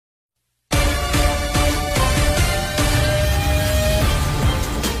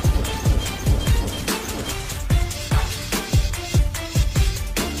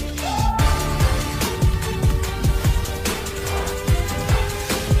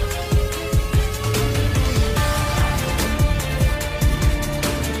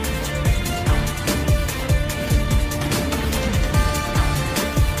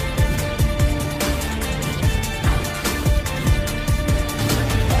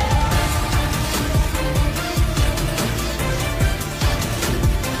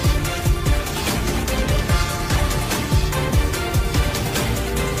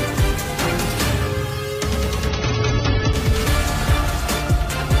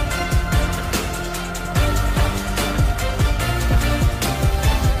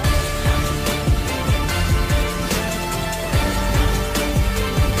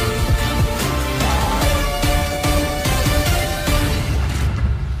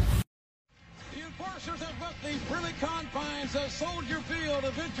Enforcers have left the friendly confines of Soldier Field to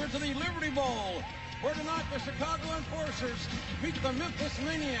venture to the Liberty Bowl, where tonight the Chicago Enforcers meet the Memphis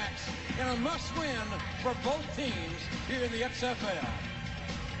Maniax in a must-win for both teams here in the XFL.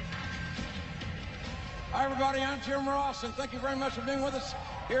 Hi, everybody. I'm Jim Ross, and thank you very much for being with us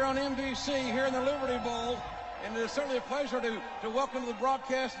here on NBC, here in the Liberty Bowl. And it is certainly a pleasure to welcome to the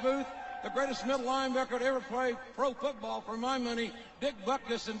broadcast booth the greatest middle linebacker to ever play pro football, for my money, Dick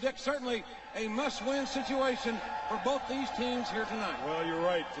Butkus. And Dick, certainly a must-win situation for both these teams here tonight. Well, you're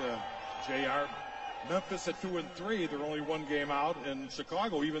right, JR. Memphis at 2-3, they're only one game out. And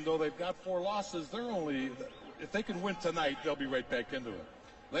Chicago, even though they've got 4 losses, they're only, if they can win tonight, they'll be right back into it.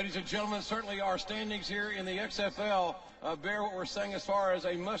 Ladies and gentlemen, certainly our standings here in the XFL bear what we're saying as far as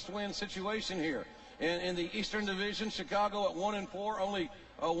a must-win situation here. In the Eastern Division, Chicago at 1-4, only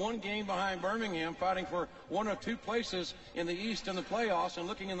one game behind Birmingham, fighting for 1 or 2 places in the East in the playoffs. And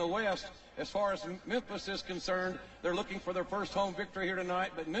looking in the West, as far as Memphis is concerned, they're looking for their first home victory here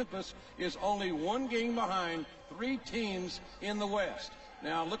tonight. But Memphis is only 1 game behind 3 teams in the West.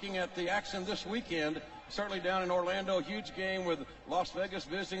 Now, looking at the action this weekend, certainly down in Orlando, a huge game with Las Vegas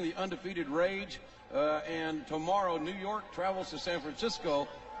visiting the undefeated Rage. And tomorrow, New York travels to San Francisco,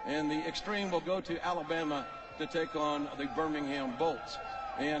 and the Extreme will go to Alabama to take on the Birmingham Bolts.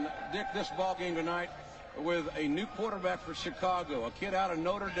 And Dick, this ball game tonight with a new quarterback for Chicago, a kid out of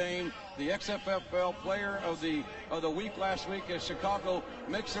Notre Dame, the XFL player of the week last week, as Chicago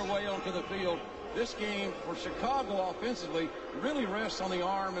makes their way onto the field. This game for Chicago offensively really rests on the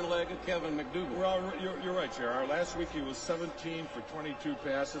arm and leg of Kevin McDougal. Well, you're right, JR. Last week he was 17 for 22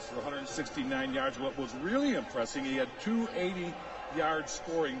 passes for 169 yards. What was really impressive, he had 2 80-yard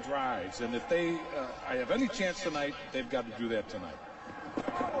scoring drives. And if they have any chance tonight, they've got to do that tonight.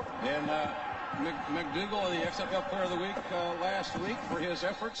 And McDougal, the XFL Player of the Week last week for his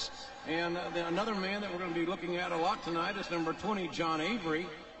efforts. And another man that we're going to be looking at a lot tonight is number 20, John Avery.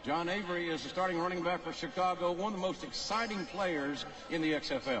 John Avery is the starting running back for Chicago, one of the most exciting players in the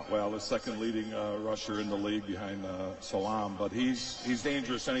XFL. Well, the second leading rusher in the league behind Salaam, but he's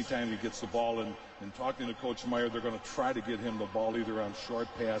dangerous anytime he gets the ball. And talking to Coach Meyer, they're going to try to get him the ball either on short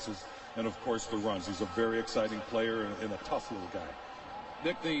passes and, of course, the runs. He's a very exciting player and a tough little guy.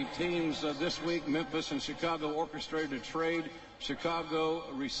 Dick, the teams this week, Memphis and Chicago, orchestrated a trade. Chicago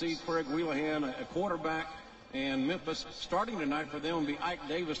received Craig Wheelahan, a quarterback, and Memphis starting tonight for them will be Ike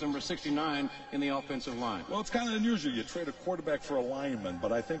Davis, number 69, in the offensive line. Well, it's kind of unusual. You trade a quarterback for a lineman,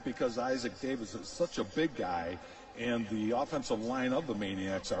 but I think because Isaac Davis is such a big guy and the offensive line of the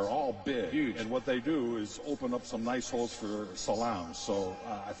Maniacs are all big, huge, and what they do is open up some nice holes for Salaam. So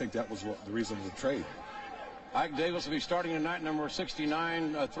I think that was the reason of the trade. Ike Davis will be starting tonight, number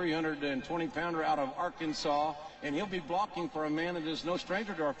 69, 320-pounder out of Arkansas, and he'll be blocking for a man that is no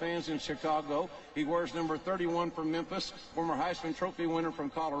stranger to our fans in Chicago. He wears number 31 from Memphis, former Heisman Trophy winner from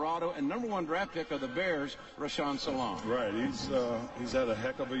Colorado, and number 1 draft pick of the Bears, Rashaad Salaam. Right, he's had a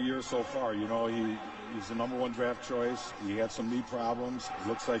heck of a year so far. You know, he's the number 1 draft choice. He had some knee problems. It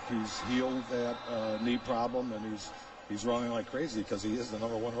looks like he's healed that knee problem, and he's running like crazy because he is the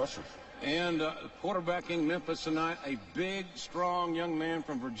number 1 rusher. And quarterbacking Memphis tonight, a big, strong young man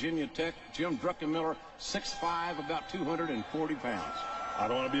from Virginia Tech, Jim Druckenmiller, 6'5", about 240 pounds. I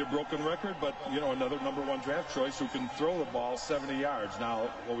don't want to be a broken record, but, you know, another number 1 draft choice who can throw the ball 70 yards. Now,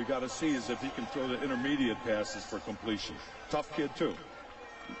 what we got to see is if he can throw the intermediate passes for completion. Tough kid, too.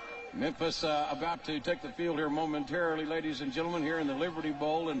 Memphis about to take the field here momentarily, ladies and gentlemen, here in the Liberty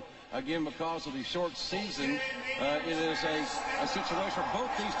Bowl. And again, because of the short season, it is a situation where both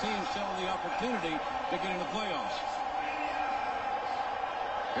these teams still have the opportunity to get in the playoffs.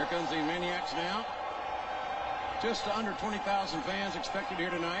 Here comes the Maniacs now. Just under 20,000 fans expected here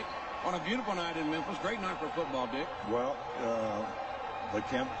tonight on a beautiful night in Memphis. Great night for football, Dick. Well, they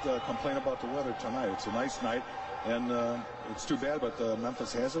can't complain about the weather tonight. It's a nice night. And it's too bad, but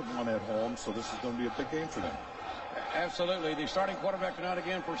Memphis hasn't won at home, so this is going to be a big game for them. Absolutely. The starting quarterback tonight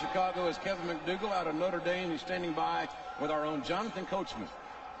again for Chicago is Kevin McDougal out of Notre Dame. He's standing by with our own Jonathan Coachman.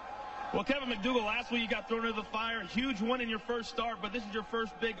 Well, Kevin McDougal, last week you got thrown into the fire. Huge win in your first start, but this is your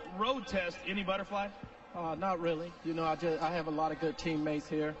first big road test. Any butterflies? Not really. You know, I have a lot of good teammates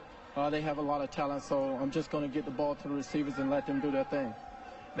here. They have a lot of talent, so I'm just going to get the ball to the receivers and let them do their thing.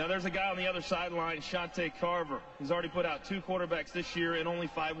 Now, there's a guy on the other sideline, Shante Carver. He's already put out 2 quarterbacks this year in only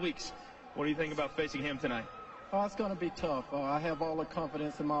 5 weeks. What do you think about facing him tonight? It's going to be tough. I have all the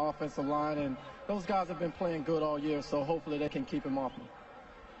confidence in my offensive line, and those guys have been playing good all year, so hopefully they can keep him off me.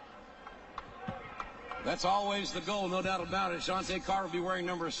 That's always the goal, no doubt about it. Shante Carver will be wearing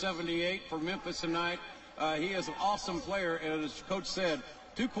number 78 for Memphis tonight. He is an awesome player, and as Coach said,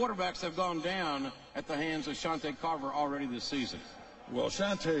 2 quarterbacks have gone down at the hands of Shante Carver already this season. Well,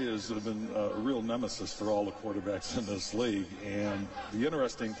 Shante has been a real nemesis for all the quarterbacks in this league. And the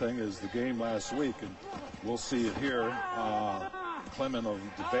interesting thing is the game last week, and we'll see it here. Clement of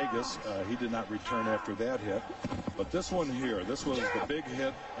Vegas, he did not return after that hit. But this one here, this was the big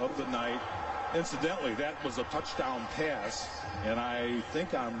hit of the night. Incidentally, that was a touchdown pass, and I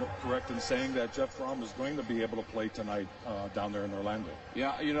think I'm correct in saying that Jeff Fromm is going to be able to play tonight down there in Orlando.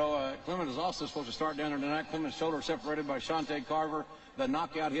 Yeah, you know, Clement is also supposed to start down there tonight. Clement's shoulder separated by Shante Carver. The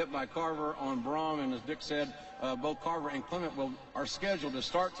knockout hit by Carver on Brom, and as Dick said, both Carver and Clement are scheduled to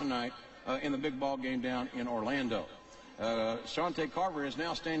start tonight in the big ball game down in Orlando. Shante Carver is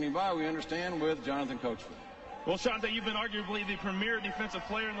now standing by, we understand, with Jonathan Coachman. Well, Shante, you've been arguably the premier defensive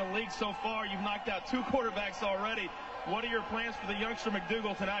player in the league so far. You've knocked out 2 quarterbacks already. What are your plans for the youngster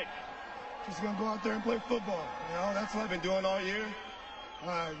McDougal tonight? Just going to go out there and play football. You know, that's what I've been doing all year.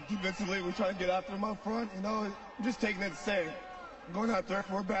 Defensively, we're trying to get after them up front. You know, I'm just taking it to say, I'm going out there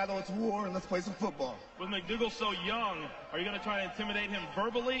for a battle, it's war, and let's play some football. With McDougal so young, are you going to try to intimidate him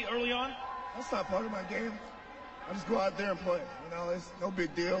verbally early on? That's not part of my game. I just go out there and play. You know, it's no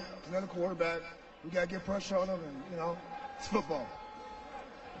big deal. Another quarterback. We got to get pressure on him, and, you know, it's football.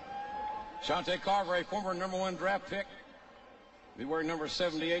 Shante Carver, a former #1 draft pick. Be wearing number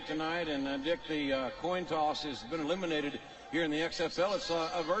 78 tonight, and Dick, the coin toss has been eliminated here in the XFL. It's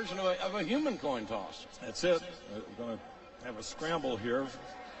a version of a human coin toss. That's it. We're going to have a scramble here.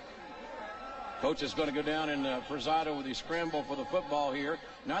 Coach is going to go down and preside over the scramble for the football here.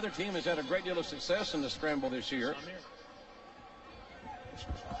 Neither team has had a great deal of success in the scramble this year.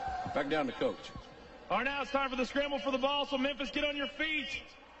 Back down to Coach. All right, now it's time for the scramble for the ball, so Memphis, get on your feet.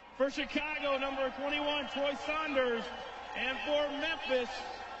 For Chicago, number 21, Troy Saunders. And for Memphis,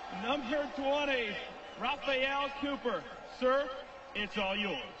 number 20, Rafael Cooper. Sir, it's all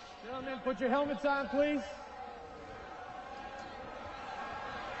yours. Gentlemen, put your helmets on, please.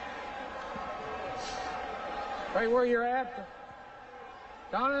 Right where you're at.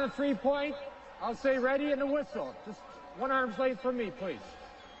 Down on the 3-point. I'll say ready and the whistle. Just 1 arm's length from me, please.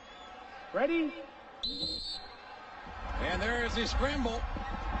 Ready? And there is the scramble.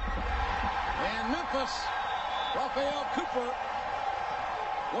 And Memphis, Rafael Cooper,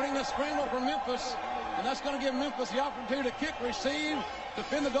 winning the scramble for Memphis. And that's going to give Memphis the opportunity to kick, receive,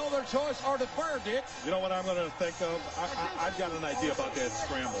 defend the goal of their choice, or defer, Dick. You know what I'm going to think of? I've got an idea about that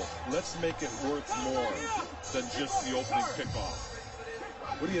scramble. Let's make it worth more than just the opening kickoff.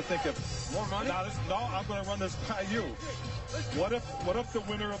 What do you think of more money? No, I'm going to run this by you. What if the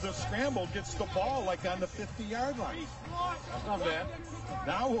winner of the scramble gets the ball like on the 50-yard line? That's not bad.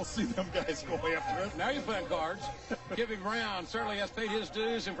 Now we'll see them guys go after it. Now you're playing cards. Kevin Brown certainly has paid his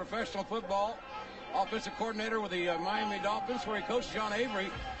dues in professional football. Offensive coordinator with the Miami Dolphins, where he coached John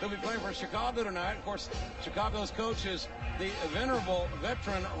Avery. He'll be playing for Chicago tonight. Of course, Chicago's coach is the venerable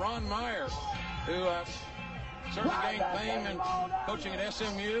veteran Ron Meyer, who certainly gained fame in coaching at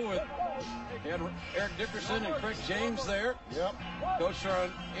SMU with Eric Dickerson and Craig James there. Yep. Coached for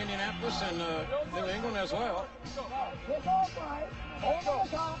Indianapolis and New England as well. Get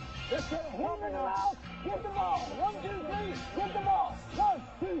the ball. 1, 2, 3. Get the ball. 1,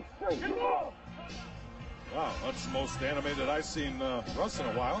 2, 3. Get the ball. Wow, that's the most animated I've seen Russ in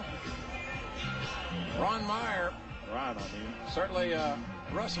a while. Ron Meyer. Certainly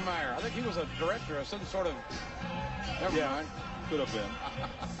Russ Meyer. I think he was a director of some sort of... Never mind. Could have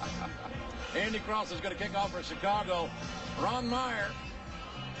been. Andy Cross is going to kick off for Chicago. Ron Meyer.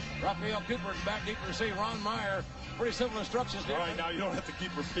 Rafael Cooper back deep to receive. Ron Meyer. Pretty simple instructions. All right, now you don't have to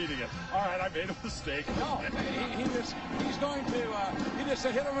keep repeating it. All right, I made a mistake. No, he just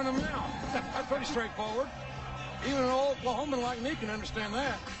said hit him in the mouth. That's pretty straightforward. Even an old Oklahoman like me can understand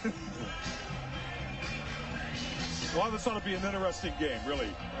that. Well, this ought to be an interesting game, really.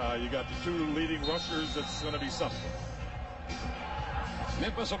 You got the 2 leading rushers. It's going to be something.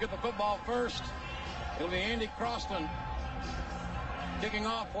 Memphis will get the football first. It'll be Andy Crosland kicking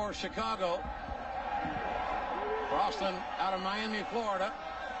off for Chicago. Crosland out of Miami, Florida.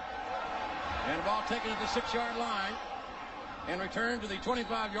 And the ball taken at the 6-yard line and returned to the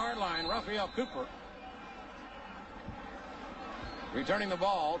 25-yard line. Rafael Cooper returning the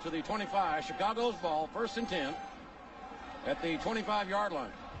ball to the 25. Chicago's ball, 1st and 10 at the 25-yard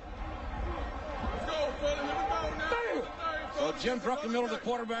line. So Jim Druckenmiller, the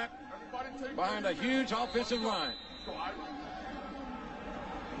quarterback, behind a huge offensive line.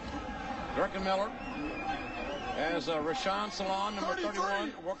 Druckenmiller has Rashaad Salaam, number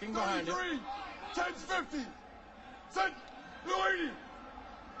 31, working behind him. 10-50. Set. Blue 80.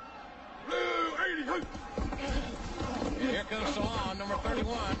 Blue 80. Here comes Salaam, number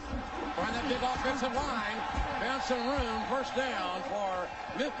 31. Find that big offensive line. Found some room. First down for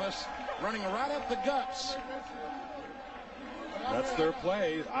Memphis. Running right up the guts. That's their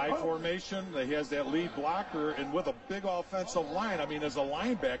play. I formation. He has that lead blocker, and with a big offensive line. I mean, as a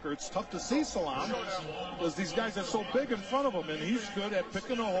linebacker, it's tough to see Salaam because these guys are so big in front of him, and he's good at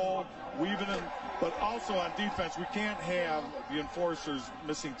picking a hole, weaving in. But also on defense, we can't have the enforcers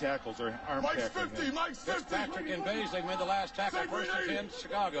missing tackles or arm tackling. Patrick and Baisley made the last tackle. First and 10,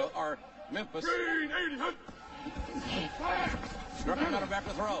 Chicago, or Memphis. Druckenmiller back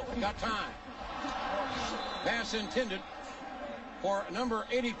to throw. Got time. Pass intended for number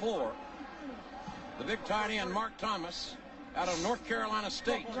 84, the big tight end, Mark Thomas, out of North Carolina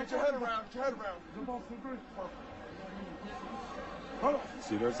State. Get your head around.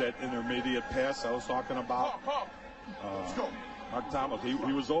 See, there's that intermediate pass I was talking about. Mark Thomas, he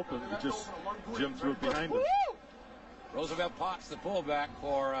was open. He just Jim threw it behind him. Roosevelt Potts, the fullback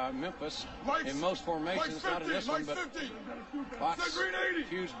for Memphis. In most formations, not in this one, but Potts,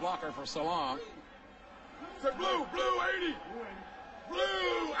 huge blocker for Salaam. Blue 80.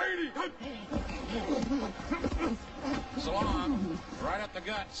 Blue 80. Salaam right at the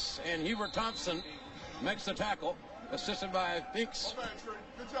guts, and Hubert Thompson makes the tackle, assisted by Finks.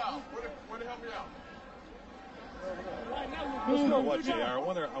 Good job. Way to help me out. You know what, JR? I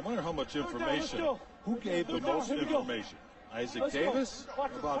wonder how much information. Who gave the most information? Isaac Davis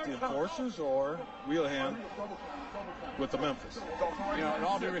about the enforcers, or Wheelhand with the Memphis? You know, in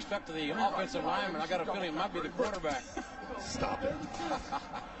all due respect to the offensive lineman, I got a feeling it might be the quarterback. Stop it.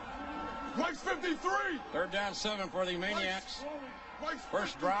 Mike's 53. Third down 7 for the Maniacs.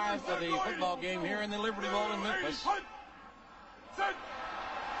 First drive of the football game here in the Liberty Bowl in Memphis. Set.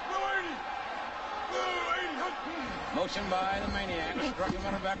 Blue 80. Blue 80. Motion by the Maniacs.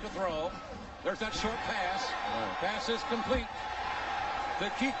 Druckenmiller back to throw. There's that short pass. Pass is complete to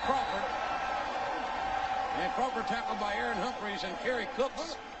Keith Crawford. And Crawford tackled by Aaron Humphreys and Kerry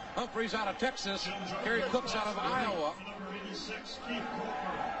Cooks. Humphreys out of Texas. Kerry Cooks out of Iowa.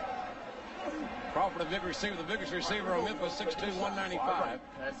 Crawford, the big receiver, the biggest receiver on Memphis, 6'2", 195.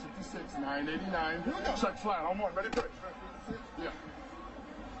 Pass 56, 989. Check flat on one. Ready, good. Yeah.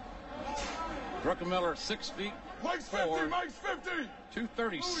 Druckenmiller, 6 feet. Mike's 4, 50, Mike's 50.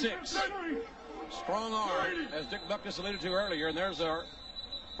 236. Strong arm, as Dick Buckus alluded to earlier, and there's our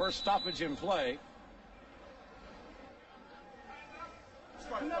first stoppage in play.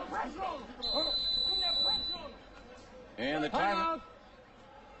 And the timeout.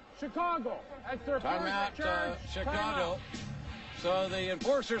 Chicago. That's their Timeout, Chicago. So the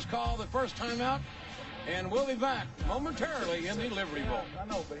enforcers call the first timeout, and we'll be back momentarily in the Liberty Bowl. I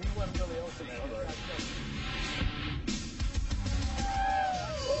know, but he wasn't really open.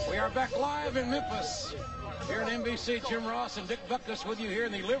 We are back live in Memphis. Here in NBC, Jim Ross and Dick Buckus with you here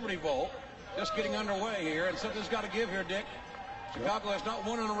in the Liberty Bowl. Just getting underway here, and something's got to give here, Dick. Chicago has not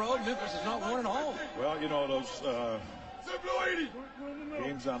won on the road. Memphis has not won at home. Well, you know, those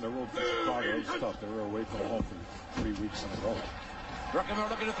games on the road for Chicago is tough. They were away from home for 3 weeks in a row. Druckenmiller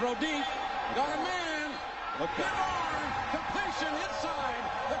looking to throw deep. Got a man. Look Big arm. Completion inside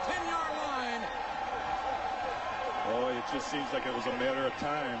the 10-yard line. Oh, it just seems like it was a matter of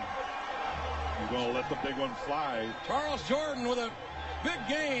time. You're going to let the big one fly. Charles Jordan with a big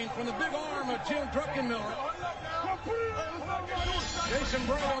gain from the big arm of Jim Druckenmiller. Jason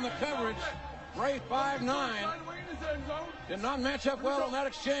Burrow on the coverage. Ray 5'9". Did not match up well on that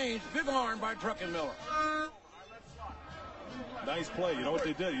exchange. Big arm by Druckenmiller. Nice play. You know what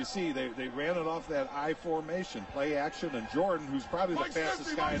they did? You see, they ran it off that I formation, play action, and Jordan, who's probably the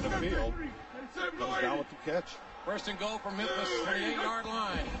fastest guy in the field, comes down with the catch. First and goal for Memphis, 28-yard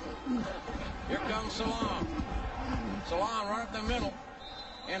line. Here comes Salaam. Salaam right up the middle,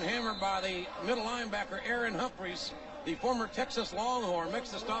 and hammered by the middle linebacker, Aaron Humphreys, the former Texas Longhorn, makes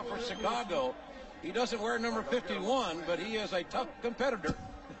the stop for Chicago. He doesn't wear number 51, but he is a tough competitor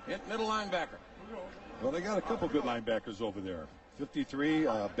at middle linebacker. Well, they got a couple good linebackers over there. 53,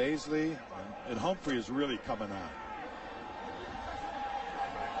 Baisley, and Humphrey is really coming on.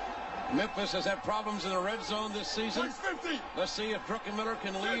 Memphis has had problems in the red zone this season. Let's see if Druckenmiller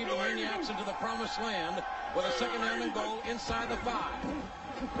can lead the Maniacs into the promised land with a second down and goal inside the 5.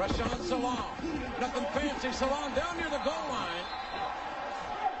 Rashaad Salaam. Nothing fancy. Salaam down near the goal line.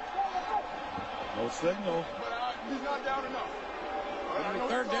 No signal. He's not down enough.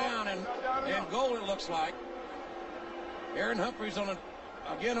 Third down and goal, it looks like. Aaron Humphreys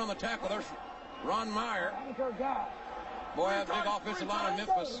again on the tackle. There's Ron Meyer. Boy, that big offensive line of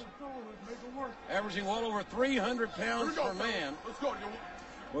Memphis, averaging well over 300 pounds per man.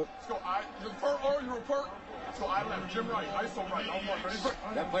 Let's go. You report. Let's go. I left. Jim right. ISO right. I'm one. Ready?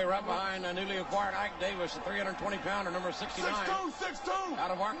 That play right behind newly acquired Ike Davis, the 320-pounder, number 69. 6'2".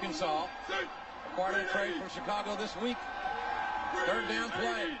 Out of Arkansas. Acquired a trade from Chicago this week. Third down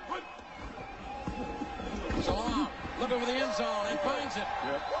play. Salaam, look over the end zone and finds it.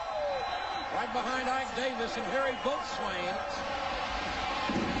 Yep. Right behind Ike Davis and Harry Boatswain.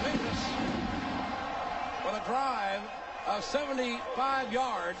 Memphis with a drive of 75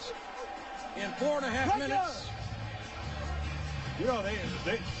 yards in 4.5 minutes. You know,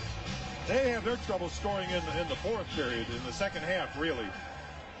 they have their trouble scoring in the fourth period, in the second half, really.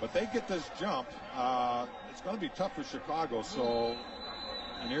 But they get this jump. It's going to be tough for Chicago. So,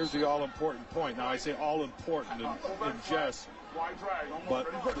 and here's the all-important point. Now, I say all-important in jest, but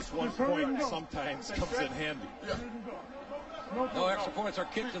this 1 point sometimes comes in handy. No extra points are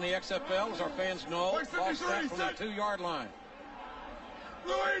kicked in the XFL, as our fans know. Ball snapped from the 2-yard line.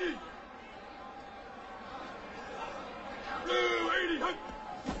 Blue 80. Blue 80.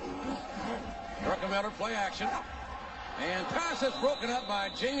 Druckenmiller play action. And pass is broken up by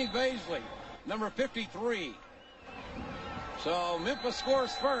Jamie Baisley, number 53. So Memphis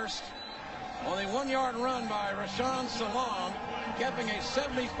scores first on the 1-yard run by Rashaad Salaam, capping a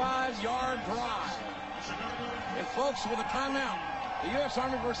 75-yard drive. And folks, with a timeout, the U.S.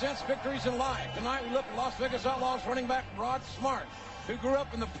 Army presents Victories in Life. Tonight we look at Las Vegas Outlaws running back Rod Smart, who grew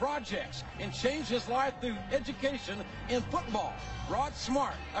up in the projects and changed his life through education in football. Rod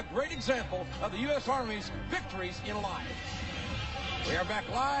Smart, a great example of the U.S. Army's victories in life. We are back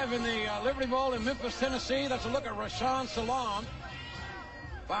live in the Liberty Bowl in Memphis, Tennessee. That's a look at Rashaad Salaam.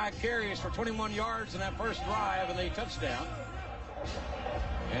 5 carries for 21 yards in that first drive and the touchdown.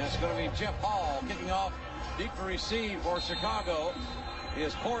 And it's going to be Jeff Hall kicking off. Deep to receive for Chicago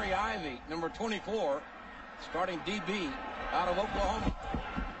is Corey Ivy, number 24, starting DB out of Oklahoma.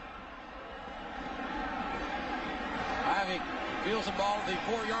 Ivy fields the ball at the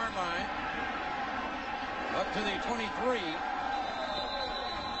 4-yard line, up to the 23,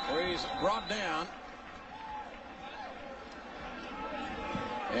 where he's brought down.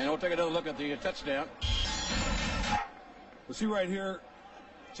 And we'll take another look at the touchdown. We'll see right here,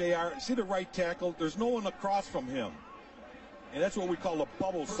 JR, see the right tackle? There's no one across from him. And that's what we call the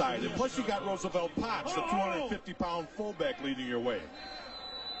bubble side. And plus you got Roosevelt Potts, the 250-pound fullback, leading your way.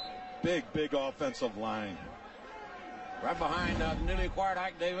 Big offensive line. Right behind the newly acquired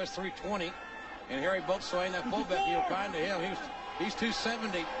Ike Davis, 320. And Harry Boatswain, that fullback, you'll find to him. He's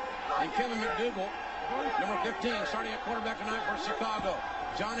 270. And Kevin McDougal, number 15, starting at quarterback tonight for Chicago.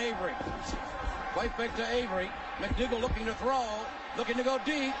 John Avery. Play fake to Avery. McDougal looking to throw. Looking to go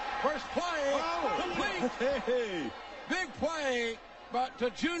deep. First play. Complete. Hey. Big play, but to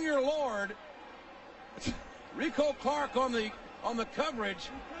Junior Lord. Rico Clark on the coverage,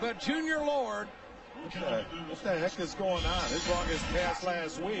 but Junior Lord. What the heck is going on? His longest pass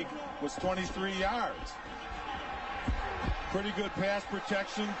last week was 23 yards. Pretty good pass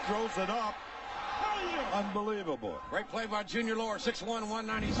protection. Throws it up. Unbelievable. Great play by Junior Lord, 6'1",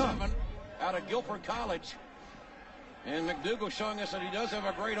 197, out of Guilford College. And McDougal showing us that he does have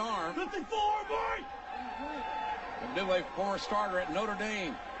a great arm. 54, boy! McDougal, a former starter at Notre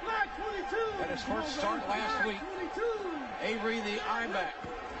Dame. Black 22! Had his first start last week. 22. Avery, the I-back.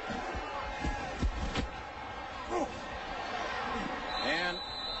 And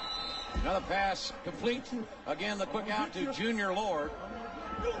another pass complete. Again, the quick out to Junior Lord.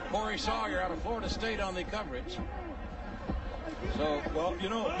 Corey Sawyer out of Florida State on the coverage. So, well, you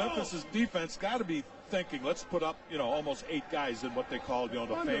know, Memphis' defense got to be thinking, let's put up, you know, almost 8 guys in what they call, you know,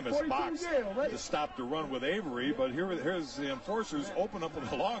 the famous box to stop the run with Avery. But here's the enforcers open up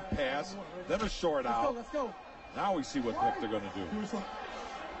with a long pass, then a short out. Let's go. Now we see what the heck they're going to do.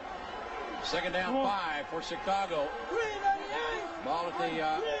 Second down 5 for Chicago. Ball at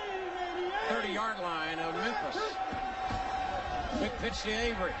the 30-yard line of Memphis. Quick pitch to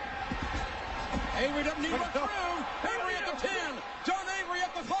Avery. Avery doesn't need much room. Avery at the 10. John Avery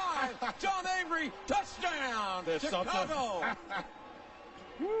at the 5. John Avery, touchdown. Chicago.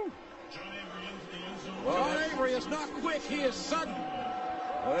 John Avery is not quick. He is sudden.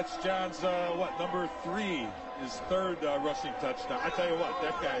 Well, that's John's, number 3, his third rushing touchdown. I tell you what,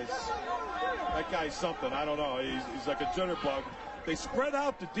 that guy's something. I don't know. He's like a jitterbug. They spread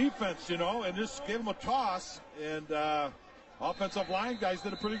out the defense, you know, and just gave him a toss. And offensive line guys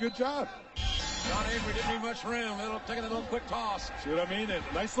did a pretty good job. John Avery didn't need much room. Taking a little quick toss. See what I mean? And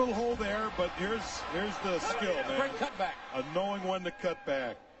nice little hole there, but here's the skill, man. Great cutback. Knowing when to cut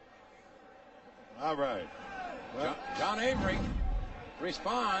back. All right. Well, John Avery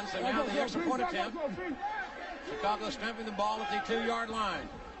responds, and now the extra point attempt. Chicago stamping the ball at the 2-yard line.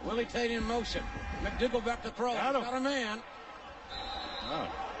 Willie Tate in motion. McDougall back to throw. Got a man. Wow.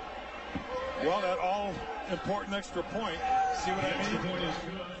 Well, that all-important extra point. See what I mean?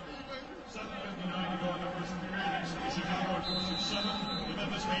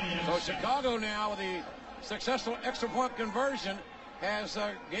 So Chicago now with the successful extra point conversion has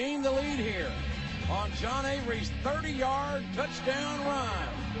gained the lead here on John Avery's 30-yard touchdown run.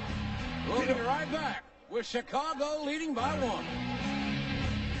 We'll be right back with Chicago leading by 1.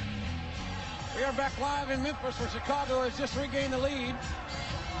 We are back live in Memphis where Chicago has just regained the lead.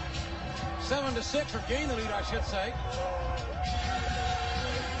 7-6, or gained the lead, I should say.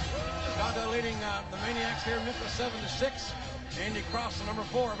 Chicago leading the Maniacs here in Memphis 7-6. Andy Crosland, number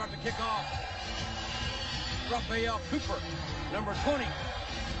 4, about to kick off. Rafael Cooper, number 20.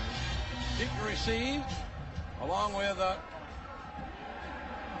 Deep to receive, along with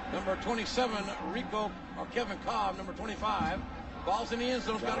number 27, Kevin Cobb, number 25. Ball's in the end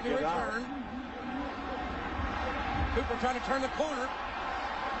zone, got to be returned. Cooper trying to turn the corner.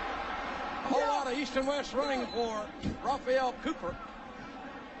 A whole lot of east and west running for Rafael Cooper.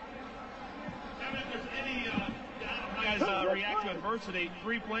 If there's any guys react to adversity,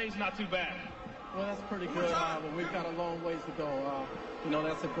 3 plays, not too bad. Well, that's pretty good, but we've got a long ways to go.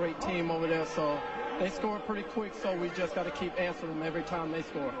 That's a great team over there, so they score pretty quick, so we just got to keep answering them every time they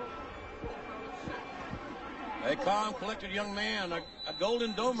score. A calm, collected young man, a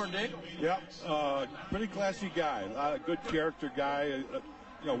golden domer, Dick. Yep, pretty classy guy, a good character guy.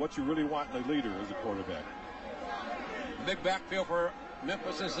 What you really want in a leader as a quarterback. Big backfield for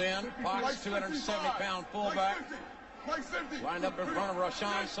Memphis is in. Fox, 270-pound fullback. Lined up in front of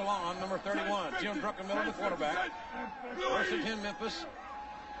Rashaad Salaam, number 31. Jim Druckenmiller, the quarterback. First and 10, Memphis.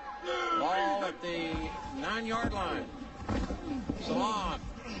 Ball at the 9-yard line. Salaam.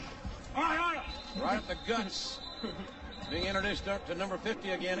 Right at the guts. Being introduced up to number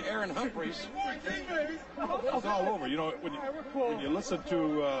 50 again, Aaron Humphreys. It's all over. When you listen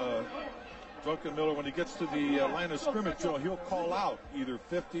to Druckenmiller, when he gets to the line of scrimmage, he'll call out either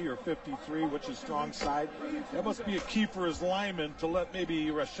 50 or 53, which is strong side. That must be a key for his lineman to let maybe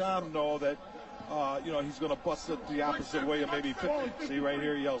Rashaad know that, he's going to bust it the opposite way and maybe 50. See, right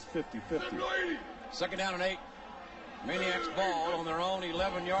here, he yells 50-50. Second down and 8. Maniacs ball on their own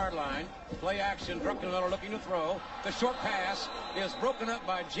 11-yard line. Play action, Druckenmiller looking to throw. The short pass is broken up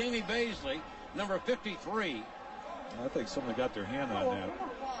by Jamie Baisley, number 53. I think someone got their hand on that.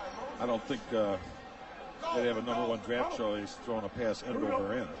 I don't think they'd have a number 1 draft choice throwing a pass end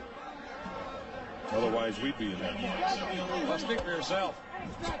over end. Otherwise, we'd be in there. Well, speak for yourself.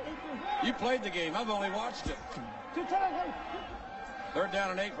 You played the game. I've only watched it. Third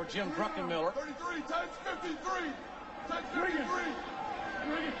down and 8 for Jim Druckenmiller. 33, 10, 53. 10, 53.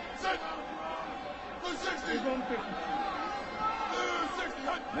 6. 60. 60.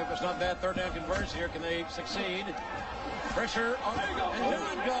 Memphis not bad third down conversion here. Can they succeed? Pressure on, and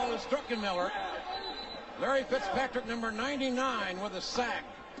down goes Druckenmiller. Larry Fitzpatrick, number 99, with a sack.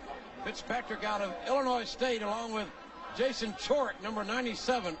 Fitzpatrick out of Illinois State, along with Jason Chorick, number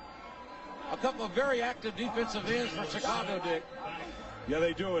 97. A couple of very active defensive ends for Chicago, Dick. Yeah,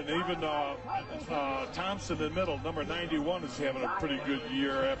 they do, and even Thompson in the middle, number 91, is having a pretty good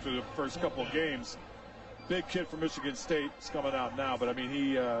year after the first couple of games. Big kid from Michigan State is coming out now, but I mean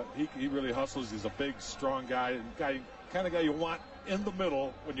he really hustles. He's a big, strong guy, kind of guy you want in the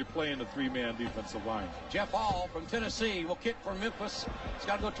middle when you're playing a 3-man defensive line. Jeff Hall from Tennessee will kick for Memphis. It's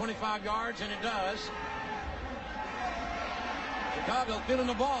got to go 25 yards, and it does. Chicago feeling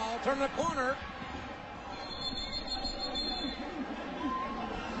the ball, turning the corner.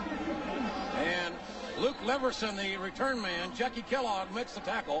 And Luke Leverson, the return man, Jackie Kellogg makes the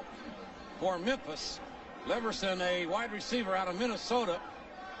tackle for Memphis. Leverson, a wide receiver out of Minnesota,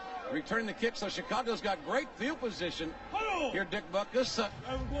 returning the kick. So Chicago's got great field position here, Dick Buckus.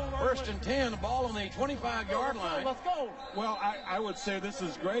 First and 10, ball on the 25-yard line. Let's go. Well, I would say this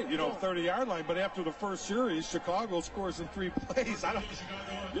is great, 30-yard line, but after the first series, Chicago scores in 3 plays.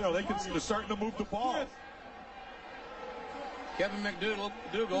 They're starting to move the ball. Kevin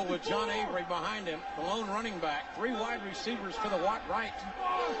McDougall with John Avery behind him, the lone running back. 3 wide receivers to the right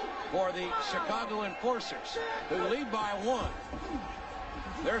for the Chicago Enforcers, who lead by 1.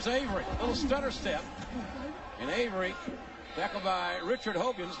 There's Avery, little stutter step. And Avery, tackled by Richard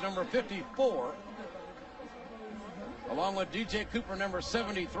Hogan's, number 54, along with DJ Cooper, number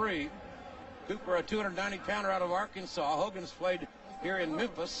 73. Cooper, a 290-pounder out of Arkansas. Hogan's played here in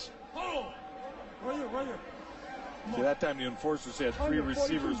Memphis. See, that time the Enforcers had 3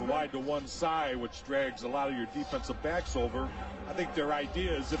 receivers wide to one side, which drags a lot of your defensive backs over. I think their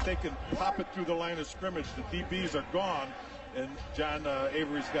idea is if they can pop it through the line of scrimmage, the DBs are gone. and John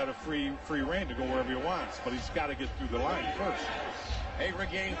Avery's got a free reign to go wherever he wants, but he's got to get through the line first. Avery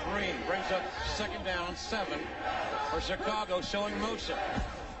gained 3, brings up 2nd down, 7 for Chicago, showing motion.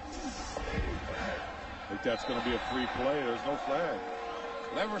 I think that's going to be a free play. There's no flag.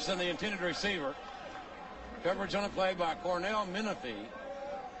 Leverson, the intended receiver. Coverage on a play by Cornell Menifee.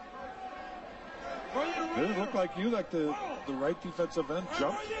 Did it look like the right defensive end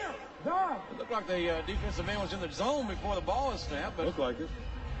jumped? It looked like the defensive end was in the zone before the ball was snapped, but looked like it.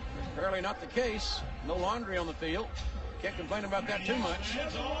 Apparently not the case. No laundry on the field. Can't complain about that too much.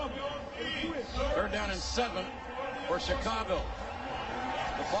 3rd down and 7 for Chicago.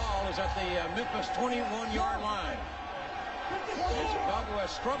 The ball is at the Memphis 21-yard line. And Chicago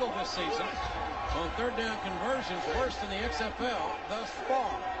has struggled this season on 3rd down conversions, worse than the XFL thus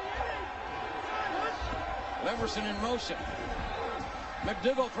far. Leverson in motion.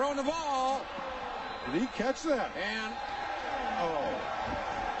 McDougall throwing the ball. Did he catch that? And oh.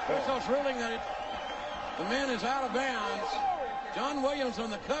 ruling that the man is out of bounds. John Williams on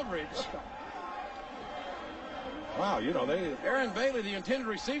the coverage. Wow, you know, Aaron Bailey, the intended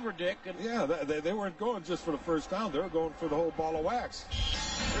receiver, Dick. And yeah, they weren't going just for the first down. They were going for the whole ball of wax.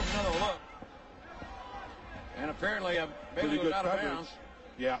 Here's another look. And apparently Bailey was out of bounds.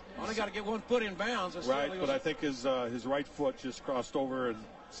 Yeah. Only got to get 1 foot in bounds. Right, but I think his right foot just crossed over and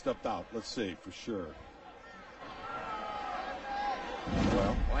stepped out. Let's see for sure.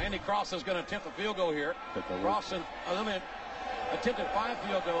 Well, Andy Cross is going to attempt a field goal here. Cross attempted 5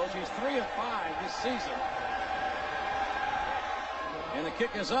 field goals. He's 3 of 5 this season. And the kick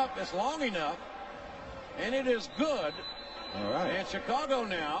is up. It's long enough. And it is good. All right. And Chicago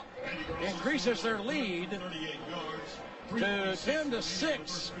now increases their lead to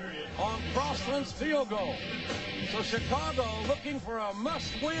 10-6 on Crosland's field goal. So Chicago looking for a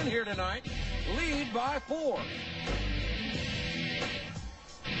must-win here tonight. Lead by 4.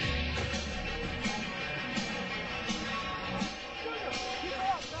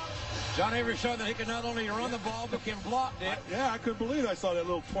 John Avery showed that he can not only run the ball, but can block it. Yeah, I couldn't believe I saw that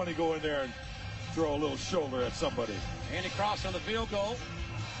little 20 go in there and throw a little shoulder at somebody. Andy Cross on the field goal.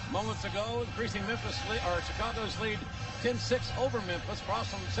 Moments ago, increasing Chicago's lead 10-6 over Memphis.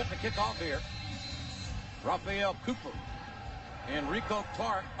 Crosland set to kick off here. Rafael Cooper and Rico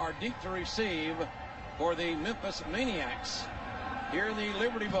Clark are deep to receive for the Memphis Maniax here in the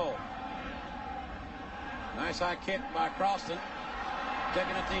Liberty Bowl. Nice high kick by Crosland.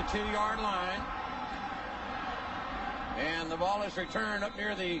 Taking it to the 2-yard line. And the ball is returned up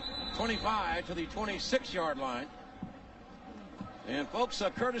near the 25 to the 26-yard line. And folks,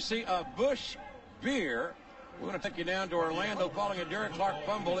 courtesy of Busch Beer, we're going to take you down to Orlando following a Derek Clark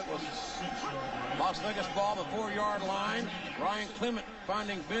fumble. It was Las Vegas ball, the 4-yard line. Ryan Clement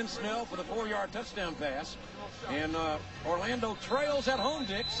finding Ben Snell for the 4-yard touchdown pass. And Orlando trails at home,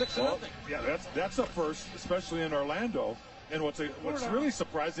 Dick, 6-0. Yeah, that's a first, especially in Orlando. And what's really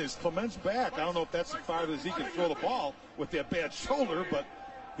surprising is Clement's back. I don't know if that's as far as he can throw the ball with that bad shoulder, but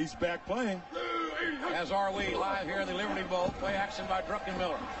he's back playing. As are we, live here in the Liberty Bowl. Play action by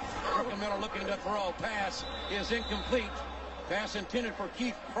Druckenmiller. Druckenmiller looking to throw. Pass is incomplete. Pass intended for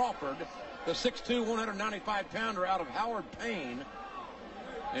Keith Crawford, the 6'2", 195-pounder out of Howard Payne.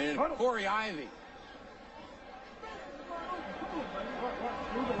 And Corey Ivy.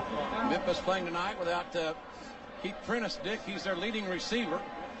 Memphis playing tonight without Keith Prentice, Dick. He's their leading receiver.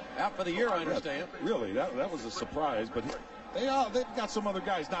 Out for the year, I understand. Really, that was a surprise. But they've got some other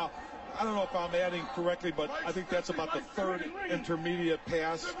guys. Now, I don't know if I'm adding correctly, but I think that's about the 3rd intermediate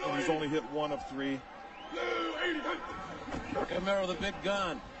pass, and he's only hit 1 of 3. Druckenmiller with a big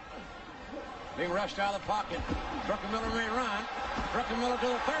gun. Being rushed out of the pocket. Druckenmiller may run. Druckenmiller to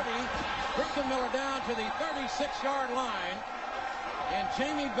the 30. Druckenmiller down to the 36-yard line. And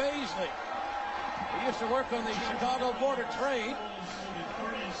Jamie Baisley, he used to work on the Chicago Board of Trade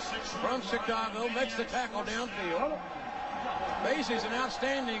from Chicago, makes the tackle downfield. Baisley's an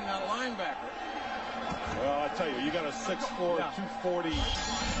outstanding linebacker. Well, I tell you, you got a 6'4", 240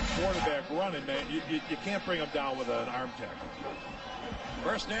 quarterback running, man. You can't bring him down with an arm tackle.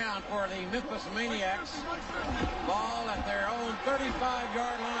 First down for the Memphis Maniax. Ball at their own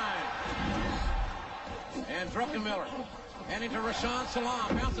 35-yard line. And Druckenmiller handing to Rashaad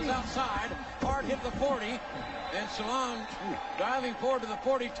Salaam. Bounces outside. Hard hit the 40. And Salaam driving forward to the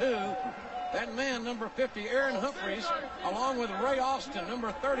 42. That man, number 50, Aaron Humphreys, along with Ray Austin,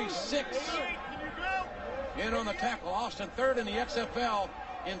 number 36, in on the tackle. Austin 3rd in the XFL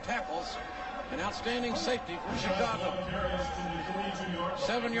in tackles. An outstanding safety for Chicago.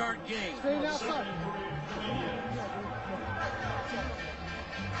 7-yard gain.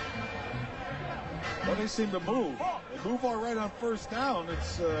 Well, they seem to move. move all right on first down.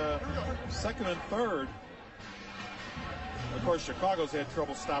 It's second and third. Of course, Chicago's had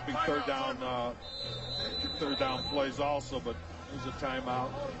trouble stopping third down plays also, but there's a timeout.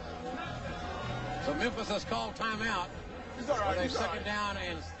 So Memphis has called timeout. With a second down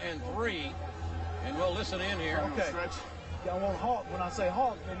and 3. And we'll listen in here. Okay. Y'all want halt. When I say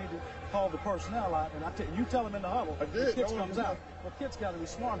halt, they need to call the personnel out. And you tell them in the huddle. I did. The kids comes out. Well, kids got to be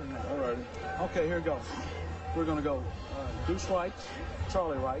smarter than that. All right. Okay, here we go. We're going to go deuce right,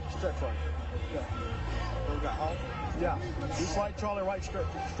 Charlie right, stretch right. Yeah. We got halt? Yeah. Deuce right, Charlie right,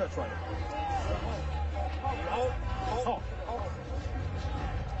 stretch right. Halt.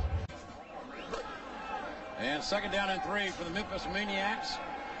 And second down and 3 for the Memphis Maniax.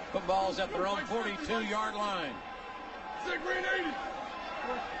 Football's at their own 42-yard line. Green 80.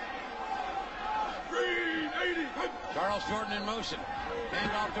 Green 80. Charles Jordan in motion.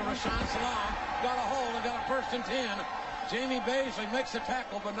 Hand off to Rashaad Salaam. Got a hole and got a first and 10. Jamie Baisley makes the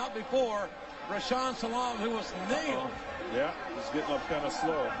tackle, but not before Rashaad Salaam, who was nailed. Yeah, he's getting up kind of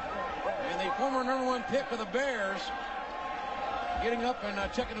slow. And the former #1 pick of the Bears getting up and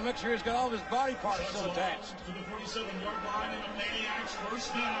checking to make sure he's got all of his body parts still attached. To the 47-yard line and the Maniacs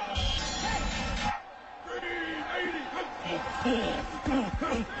first down. Green 80.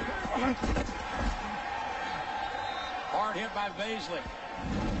 Hard hit by Baisley.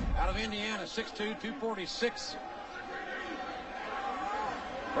 Out of Indiana, 6'2", 246.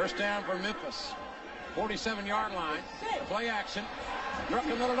 First down for Memphis. 47-yard line. Play action.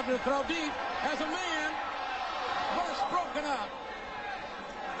 Druckenmiller looking to throw deep. Has a man. But it's broken up.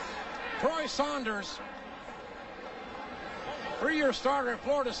 Troy Saunders, 3-year starter at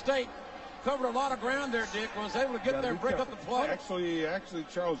Florida State, covered a lot of ground there, Dick, was able to get there and break up the play. Actually,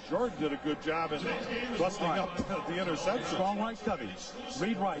 Charles Jordan did a good job in busting up the interception. Strong right cubby.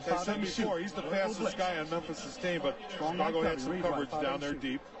 Read right. Like I said before, he's the fastest guy on Memphis' team, but Chicago had some coverage down there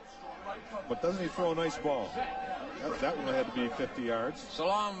deep. But doesn't he throw a nice ball? That one had to be 50 yards.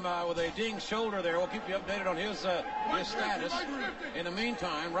 Salaam with a dinged shoulder there. We'll keep you updated on his status. In the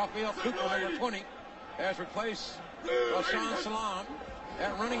meantime, Rafael Cooper, number 20, has replaced LeShon Salaam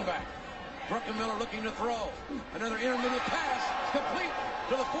at running back. Druckenmiller looking to throw. Another intermediate pass, complete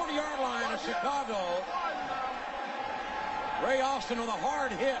to the 40-yard line of Chicago. Ray Austin with a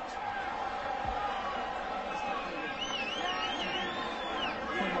hard hit.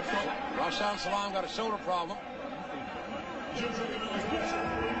 Rashaad Salaam got a shoulder problem.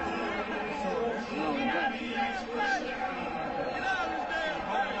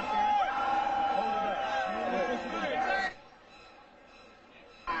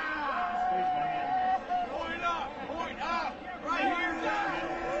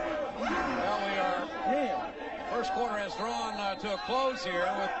 First quarter has drawn to a close here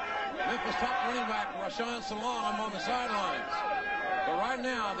with Memphis top running back Rashaad Salaam on the sidelines. But right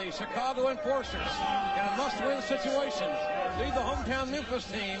now, the Chicago Enforcers, in a must-win situation, lead the hometown Memphis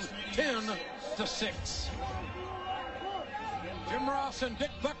team 10-6. Jim Ross and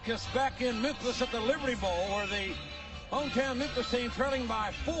Dick Butkus back in Memphis at the Liberty Bowl, where the hometown Memphis team trailing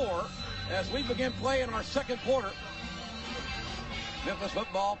by 4 as we begin play in our second quarter. Memphis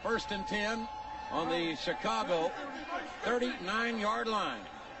football, 1st and 10 on the Chicago 39-yard line.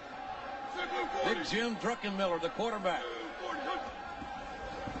 Big Jim Druckenmiller, the quarterback.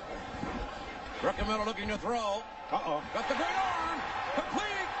 Druckenmiller looking to throw. Got the great arm.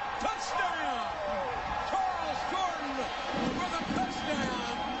 Complete. Touchdown. Charles Jordan with a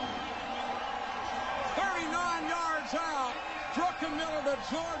touchdown. 39 yards out. Druckenmiller to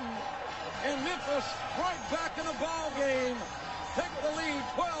Jordan. And Memphis right back in the ball game. Take the lead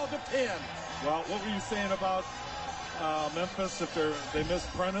 12-10. Well, what were you saying about Memphis if they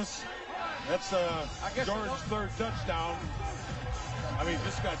missed Prentice? That's George's third touchdown. I mean,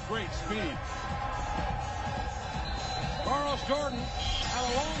 just got great speed. Charles Jordan out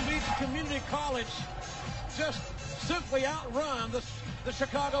of Long Beach Community College just simply outrun the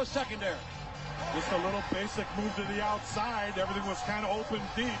Chicago secondary. Just a little basic move to the outside. Everything was kind of open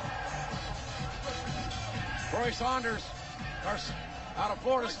deep. Troy Saunders out of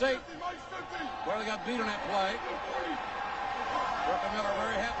Florida State, where they got beat on that play. Druckenmiller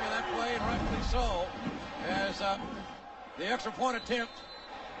very happy with that play, and rightfully so, as the extra point attempt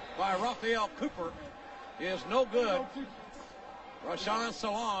by Rafael Cooper is no good. Rashaad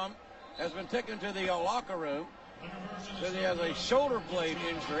Salaam has been taken to the locker room. Says he has a shoulder blade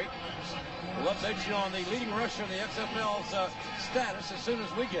injury. We'll update you on the leading rusher in the XFL's status as soon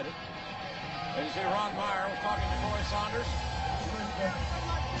as we get it. And you see Ron Meyer was talking to Troy Saunders.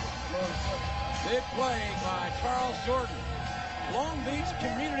 Big play by Charles Jordan. Long Beach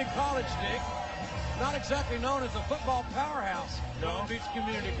Community College, Dick. not exactly known as a football powerhouse. Long Beach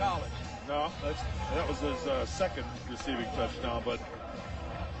Community College. No, that was his second receiving touchdown. But,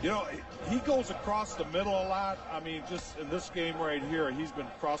 you know, he goes across the middle a lot. I mean, just in this game right here, he's been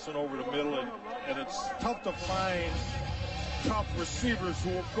crossing over the middle, and it's tough to find tough receivers who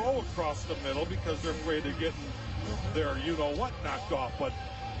will go across the middle because they're afraid of getting their you-know-what knocked off. But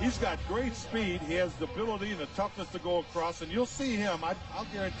he's got great speed. He has the ability and the toughness to go across, and you'll see him. I'll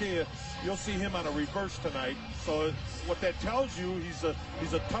guarantee you'll see him on a reverse tonight. So what that tells you, he's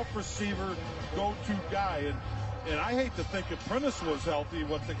a tough receiver, go-to guy. And I hate to think if Prentice was healthy,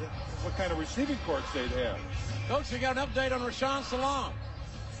 what kind of receiving course they'd have. Coach, we got an update on Rashaad Salaam.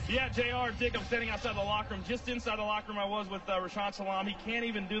 Yeah, JR, Dick, I'm standing outside the locker room. Just inside the locker room I was with Rashaad Salaam. He can't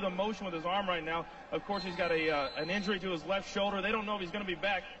even do the motion with his arm right now. Of course, he's got an injury to his left shoulder. They don't know if he's going to be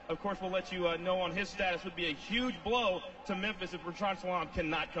back. Of course, we'll let you know on his status. It would be a huge blow to Memphis if Rashaad Salaam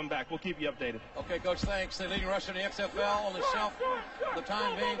cannot come back. We'll keep you updated. Okay, Coach, thanks. The leading rusher in the XFL on the shelf for the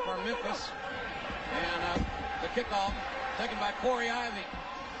time being for Memphis. And the kickoff taken by Corey Ivy.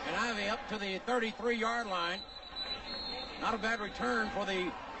 And Ivy up to the 33-yard line. Not a bad return for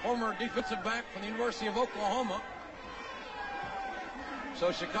the former defensive back from the University of Oklahoma.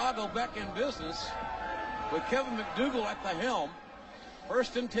 So Chicago back in business with Kevin McDougal at the helm.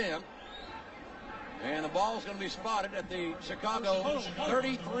 1st and 10. And the ball is going to be spotted at the Chicago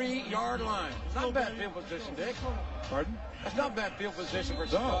 33-yard line. Not bad field position, Dick. Pardon? That's not bad field position for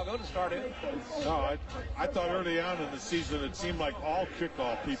Chicago to start in. No, I thought early on in the season it seemed like all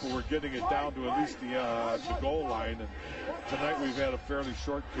kickoff people were getting it down to at least the goal line. And tonight we've had a fairly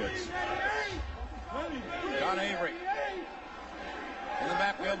short kicks. John Avery in the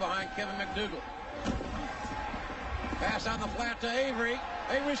backfield behind Kevin McDougal. Pass out in the flat to Avery.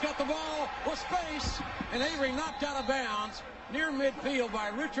 Avery's got the ball with space, and Avery knocked out of bounds near midfield by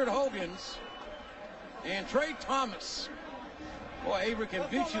Richard Hogan's and Trey Thomas. Boy, Avery can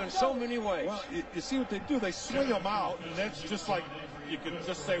beat you in so many ways. Well, you see what they do? They swing them out, and that's just like, you can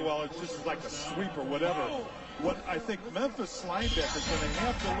just say, well, it's just like a sweep or whatever. What I think Memphis linebackers are going to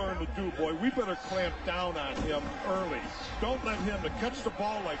have to learn to do, boy, we better clamp down on him early. Don't let him to catch the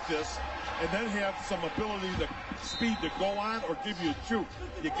ball like this and then have some ability to speed to go on or give you a juke.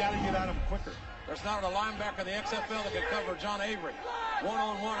 You got to get at him quicker. There's not a linebacker in the XFL that can cover John Avery.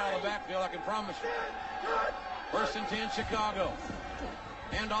 One-on-one out of the backfield, I can promise you. 1st and 10, Chicago.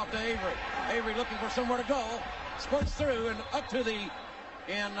 Hand off to Avery. Avery looking for somewhere to go. Spurts through and up to the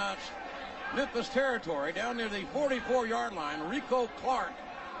Memphis territory, down near the 44-yard line. Rico Clark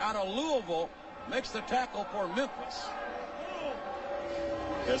out of Louisville makes the tackle for Memphis.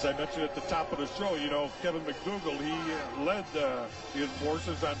 As I mentioned at the top of the show, you know, Kevin McDougal, he led the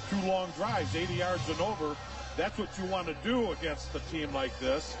Enforcers on 2 long drives, 80 yards and over. That's what you want to do against a team like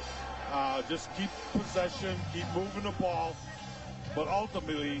this. Just keep possession, keep moving the ball, but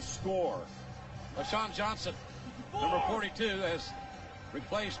ultimately score. LeShon Johnson, number 42, has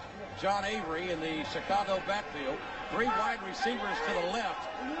replaced John Avery in the Chicago backfield. 3 wide receivers to the left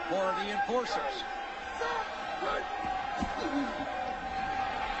for the Enforcers.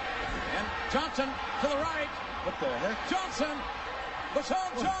 And Johnson to the right. What the heck? Johnson,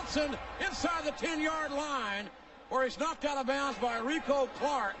 LeShon Johnson inside the 10-yard line, where he's knocked out of bounds by Rico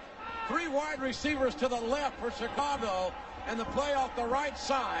Clark. 3 wide receivers to the left for Chicago, and the play off the right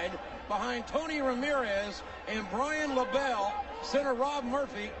side behind Tony Ramirez and Brian LaBelle. Center Rob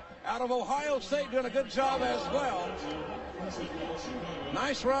Murphy out of Ohio State doing a good job as well.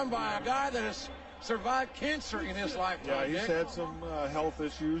 Nice run by a guy that has survived cancer in his lifetime. Yeah, he's had some health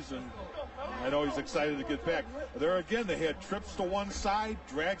issues, and I know he's excited to get back. There again, they had trips to one side,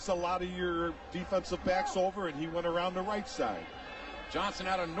 drags a lot of your defensive backs over, and he went around the right side. Johnson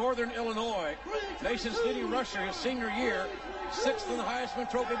out of Northern Illinois, nation's leading rusher his senior year, 6th in the Heisman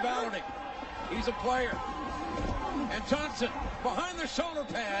Trophy balloting. He's a player. And Johnson behind the shoulder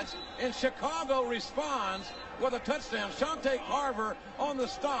pads, and Chicago responds with a touchdown. Shante Carver on the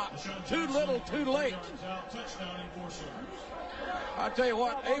stop. Too little, too late. I tell you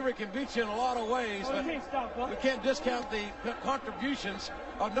what, Avery can beat you in a lot of ways, but we can't discount the contributions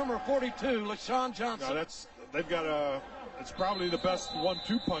of number 42, LeShon Johnson. No, they've got it's probably the best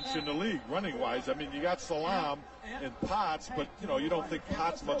 1-2 punch in the league, running-wise. I mean, you got Salaam and Potts, but, you know, you don't think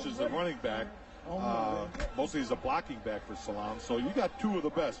Potts much as a running back. Mostly he's a blocking back for Salaam. So you got 2 of the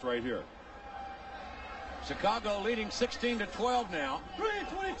best right here. Chicago leading 16-12 now.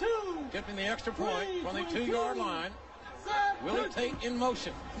 3-22. Getting the extra point from the 2-yard line. Willie Tate in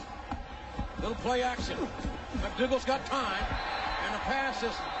motion. Little play action. McDougal's got time, and the pass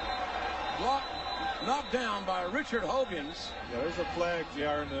is blocked knocked down by Richard Hogan's. Yeah, there's a flag,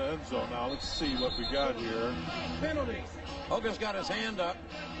 JR, in the end zone. Now let's see what we got here. Penalty. Hogan's got his hand up,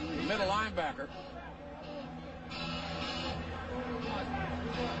 the middle linebacker.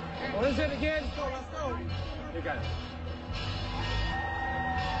 What is it again? Let's go. You got it.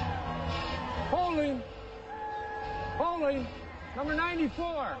 Holding. Holding. Number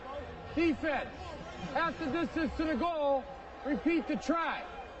 94. Defense. Half the distance to the goal. Repeat the try.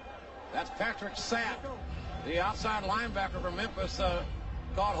 That's Patrick Sapp, the outside linebacker from Memphis,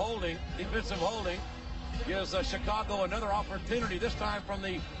 caught holding, defensive holding. Gives Chicago another opportunity, this time from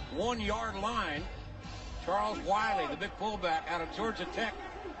the 1-yard line. Charles Wiley, the big fullback out of Georgia Tech,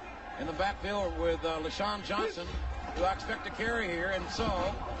 in the backfield with LeShon Johnson, who I expect to carry here. And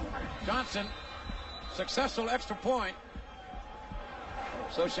so, Johnson, successful extra point.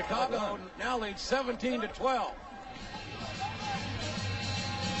 So Chicago now leads 17-12.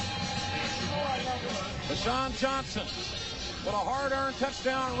 LeShon Johnson with a hard-earned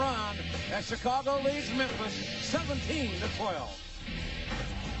touchdown run as Chicago leads Memphis 17-12.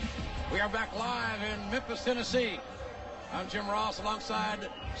 We are back live in Memphis, Tennessee. I'm Jim Ross alongside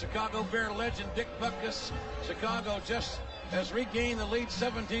Chicago Bear legend Dick Butkus. Chicago just has regained the lead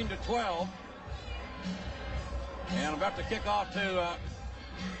 17-12. And about to kick off to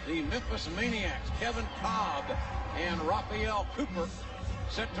the Memphis Maniax. Kevin Cobb and Rafael Cooper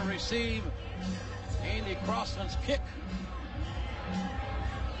set to receive Andy Crosland's kick.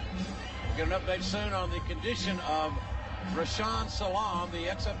 We'll get an update soon on the condition of Rashaad Salaam, the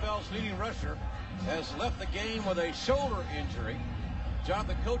XFL's leading rusher, has left the game with a shoulder injury.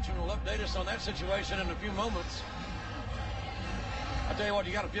 Jonathan Coachman will update us on that situation in a few moments. I tell you what,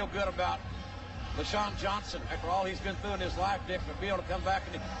 you got to feel good about LeShon Johnson after all he's been through in his life, Dick, to be able to come back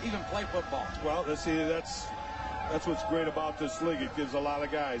and even play football. Well, let's see, that's what's great about this league. It gives a lot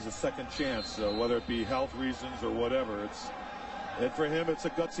of guys a second chance, whether it be health reasons or whatever. And for him, it's a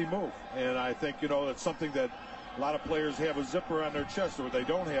gutsy move. And I think, it's something that a lot of players have a zipper on their chest, or they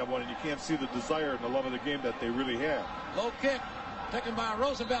don't have one, and you can't see the desire and the love of the game that they really have. Low kick taken by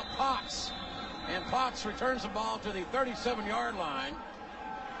Roosevelt Potts. And Potts returns the ball to the 37-yard line.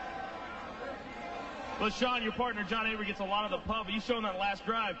 LeShon, your partner John Avery gets a lot of the pub, but you showed that last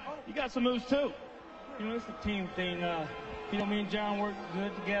drive. You got some moves too. It's a team thing. Me and John work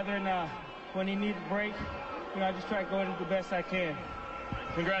good together, and when he needs a break, I just try to go in and do the best I can.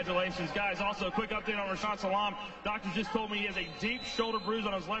 Congratulations, guys. Also, a quick update on Rashaad Salaam. Doctors just told me he has a deep shoulder bruise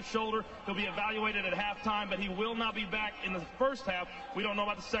on his left shoulder. He'll be evaluated at halftime, but he will not be back in the first half. We don't know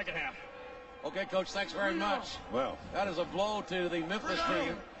about the second half. Okay, Coach, thanks very much. Well, that is a blow to the Memphis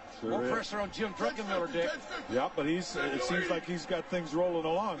team. Sure more pressure on Jim Druckenmiller, Dick. Yeah, but it seems like he's got things rolling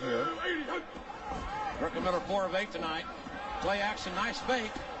along here. Druckenmiller 4 of 8 tonight. Play action, nice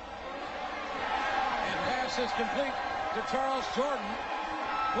fake. And pass is complete to Charles Jordan.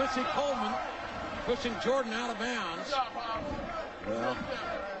 Quincy Coleman pushing Jordan out of bounds. Well,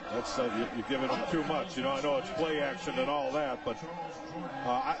 that's you're giving him too much. I know it's play action and all that, but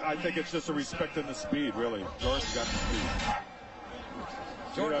I think it's just a respect in the speed, really. Jordan's got the speed.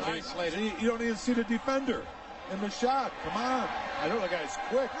 Jordan isolated. You don't even see the defender in the shot. Come on. I know the guy's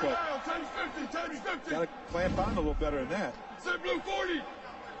quick, but got to clamp on a little better than that.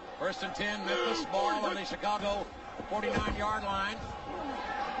 First and 10, Memphis ball on the Chicago 49-yard line.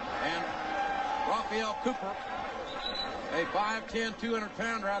 And Rafael Cooper, a 5'10",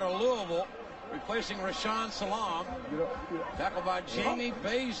 200-pounder out of Louisville, replacing Rashaad Salaam. Tackled by Jamie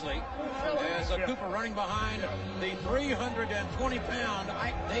Baisley as Cooper running behind the 320-pound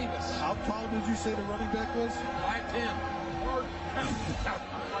Ike Davis. How tall did you say the running back was? 5'10".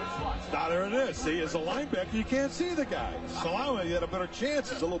 Now there it is. See, as a linebacker, you can't see the guy. Salaam, you had a better chance.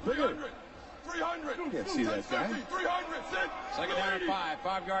 He's a little bigger. 300. You can't see that guy. 300. Second down and 5.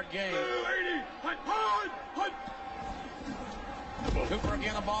 5-yard gain. 280. Cooper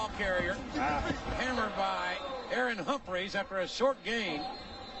again a ball carrier. Hammered by Aaron Humphreys after a short gain.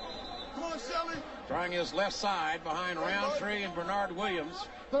 Come on, Shelly. Trying his left side behind Roundtree and Bernard Williams.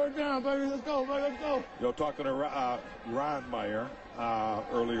 Third down, baby. Let's go, baby. Let's go. Talking to Ron Meyer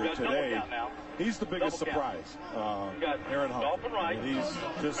earlier today. He's the biggest surprise. Aaron Humphreys. He's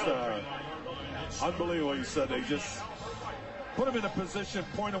just unbelievable. He said they just put him in a position,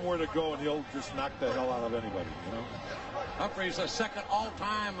 point him where to go, and he'll just knock the hell out of anybody, Humphreys is second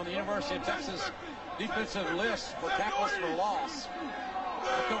all-time on the University of Texas defensive list for tackles for loss.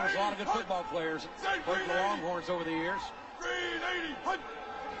 That covers a lot of good football players for the Longhorns over the years.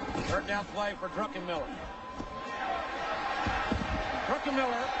 Third down play for Druckenmiller.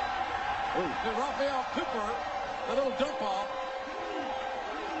 Druckenmiller to Rafael Cooper. A little dump off.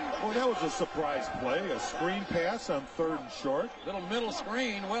 Well, that was a surprise play, a screen pass on 3rd and short. Little middle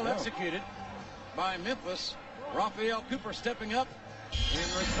screen, well executed by Memphis. Rafael Cooper stepping up and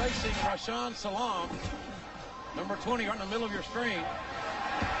replacing Rashaad Salaam. Number 20 right in the middle of your screen.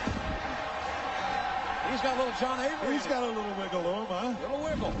 He's got a little John Avery. He's got a little wiggle to him, huh? Little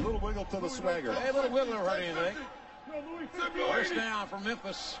wiggle. A little wiggle to the swagger. Hey, a little wiggle don't hurt anything. First down for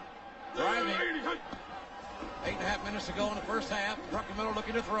Memphis. Driving. 8.5 minutes to go in the first half. Druckenmiller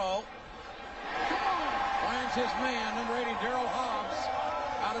looking to throw. Finds his man, number 80, Daryl Hobbs,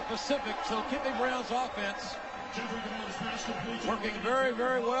 out of Pacific. So Kippy Brown's offense working very,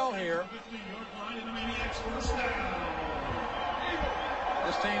 very well here.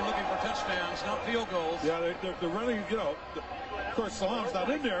 This team looking for touchdowns, not field goals. Yeah, they're running, you know. Of course, Salaam's not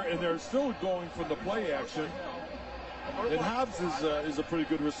in there, and they're still going from the play action. And Hobbs is a pretty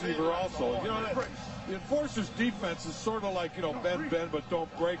good receiver also. You know, the Enforcers' defense is sort of like, you know, bend, but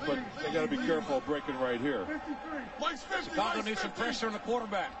don't break, but they got to be careful of breaking right here. Chicago needs some pressure on the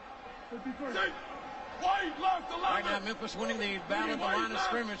quarterback. Right now, Memphis winning the battle at the line of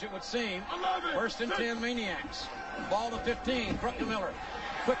scrimmage, it would seem. 1st and 10, Maniax. Ball to 15, Druckenmiller.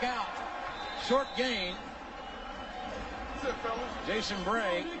 Quick out. Short gain. Jason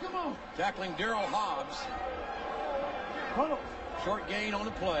Bray tackling Daryl Hobbs. Short gain on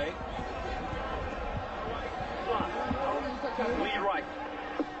the play. Lead right.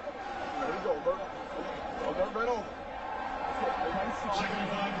 There we go, Bert. Right over.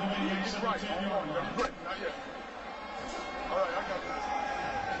 Right. Not yet. All right, I got this.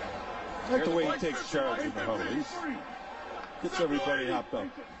 I like the way he takes charge in the huddle. He gets everybody hopped up.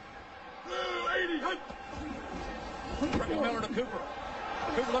 Druckenmiller to Cooper.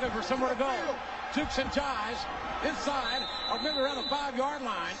 Cooper looking for somewhere to go. Tukes and ties inside, or maybe around the 5-yard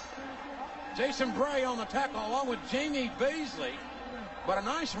line. Jason Bray on the tackle along with Jamie Baisley. But a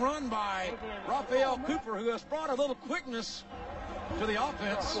nice run by Rafael Cooper, who has brought a little quickness to the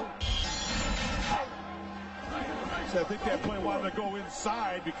offense. So I think that play wanted to go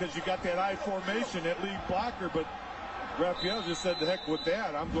inside because you got that I formation, that lead blocker, but Rafael just said, the heck with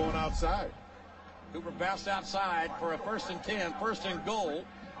that, I'm going outside. Cooper bounced outside for a 1st and 10, 1st and goal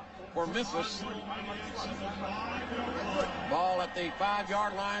for Memphis. Ball at the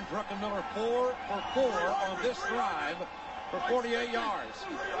 5-yard line. Druckenmiller 4 for 4 on this drive for 48 yards.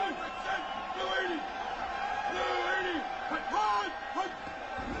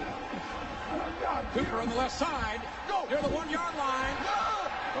 Cooper on the left side, near the 1-yard line.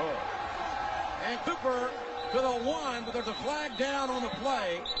 And Cooper to the 1, but there's a flag down on the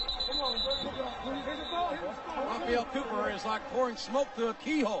play. Rafael Cooper is like pouring smoke through a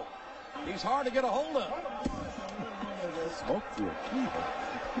keyhole. He's hard to get a hold of. Smoke through a keyhole.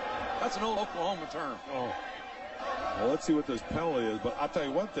 That's an old Oklahoma term. Oh. Well, let's see what this penalty is, but I'll tell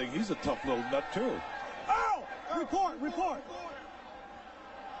you one thing, he's a tough little nut too. Oh! Report.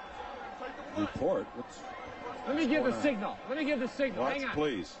 Let me give the signal. Hang on.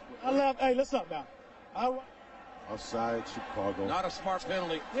 Please. Hey, listen up now. Outside Chicago. Not a smart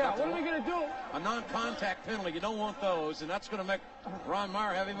penalty. Yeah, what are we going to do? A non-contact penalty. You don't want those, and that's going to make Ron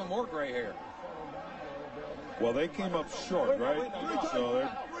Meyer have even more gray hair. Well, they came up short, right? So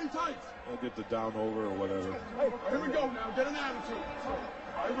they'll get the down over or whatever. Hey, here we go now. Get an attitude.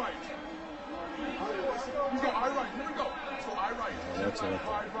 Eye right. You go eye right. Here we go. So eye right. That's it.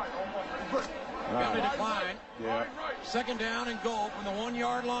 Eye right. Almost. Penalty decline. Yeah. 2nd down and goal from the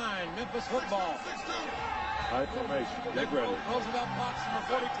 1-yard line. Memphis football. High formation. Get ready. Roosevelt Fox,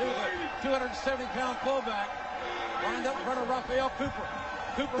 number 42, 270-pound fullback, lined up in front of Rafael Cooper.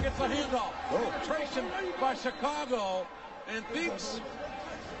 Cooper gets a handoff. Penetration by Chicago, and Beeps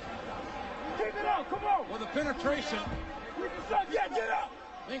Keep it up, come on. with a penetration. Yeah, get up.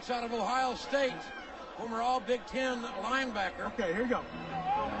 Thinks out of Ohio State, former All Big Ten linebacker. Okay, here you go.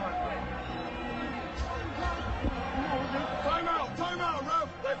 Timeout, ref.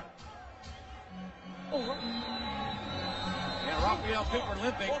 And Rafael Cooper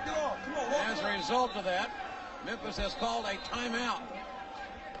limping. As a result of that, Memphis has called a timeout.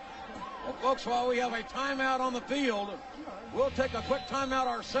 Well, folks, while we have a timeout on the field, we'll take a quick timeout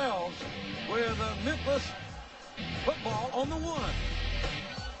ourselves with Memphis football on the 1.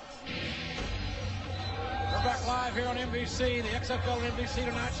 We're back live here on NBC, the XFL NBC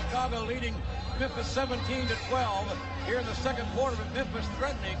tonight. Chicago leading Memphis 17-12 here in the second quarter, but Memphis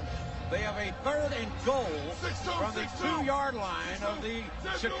threatening. They have a 3rd and goal from the 2-yard line of the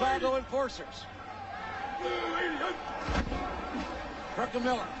Chicago Enforcers.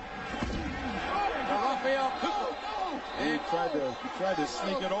 Druckenmiller. Rafael Cooper. He tried to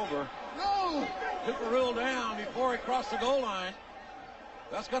sneak it over. Cooper ruled down before he crossed the goal line.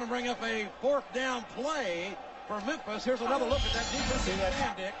 That's going to bring up a 4th down play for Memphis. Here's another look at that defensive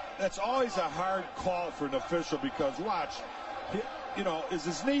stand, Dick. That's always a hard call for an official because, watch, you know, is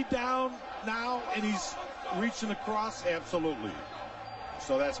his knee down now and he's reaching across? Absolutely.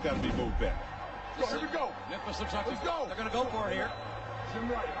 So that's got to be moved back. Go, here we go. Memphis looks like they're going to go for it here.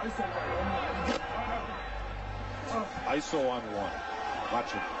 ISO on 1.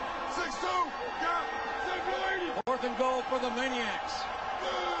 Watch it. 6-2. Yeah. 4th and goal for the Maniacs.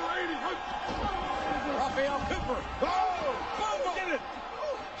 Rafael Cooper. Oh! Fumble! Get it!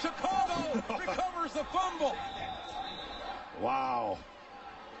 Chicago recovers the fumble. Wow.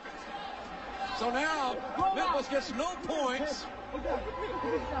 So now Memphis gets no points.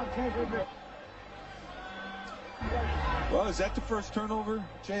 Well, is that the first turnover,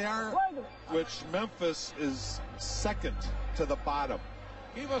 JR? Which Memphis is 2nd to the bottom.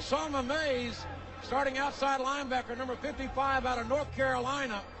 Kivasama Mays, starting outside linebacker, number 55 out of North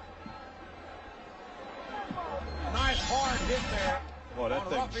Carolina. A nice hard hit there. Well, that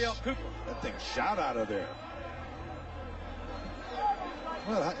Rafael Cooper. That thing shot out of there.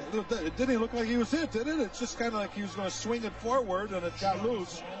 Well, it didn't look like he was hit, did it? It's just kind of like he was going to swing it forward and it got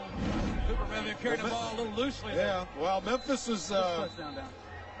loose. Cooper maybe carried the ball a little loosely. Yeah. Well, Memphis is they're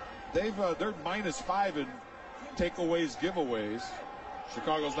 -5 in takeaways, giveaways.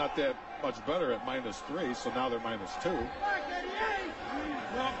 Chicago's not that much better at -3, so now they're -2.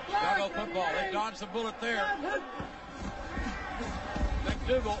 Chicago football. They dodged the bullet there.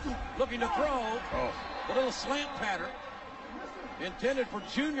 McDougal looking to throw. A little slant pattern. Intended for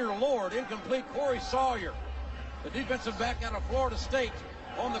Junior Lord. Incomplete. Corey Sawyer, the defensive back out of Florida State,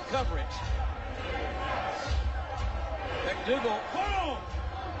 on the coverage. McDougal.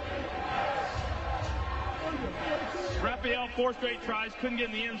 Rafael, 4 straight tries, couldn't get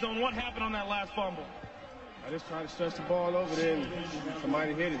in the end zone. What happened on that last fumble? I just tried to stretch the ball over there and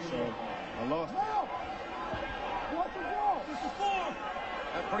somebody hit it, so I lost.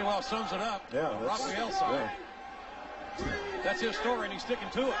 That pretty well sums it up. Yeah, Rafael's side. Yeah. That's his story, and he's sticking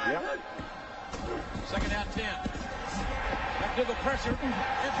to it. Yep. 2nd down 10. McDougal pressure. And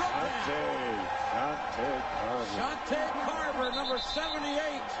Shante Carver, number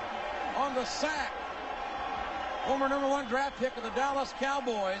 78, on the sack. Former number 1 draft pick of the Dallas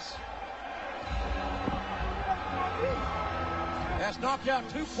Cowboys. Has knocked out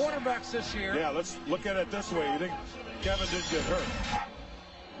 2 quarterbacks this year. Yeah, let's look at it this way. You think Kevin did get hurt?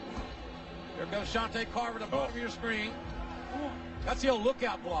 Here goes Shante Carver at the bottom of your screen. That's the old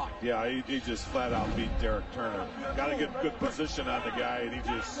lookout block. Yeah, he just flat out beat Derek Turner. Got to get good position on the guy, and he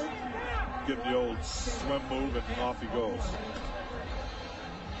just give the old swim move, and off he goes.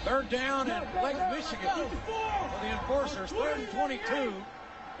 3rd down in Lake Michigan for the Enforcers. 3rd and 22.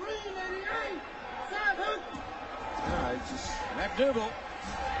 McDougal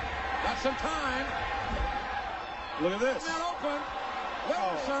got some time. Look at this. Not open.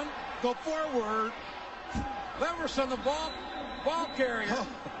 Leverson. Go forward. Leverson, the ball carrier.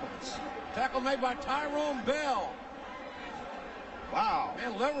 Tackle made by Tyrone Bell. Wow.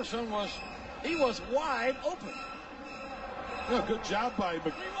 And Leverson was wide open. Yeah, good job by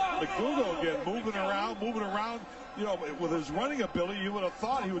McDougal again, moving around. You know, with his running ability, you would have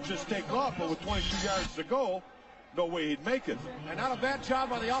thought he would just take off, but with 22 yards to go, no way he'd make it. And not a bad job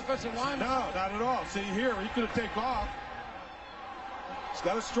by the offensive lineman. No, not at all. See here, he could have taken off. He's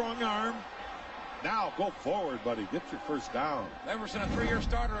got a strong arm. Now go forward, buddy. Get your 1st down. Leverson, a 3-year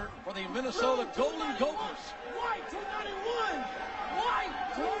starter for the Minnesota Golden Gophers. White, 291. White,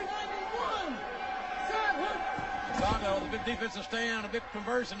 291. Chicago, the big defensive stand, a big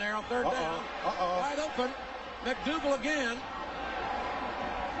conversion there on 3rd down. Wide open. McDougal again.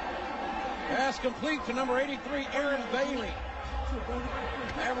 Pass complete to number 83, Aaron Bailey.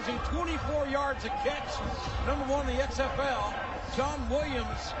 Averaging 24 yards a catch. Number 1 in the XFL. John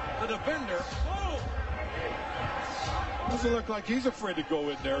Williams, the defender. Doesn't look like he's afraid to go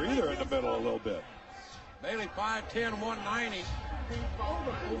in there either in the middle a little bit. Bailey 5'10", 190.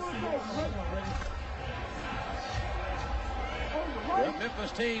 The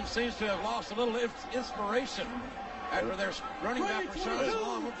Memphis team seems to have lost a little inspiration after their running back Rashaad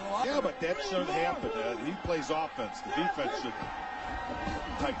Salaam went to the locker room. Yeah, but that shouldn't happen. He plays offense. The defense should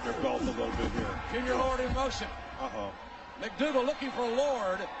tighten their belt a little bit here. Junior Lord in motion. McDougal looking for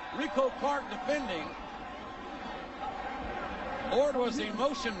Lord. Rico Clark defending. Lord was the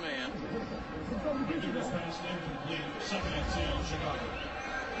motion man.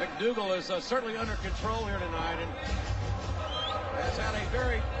 McDougal is certainly under control here tonight and has had a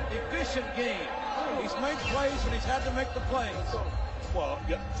very efficient game. He's made plays when he's had to make the plays. Well,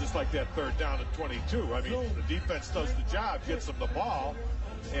 yeah, just like that 3rd down and 22. I mean, the defense does the job, gets them the ball,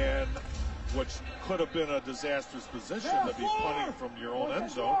 which could have been a disastrous position to be punting from your own end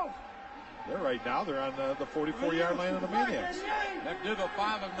zone. They're right now, they're on the 44-yard line of the Maniacs. McDougal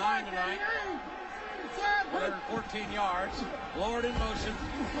 5 of 9 tonight. 114 yards, lowered in motion.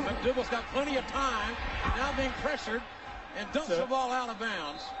 McDougal's got plenty of time, now being pressured, and dumps the ball out of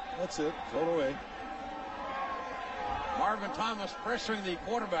bounds. That's it, throw it away. Marvin Thomas pressuring the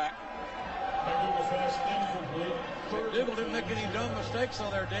quarterback. McDougal didn't make any dumb mistakes though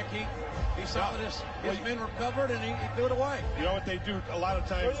there, Dick. He saw that his men were covered and he threw it away. You know what they do a lot of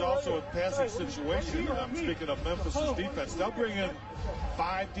times also in passing situations, I'm speaking of Memphis's defense, they'll bring in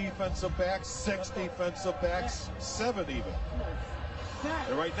 5 defensive backs, 6 defensive backs, 7 even.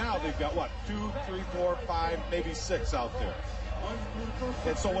 And right now they've got what, 2, 3, 4, 5, maybe 6 out there.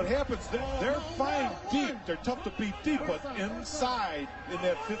 And so what happens, they're fine deep, they're tough to beat deep, but inside in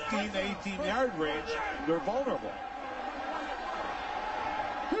that 15 to 18-yard range, they're vulnerable.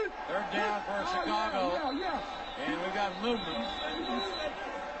 Third down for Chicago, and we've got movement.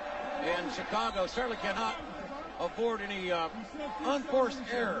 And Chicago certainly cannot afford any unforced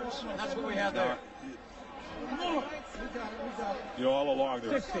errors, and that's what we had there. You know, all along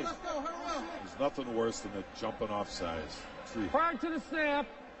there's nothing worse than the jumping off sides. Prior to the snap,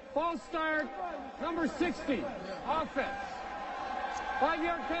 false start, number 60, offense.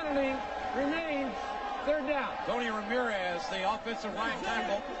 5-yard penalty remains. Third down. Tony Ramirez, the offensive right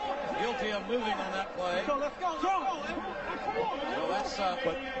tackle, guilty of moving on that play. So let's go. So that's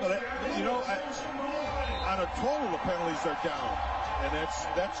but you know, on a total, the penalties are down, and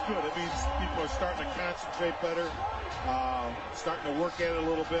that's good. It means people are starting to concentrate better, starting to work at it a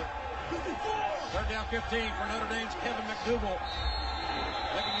little bit. Third down 15 for Notre Dame's Kevin McDougal,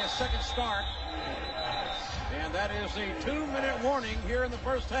 making his second start, and that is the 2-minute warning here in the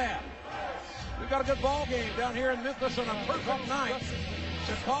first half. We've got a good ball game down here in Memphis on a perfect night.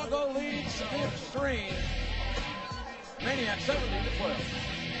 Chicago leads the Extreme. Maniacs 17-12.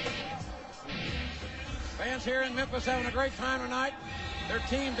 Fans here in Memphis having a great time tonight. Their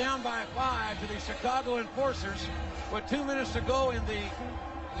team down by 5 to the Chicago Enforcers with 2 minutes to go in the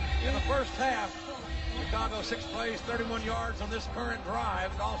first half. Chicago 6 plays, 31 yards on this current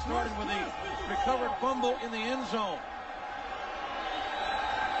drive. It all started with a recovered fumble in the end zone.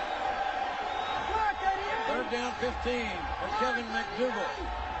 Third down 15 for Kevin McDougal.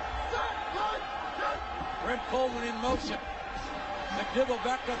 Brent Coleman in motion. McDougal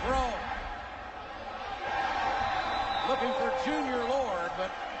back to throw. Looking for Junior Lord,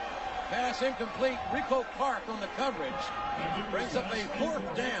 but pass incomplete. Rico Clark on the coverage. Brings up a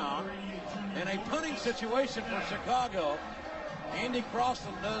 4th down and a punting situation for Chicago. Andy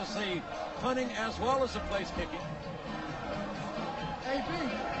Crosland does the punting as well as the place kicking.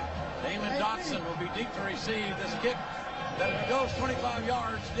 Damon Dotson will be deep to receive this kick. That if it goes 25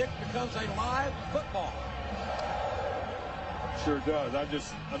 yards, Dick becomes a live football. Sure does.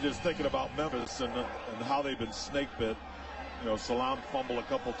 I'm just thinking about Memphis and how they've been snake bit. You know, Salaam fumbled a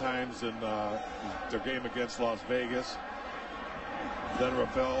couple times in their game against Las Vegas. Then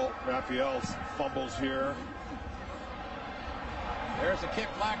Rafael fumbles here. There's a kick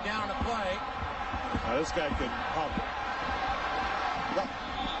flag down to play. Now this guy can pump it.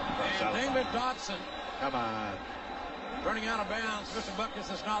 And Damon Dotson. Come on. Running out of bounds. Mr.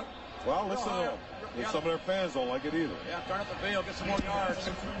 Buckus is not. Well, listen to them. Some of their fans don't like it either. Yeah, turn up the field, get some more yards.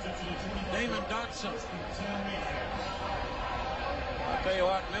 Damon Dotson. I'll tell you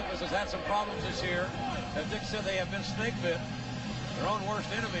what, Memphis has had some problems this year. As Dick said, they have been snake bit. Their own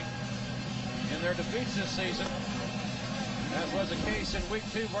worst enemy in their defeats this season. As was the case in week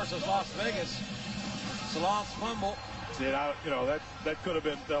 2 versus Las Vegas. Salaam's fumble. See, you know, that could have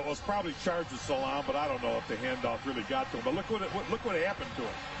been, that was probably charged with Salaam, but I don't know if the handoff really got to him. But look what happened to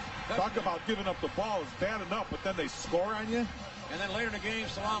him. Talk about giving up the ball is bad enough, but then they score on you. And then later in the game,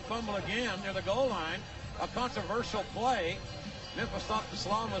 Salaam fumble again near the goal line. A controversial play. Memphis thought the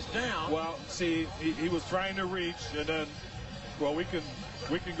Salaam was down. Well, see, he was trying to reach, and then, well, we can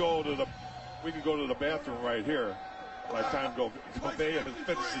go to the bathroom right here. By the time Gouveia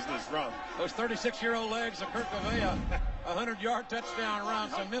finishes this run. Those 36-year-old legs of Kurt Gouveia, a 100-yard touchdown run.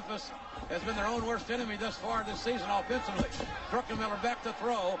 So Memphis has been their own worst enemy thus far this season offensively. Druckenmiller back to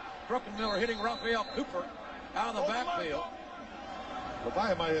throw. Druckenmiller hitting Rafael Cooper out of the backfield.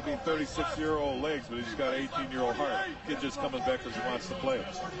 Gouveia might have 36-year-old legs, but he's got an 18-year-old heart. Kid just coming back because he wants to play.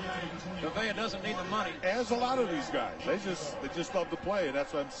 Gouveia doesn't need the money. As a lot of these guys, they just love to play, and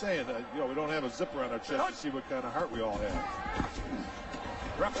that's what I'm saying. You know, we don't have a zipper on our chest to see what kind of heart we all have.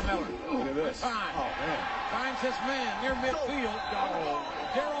 Druckenmiller. Look at this. Time. Oh man. Finds his man near midfield.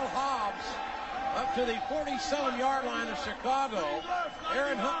 Daryl Hobbs up to the 47-yard line of Chicago.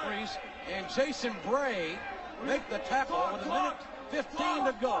 Aaron Humphrey Humphreys and Jason Bray make the tackle with a minute 15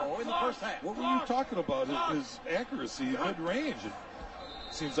 to go in the first half. What were you talking about? His accuracy, mid-range. It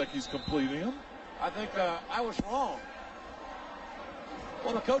seems like he's completing them. I think I was wrong.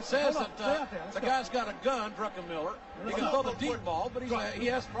 Well, the coach says that the guy's got a gun, Druckenmiller. He can throw the deep ball, but he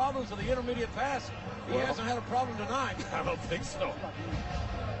has problems with the intermediate pass. He hasn't had a problem tonight. I don't think so.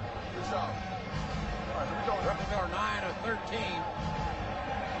 Good job. All right, here we go. Druckenmiller 9 of 13.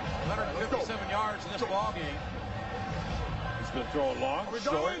 157 yards in this ball game. He's going to throw it long,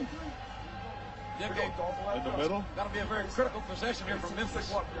 short, in the middle. That'll be a very critical possession here from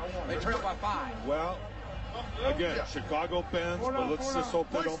Memphis. They trail by 5. Well, again, Chicago bends, but let's just hope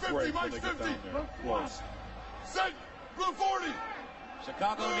they don't break when they get down there. Close. Set. Blue 40.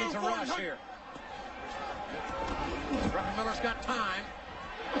 Chicago needs a rush here. Druckenmiller's got time.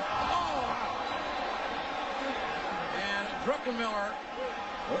 Oh! And Druckenmiller,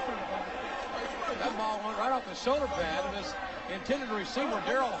 that ball went right off the shoulder pad of his intended receiver,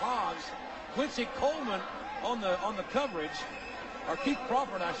 Daryl Hobbs. Quincy Coleman on the coverage, or Keith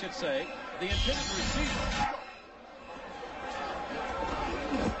Crawford, I should say, the intended receiver.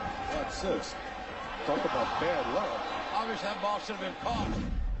 That's 6. Talk about bad luck. Obviously, that ball should have been caught.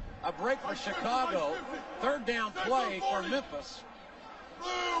 A break for Chicago. Third down play for Memphis.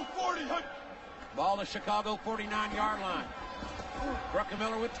 Blue 40. Ball to Chicago 49-yard line.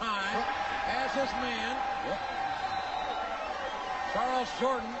 Druckenmiller with time. Has his man. Charles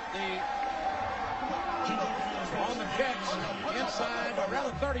Jordan, on the catch inside around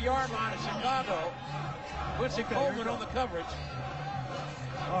the 30-yard line of Chicago. Quincy Coleman on the coverage.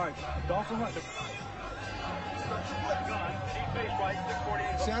 All right, Dolphin Hunter.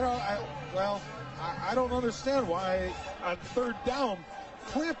 See, I don't understand why on third down,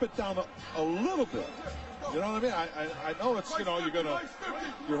 clamp it down a little bit. You know what I mean? I know it's,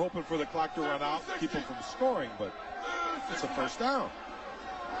 you're hoping for the clock to run out, keep them from scoring, but it's a first down.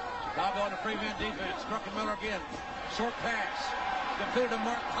 Chicago in the prevent defense. Druckenmiller again. Short pass. Completed to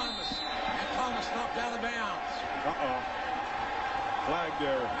Mark Thomas. And Thomas knocked out of bounds. Flag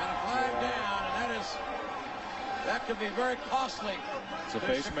there. And a flag down, and that could be very costly. It's a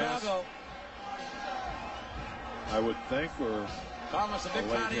face mask, I would think, or Thomas, a big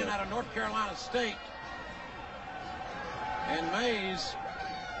tight end out of North Carolina State. And Mays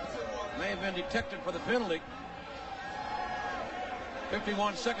may have been detected for the penalty.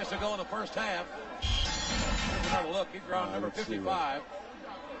 51 seconds to go in the first half. Here's another look. Keep your eye on number 55.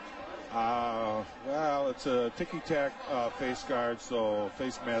 Well, it's a ticky-tack face guard, so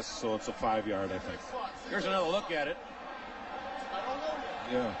face mask, so it's a 5-yard, I think. Here's another look at it.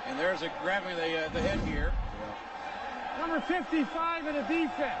 Yeah. And there's a grabbing the headgear. Yeah. Number 55 in the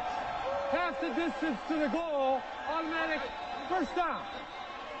defense. Half the distance to the goal. Automatic first down.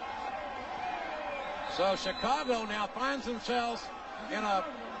 So Chicago now finds themselves in a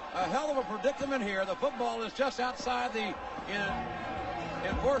hell of a predicament here. The football is just outside the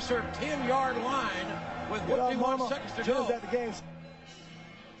enforcer 10-yard line with 51 seconds to go. At the game.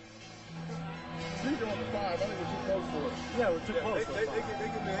 She's on the 5. I think we're too close for it. Yeah, we're too close. They get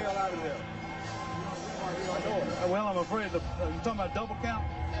the hell out of there. Well, I'm afraid you're talking about double count?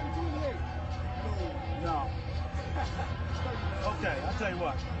 No. Okay, I'll tell you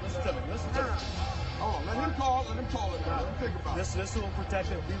what. Listen to me. Hold on, let him call it. Let him think about it. This will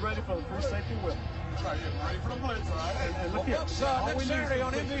protect it. Be ready for the free safety whip. Right here, ready for the blitz, all right? And look next Saturday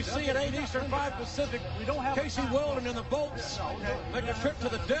on NBC at 8 Eastern, 5 Pacific, Casey Weldon and the Bolts make a trip to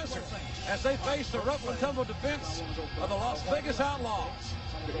the desert as they face the rough and tumble defense of the Las Vegas Outlaws.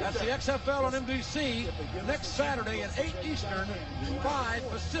 That's the XFL on NBC next Saturday at 8 Eastern, 5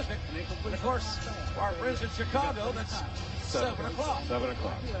 Pacific. And of course, our friends in Chicago, that's 7 o'clock. 7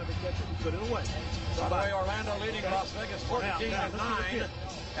 o'clock. Put it away. By the way, Orlando leading Las Vegas 14-9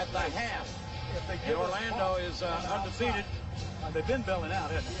 at the half. And Orlando is undefeated. They've been bailing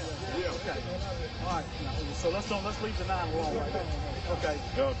out, haven't they? Yeah. Okay. All right. So let's leave the 9 alone right there. Okay.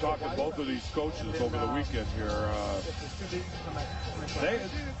 You know, talking to both of these coaches over the weekend here,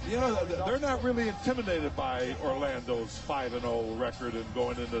 they're not really intimidated by Orlando's 5-0 record and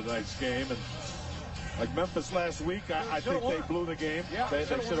going into tonight's game. And like Memphis last week, I think they blew the game. Yeah, they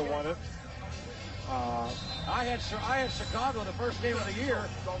should have won it. I had Chicago the first game of the year.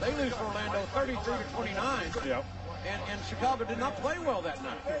 They lose to Orlando 33-29. Yep. And Chicago did not play well that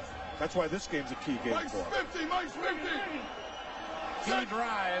night. That's why this game's a key game for them. Mike's 50. Key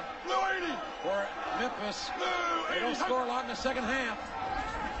drive for Memphis. They don't score a lot in the second half.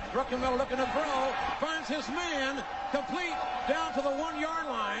 Druckenmiller looking to throw. Finds his man. Complete down to the 1-yard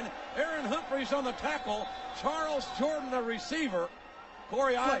line. Aaron Humphreys on the tackle. Charles Jordan, the receiver.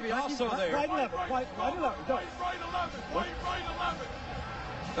 Corey Ivy also there. Right 11. Right 11. Go. Right 11.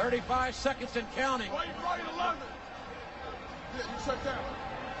 35 seconds and counting. Right 11. Yeah, you check that.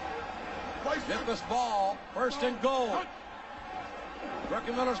 Memphis ball, first and goal.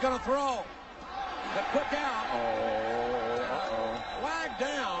 Druckenmiller's going to throw. The quick out. Flag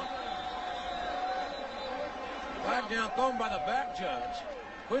down. Flag down thrown by the back judge.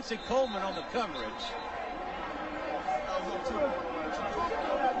 Quincy Coleman on the coverage.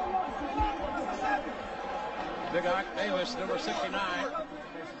 Big Ike Davis, number 69.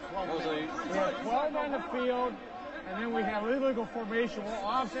 Was We have 12 on the field, and then we have illegal formation. We'll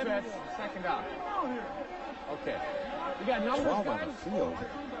offset second out. Okay. We got numbers, 12 guys? on the field.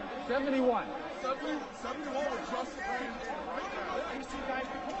 71. 71 was just right now.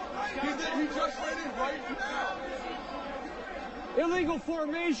 He just ran in right now. Illegal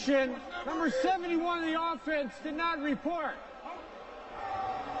formation. Number 71 of the offense did not report.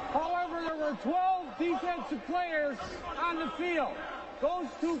 However, there were 12 defensive players on the field. Those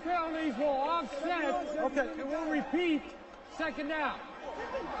two penalties will offset. Okay. And will repeat second down.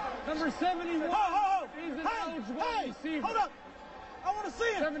 Number 71 is an eligible receiver. Hold up. I want to see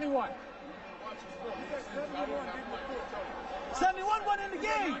it. 71. 71 went in the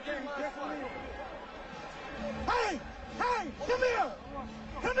game. Hey, come here.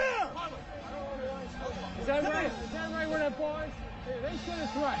 Come here. Is that right? Is that right where that ball is? They said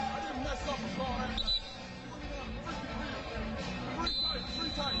it's right. I didn't mess up the ball. Three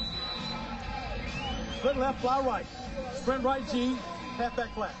times. Split left, fly right. Sprint right, G.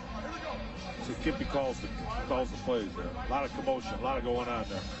 Halfback flat. See, Kippy calls the plays there. A lot of commotion, a lot of going on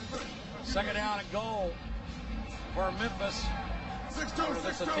there. second down and goal for Memphis. 6-2, Is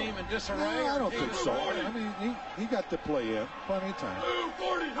this a team in disarray? I don't think so. I mean, he got to play in plenty of time.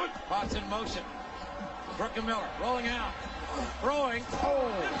 Potts in motion. Druckenmiller rolling out. Throwing.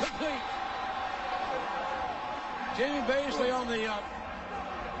 Complete. Jamie Baisley on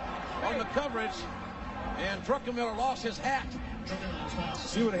the coverage, and Druckenmiller lost his hat.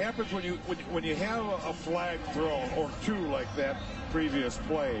 See what happens when you have a flag thrown or two like that previous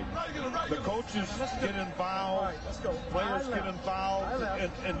play. The coaches get involved, players get involved,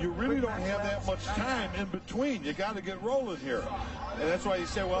 and you really don't have that much time in between. You got to get rolling here, and that's why you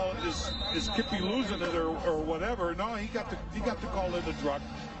say, well, is Kippy losing it or whatever? No, he got to call in the Druck,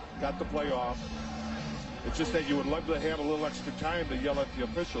 got the play off. It's just that you would love to have a little extra time to yell at the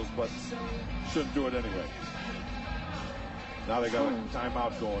officials, but shouldn't do it anyway. Now they got a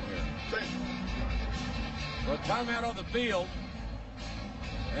timeout going here. Well, timeout on the field,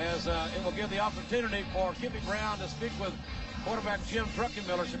 as it will give the opportunity for Kippy Brown to speak with quarterback Jim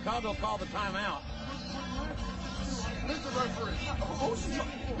Druckenmiller. Chicago called the timeout.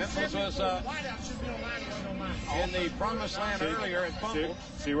 Memphis was in the promised land earlier and fumbled.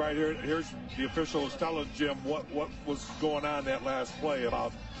 See right here, here's the official is telling Jim what was going on that last play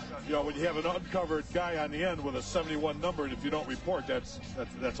about, when you have an uncovered guy on the end with a 71 number, and if you don't report, that's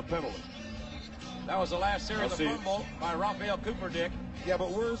a penalty. That was the last series of fumble by Rafael Cooper, Dick. Yeah, but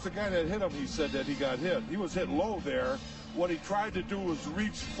where's the guy that hit him? He said that he got hit. He was hit low there. What he tried to do was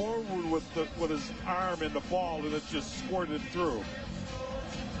reach forward with his arm in the ball, and it just squirted through.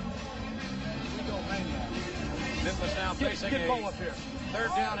 Memphis now facing a third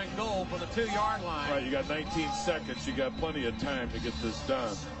down and goal for the 2-yard line. Right, you got 19 seconds. You got plenty of time to get this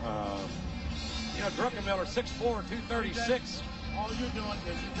done. Druckenmiller, 6'4", 236. All you're doing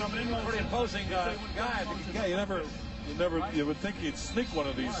is you're coming in. Pretty imposing guy. Yeah, you would think he'd sneak one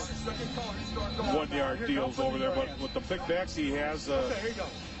of these 1-yard deals over there, but with the big backs he has, Okay, here you go.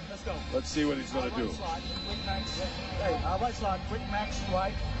 Let's go. Let's see what he's going to do. Hey, right slide, quick max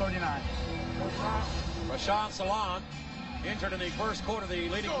right, 39. Rashaad Salaam, injured in the first quarter, the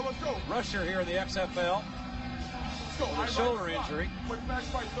leading rusher here in the XFL. With a shoulder injury. Quick max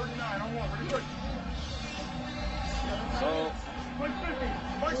right, 39 on 1. Ready, So,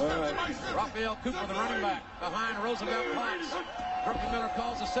 Rafael Cooper, the running back, behind Roosevelt Potts. Druckenmiller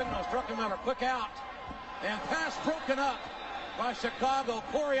calls the signals. Druckenmiller, quick out. And pass broken up by Chicago.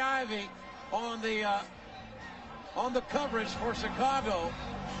 Corey Ivy on the coverage for Chicago.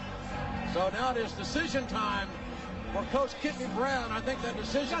 So now it is decision time for Coach Kippy Brown. I think that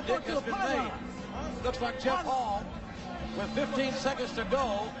decision, Dick, has been made. Looks like Jeff Hall, with 15 seconds to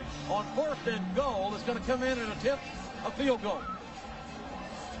go, on 4th and goal, is going to come in and attempt a field goal.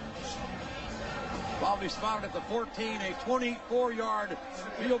 Bobby spotted at the 14, a 24-yard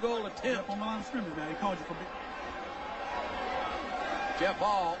field goal attempt. Jeff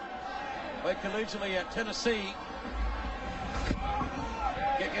Hall played collegiately at Tennessee.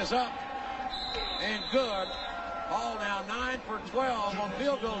 Kick is up and good. Ball now 9 for 12 on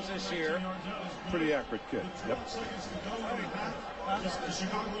field goals this year. Pretty accurate kid. Yep. Kind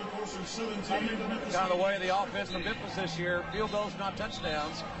of the way of the offense from Memphis this year. Field goals, not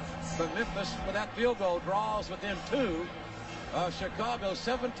touchdowns. But Memphis, with that field goal, draws within 2. Chicago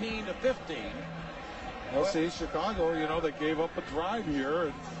 17-15. Well, see, Chicago, you know, they gave up a drive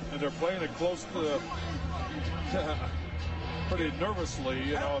here, and they're playing it close to pretty nervously,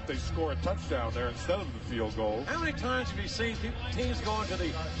 you know, if they score a touchdown there instead of the field goal. How many times have you seen teams go into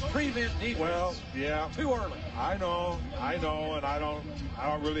the prevent defense? Well, yeah. Too early. I know, and I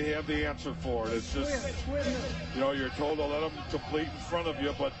don't really have the answer for it. It's just, you know, you're told to let them complete in front of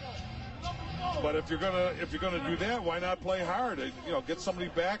you, but if you're gonna do that, why not play hard? You know, get somebody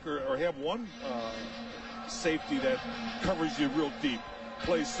back or have one safety that covers you real deep,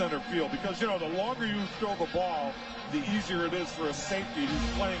 plays center field, because you know the longer you throw the ball, the easier it is for a safety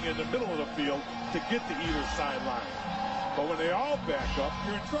who's playing in the middle of the field to get to either sideline. But when they all back up,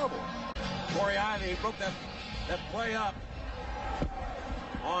 you're in trouble. Corey Ivy broke that play up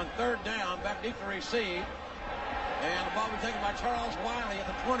on 3rd down, back deep to receive, and the ball was taken by Charles Wiley at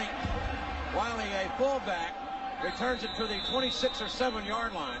the 20. Wiley, a fullback, returns it to the 26 or 7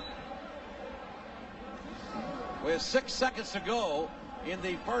 yard line. With 6 seconds to go in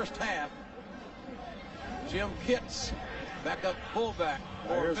the first half, Jim Kitts, backup fullback.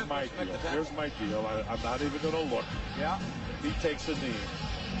 Here's my deal. Here's my deal. I'm not even going to look. Yeah. He takes a knee.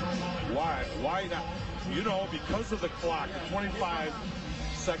 Why? Why not? You know, because of the clock, the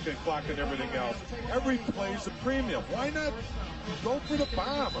 25-second clock and everything else, every play's a premium. Why not go for the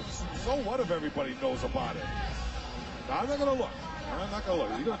bomb? So what if everybody knows about it? I'm not going to look. I'm not going to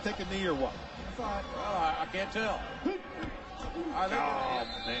look. Are you going to take a knee or what? Well, I can't tell.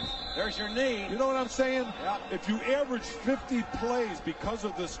 Man. There's your knee. You know what I'm saying? Yeah. If you average 50 plays because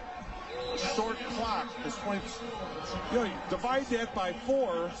of this short clock, this 20, you know, you divide that by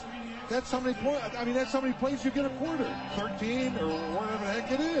 4. That's how many points. I mean, that's how many plays you get a quarter. 13 or whatever the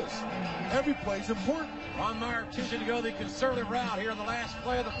heck it is. Every play's important. Ron Meyer choosing to go the conservative route here in the last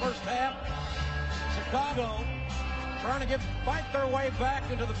play of the first half. Chicago trying to fight their way back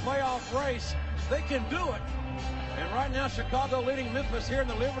into the playoff race. They can do it. And right now, Chicago leading Memphis here in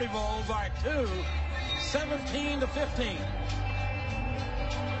the Liberty Bowl by 2, 17-15.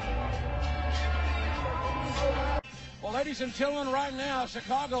 Well, ladies and gentlemen, right now,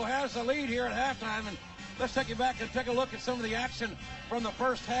 Chicago has the lead here at halftime. And let's take you back and take a look at some of the action from the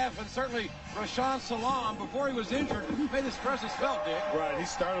first half. And certainly, Rashaad Salaam, before he was injured, made his presence felt, Dick. Right, he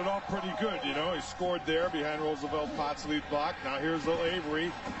started off pretty good, you know. He scored there behind Roosevelt Potts' lead block. Now here's little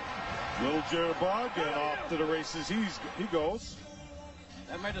Avery. Little jitterbug, and off to the races he goes.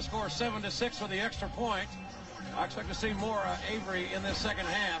 That made the score 7-6 with the extra point. I expect to see more Avery in this second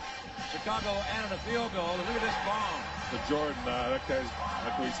half. Chicago added a field goal, and look at this bomb. But Jordan, that guy's,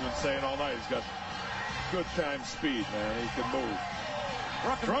 like we've been saying all night, he's got good time speed, man. He can move.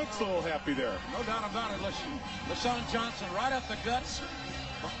 Drunk's a little happy there. No doubt about it. LeShon Johnson right up the guts.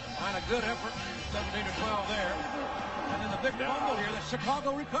 Behind a good effort. 17-12 there. And then the big fumble here that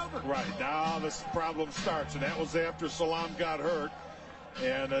Chicago recovered. Right, now this problem starts, and that was after Salaam got hurt.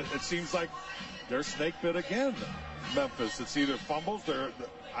 And it seems like they're snake bit again, Memphis. It's either fumbles,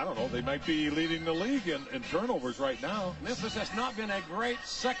 I don't know, they might be leading the league in turnovers right now. Memphis has not been a great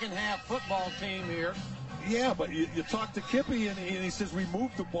second half football team here. Yeah, but you talk to Kippy, and he says, we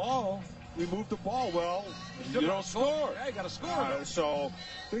moved the ball. We moved the ball. Well, you don't score. Yeah, you got to score. So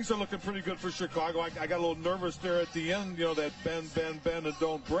things are looking pretty good for Chicago. I got a little nervous there at the end, you know, that bend, and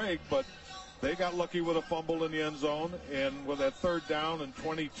don't break. But they got lucky with a fumble in the end zone. And with that 3rd down and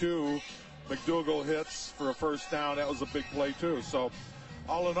 22, McDougal hits for a first down. That was a big play, too. So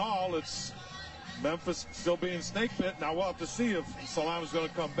all in all, it's Memphis still being snake bit. Now we'll have to see if Salaam's going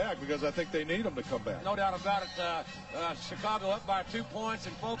to come back, because I think they need him to come back. No doubt about it. Chicago up by 2 points.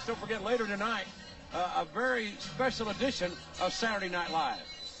 And folks, don't forget later tonight, a very special edition of Saturday Night Live.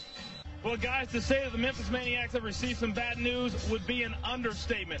 Well, guys, to say that the Memphis Maniax have received some bad news would be an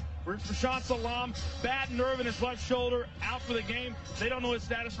understatement. Rashaad Salaam, bad nerve in his left shoulder, out for the game. They don't know his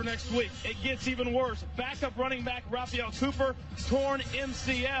status for next week. It gets even worse. Backup running back Rafael Cooper, torn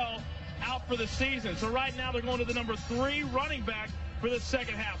MCL, out for the season. So right now they're going to the number 3 running back for the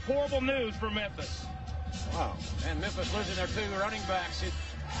second half. Horrible news for Memphis. Wow. And Memphis losing their 2 running backs.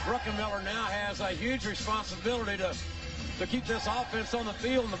 Druckenmiller now has a huge responsibility to keep this offense on the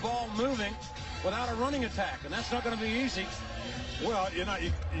field and the ball moving without a running attack, and that's not going to be easy. Well, you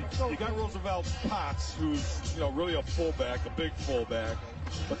got Roosevelt Potts, who's, you know, really a fullback, a big fullback.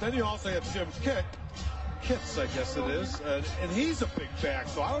 But then you also have Jim Kitts, I guess it is, and he's a big back.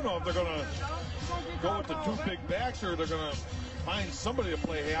 So I don't know if they're going to go with the two big backs, or they're going to find somebody to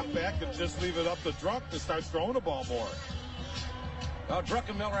play halfback and just leave it up to Druck to start throwing the ball more. Well,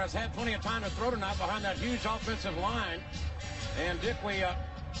 Druckenmiller has had plenty of time to throw tonight behind that huge offensive line. And Dick, we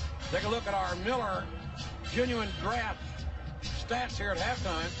take a look at our Miller genuine draft stats here at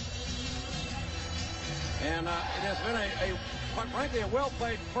halftime. And it has been quite frankly, a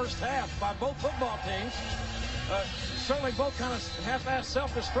well-played first half by both football teams. Certainly both kind of half-assed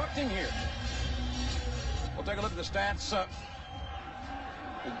self-destructing here. We'll take a look at the stats. The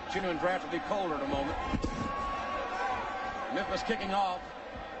genuine draft will be colder in a moment. Memphis kicking off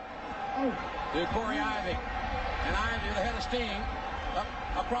to Corey Ivy. And Ivy with a head of steam up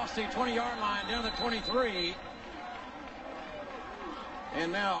across the 20-yard line down to 23.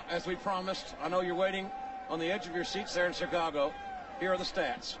 And now, as we promised, I know you're waiting on the edge of your seats there in Chicago. Here are the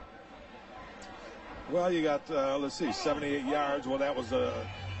stats. Well, you got, let's see, 78 yards. Well, that was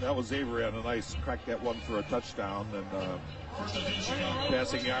Avery on a nice crack that one for a touchdown. And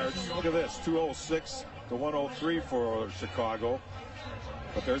passing yards, look at this, 206 to 103 for Chicago.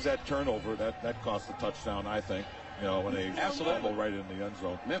 But there's that turnover that cost a touchdown, I think. You know, when they fumble right in the end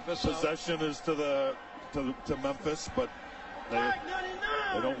zone. Memphis possession is to Memphis, but they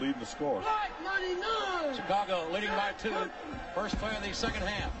don't lead in the score. Chicago leading by 2. First play of the second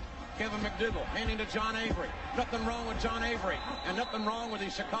half. Kevin McDougal handing to John Avery. Nothing wrong with John Avery, and nothing wrong with the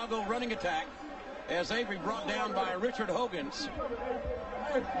Chicago running attack as Avery brought down by Richard Hoggins.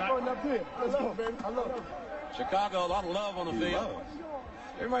 Chicago, a lot of love on the field.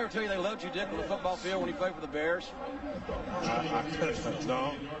 Everybody ever tell you they loved you, Dick, on the football field when you played for the Bears?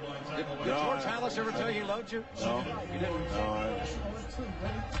 No. Did George Hallis ever tell you he loved you? No. You didn't? No.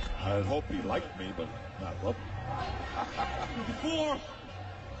 I hope he liked me, but not love me.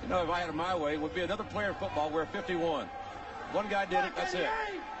 You know, if I had it my way, it would be another player in football wear 51. One guy did it, that's it.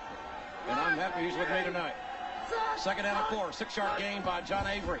 And I'm happy he's with me tonight. Second and a 4, 6-yard gain by John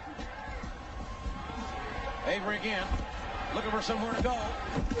Avery. Avery again, looking for somewhere to go.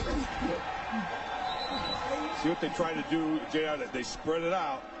 See what they try to do, JR, they spread it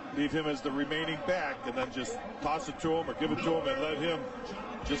out, leave him as the remaining back, and then just toss it to him or give it to him and let him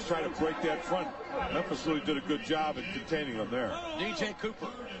just try to break that front. Memphis really did a good job in containing them there. DJ Cooper,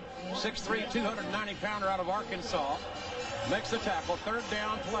 6'3", 290-pounder out of Arkansas, makes the tackle. Third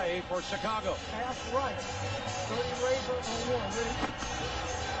down play for Chicago. Pass right. 30 Razor on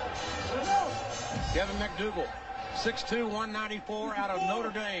 1. Kevin McDougal, 6'2", 194 out of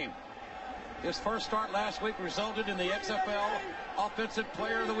Notre Dame. His first start last week resulted in the XFL Offensive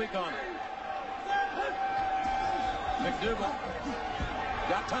Player of the Week honor. McDougal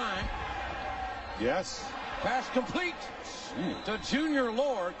got time. Yes. Pass complete to Junior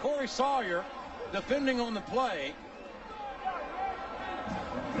Lord. Corey Sawyer defending on the play.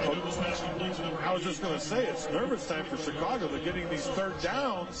 I was just going to say, it's nervous time for Chicago. They're getting these third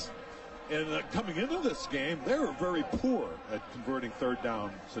downs. And coming into this game, they were very poor at converting third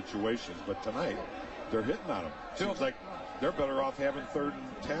down situations. But tonight, they're hitting on them. Seems like they're better off having 3rd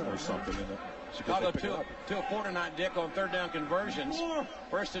and 10 or something in it. Chicago 2-4 tonight, Dick, on third down conversions.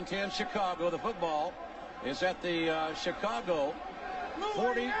 1st and 10, Chicago. The football is at the Chicago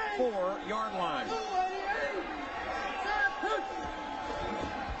 44-yard line.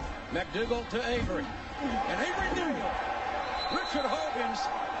 McDougal to Avery. And Avery there. Richard Hoggins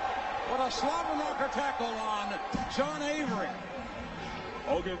with a slobber knocker tackle on John Avery.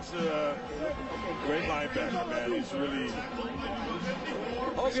 Hoggins, great linebacker, man. He's really...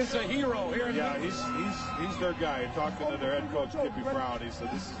 Hogan's a hero here in Memphis. He's their guy. Talking to their head coach, Kippy Brown, he said,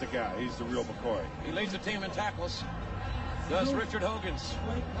 this is the guy. He's the real McCoy. He leads the team in tackles. Does Richard Hoggins.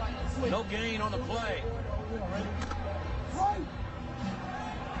 No gain on the play.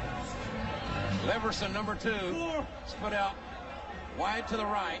 Leverson, number 2, split out wide to the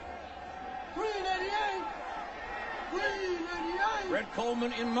right. Red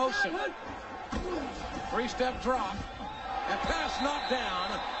Coleman in motion. 3-step drop. And pass knocked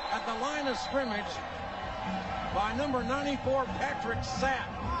down at the line of scrimmage by number 94, Patrick Sapp.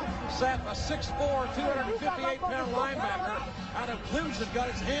 Sapp, a 6'4", 258-pound linebacker out of Clemson,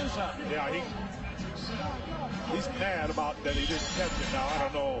 got his hands up. Yeah, he's mad about that he didn't catch it. Now,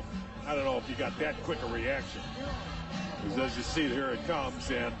 I don't know if he got that quick a reaction. Because as you see, here it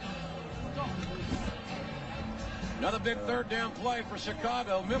comes, and another big third down play for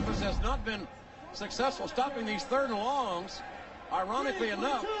Chicago. Memphis has not been successful stopping these 3rd and longs. Ironically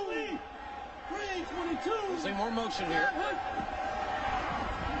enough, we'll see more motion here.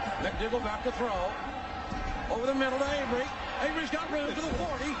 McDougal back to throw. Over the middle to Avery. Avery's got room to the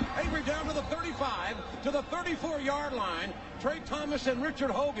 40. Avery down to the 35, to the 34-yard line. Trey Thomas and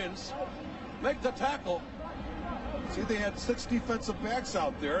Richard Hoggins make the tackle. See, they had 6 defensive backs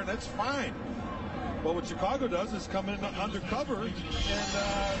out there, and that's fine. But what Chicago does is come in undercover, and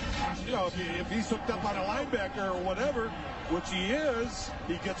you know, if he's hooked up on a linebacker or whatever, which he is,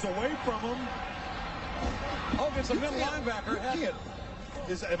 he gets away from him. Hogan's a middle linebacker.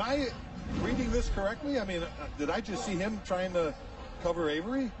 Am I reading this correctly? I mean, did I just see him trying to cover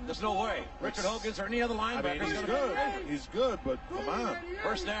Avery? There's no way. Richard Hogan's or any other linebacker. I mean, he's good. He's good, but come on.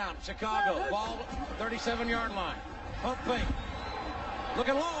 First down, Chicago. Ball 37-yard line. Pump fake.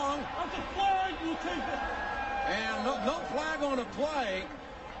 Looking long. That's a flag. We'll take it. And no flag on the play.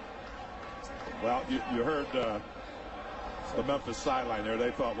 Well, you heard the Memphis sideline there.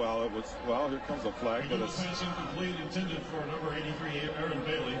 They thought, well, here comes a flag. But it's, incomplete, intended for number 83, Aaron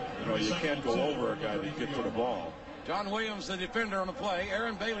Bailey. You know, you can't go over a guy to get to the ball. John Williams, the defender on the play.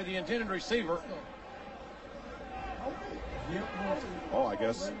 Aaron Bailey, the intended receiver. Oh, I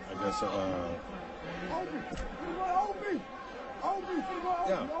guess.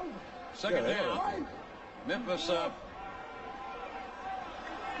 Yeah. Second down. Memphis trying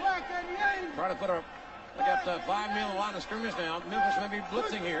to put they got 5 men on the line of scrimmage now. Memphis may be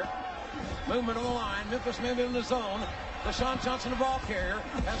blitzing here. Movement on the line. Memphis may be in the zone. LeShon Johnson, the ball carrier,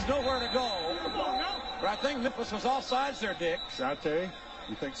 has nowhere to go. But I think Memphis was offsides there, Dick. Shante,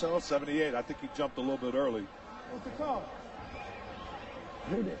 you think so? 78. I think he jumped a little bit early. What's the call?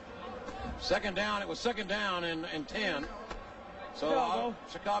 Second down. It was second down and 10. So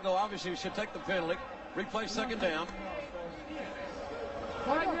Chicago obviously should take the penalty. Replay second down.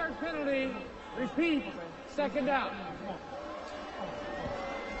 5-yard penalty. Repeat. Second down.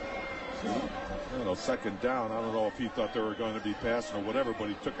 You know, second down. I don't know if he thought they were going to be passing or whatever, but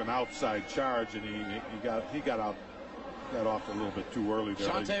he took an outside charge and he got off a little bit too early there.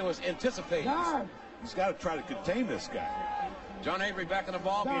 Shante was anticipating. He's got to try to contain this guy. John Avery back in the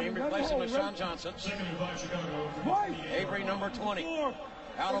ball game, replacing LeShon Johnson. Avery, number 20,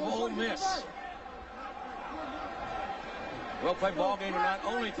 out of Ole Miss. Well played ball game tonight.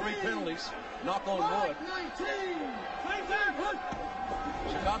 Only 3 penalties. Knock on wood.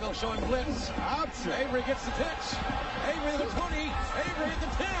 Chicago showing blitz. Option. Avery gets the pitch. Avery at the 20. Avery at the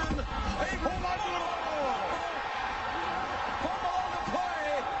 10. Avery on to the ball. Fumble on the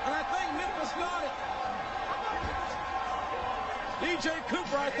play, and I think Memphis got it. DJ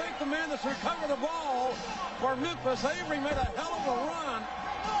Cooper, I think the man that's recovered the ball for Memphis. Avery made a hell of a run.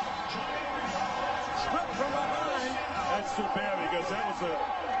 Stripped from behind. That's too bad because that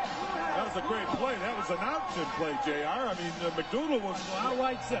was a great play. That was an option play, JR. I mean, McDougal was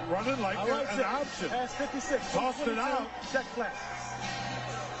running like an option. Pass 56. Tossed it out. Check flat.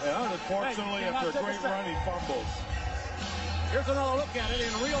 Yeah, and unfortunately, after a great run, he fumbles. Here's another look at it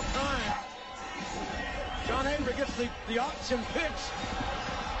in real time. John Avery gets the option pitch.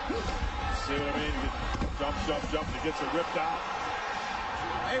 See what I mean? Jump, and he gets it ripped out.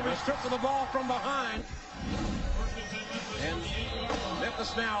 Avery strips of the ball from behind. And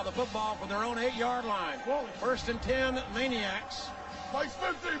Memphis now the football from their own 8-yard line. First and 10, Maniax. Mike's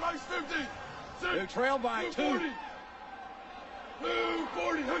 50, Mike's 50. Who trail by 2.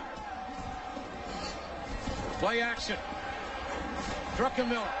 40. Play action.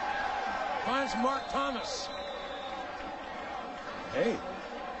 Druckenmiller finds Mark Thomas. Hey,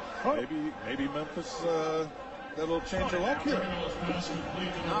 maybe Memphis got a little change of luck here.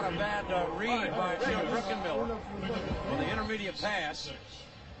 Not a bad read by Jim Druckenmiller on the intermediate pass.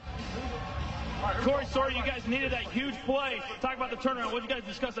 Corey, sorry you guys needed that huge play. Talk about the turnaround. What did you guys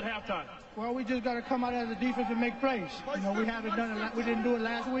discuss at halftime? Well, we just got to come out as a defense and make plays. You know, we haven't done it. We didn't do it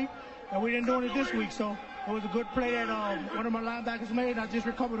last week, and we didn't do it this week. So it was a good play that one of my linebackers made, and I just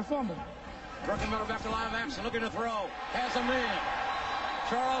recovered the fumble. Druckenmiller back to live action, looking to throw. Has a man.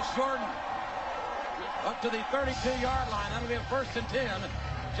 Charles Jordan up to the 32-yard line. That'll be a first and 10.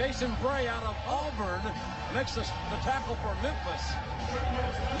 Jason Bray out of Auburn makes the tackle for Memphis.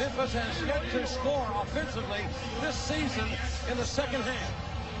 Memphis has yet to score offensively this season in the second half.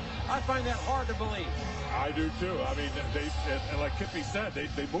 I find that hard to believe. I do too. I mean, and like Kippy said, they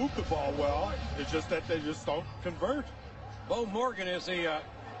move the ball well. It's just that they just don't convert. Bo Morgan is the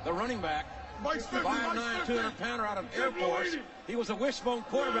running back. 5'9", 200-pounder out of Air Force. He was a wishbone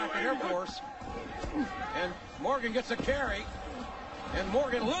quarterback at Air Force. And Morgan gets a carry. And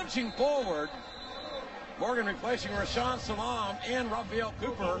Morgan lunging forward. Morgan replacing Rashaad Salaam and Rafael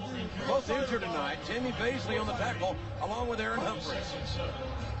Cooper, both injured tonight. Jamie Baisley on the tackle, along with Aaron Humphries.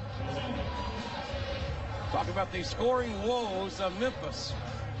 Talk about the scoring woes of Memphis.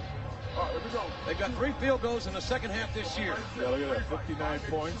 They've got 3 field goals in the second half this year. Yeah, look at that, 59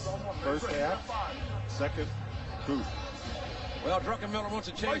 points, first half, second, 2. Well, Druckenmiller wants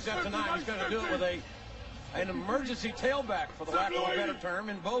to change that tonight. He's going to do it with an emergency tailback, for the lack of a better term,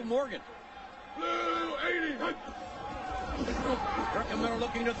 in Bo Morgan. Druckenmiller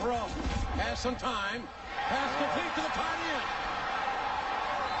looking to throw. Has some time. Pass complete to the tight end.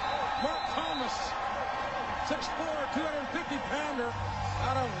 Mark Thomas, 6'4", 250-pounder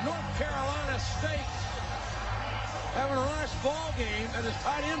out of North Carolina State, having a nice ball game at his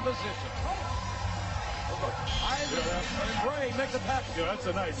tight end position. Isaac and Bray make the tackle. Yeah, that's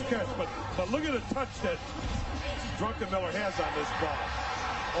a nice catch, but look at the touch that Druckenmiller has on this ball.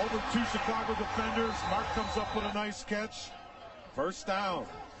 Over 2 Chicago defenders. Mark comes up with a nice catch. First down.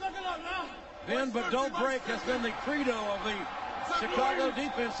 Bend but don't break has been the credo of the Chicago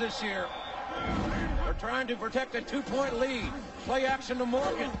defense this year. They're trying to protect a 2-point lead. Play action to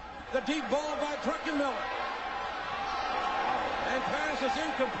Morgan. The deep ball by Druckenmiller. And pass is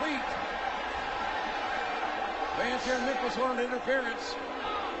incomplete. Fans here in Memphis wanted interference.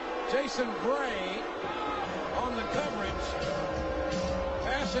 Jason Bray on the coverage.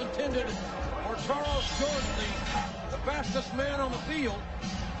 Pass intended for Charles Jordan, the fastest man on the field.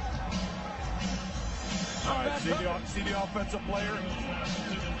 All right, see the offensive player?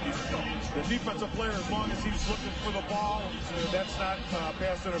 The defensive player, as long as he's looking for the ball, that's not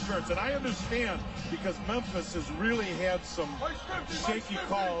pass interference. And I understand, because Memphis has really had some shaky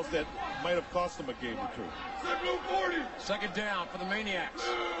calls that might have cost them a game or two. Second down for the Maniacs.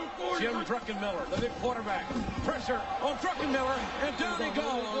 Jim Druckenmiller, the big quarterback. Pressure on Druckenmiller, and down he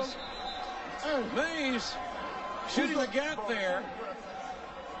goes. Mays shooting the gap there.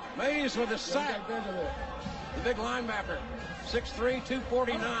 Mays with a sack. The big linebacker, 6'3",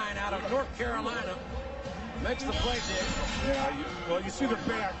 249, out of North Carolina, makes the play, Dick. Yeah, you see the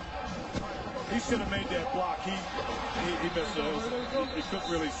back. He should have made that block. He missed it. You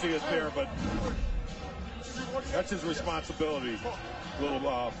couldn't really see it there, but that's his responsibility. Little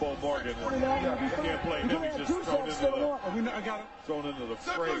Bo Morgan. You can't blame him. He's just thrown into the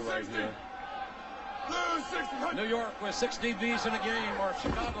fray right here. New York with 6 DBs in a game, or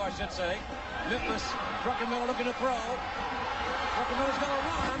Chicago, I should say. Memphis, Druckenmiller looking to throw. Druckenmiller's going to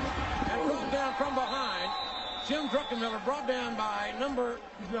run and brought down from behind. Jim Druckenmiller brought down by number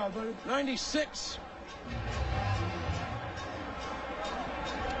 96.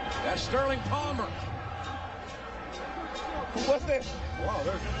 That's Sterling Palmer. What's this? Wow,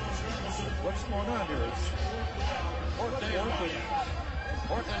 what's going on here? It's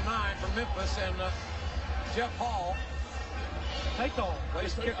fourth and 9 for Memphis, and Jeff Hall. Takeoff.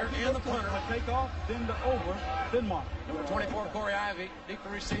 Plays the kicker and the punter. Takeoff, then the over, then mark. Number 24, Corey Ivy, deep to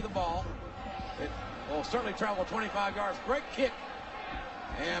receive the ball. It will certainly travel 25 yards. Great kick.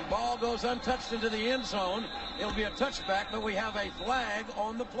 And ball goes untouched into the end zone. It'll be a touchback, but we have a flag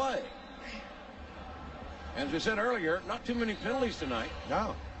on the play. And as we said earlier, not too many penalties tonight.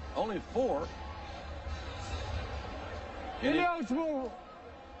 No. Only 4. Ineligible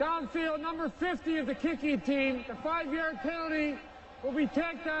downfield, number 50 of the kicking team. The 5-yard penalty will be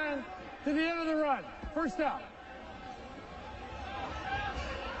tacked on to the end of the run. First down.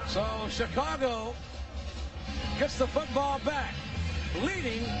 So Chicago gets the football back,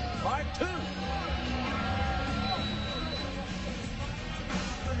 leading by 2.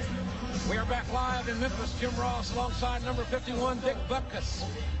 We are back live in Memphis. Jim Ross alongside number 51, Dick Butkus.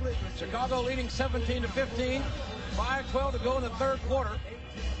 Chicago leading 17-15. 5:12 to go in the third quarter.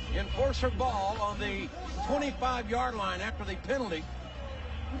 Enforcer ball on the 25-yard line after the penalty.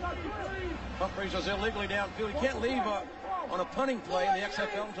 Humphreys was illegally downfield. He can't leave on a punting play in the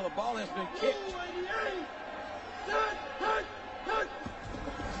XFL until the ball has been kicked.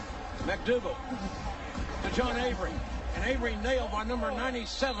 McDougal to John Avery. And Avery nailed by number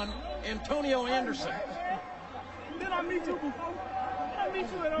 97, Antonio Anderson. Did I meet you before? Did I meet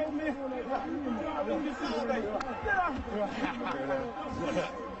you at Ole Miss?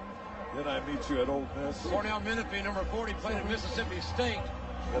 Did I meet you at Ole Miss? Cornell Menifee, number 40, played at Mississippi State.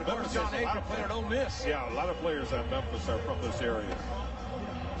 Well, of course, John Avery played at Ole Miss. Yeah, a lot of players at Memphis are from this area.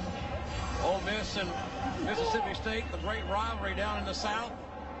 Ole Miss and Mississippi State, the great rivalry down in the South.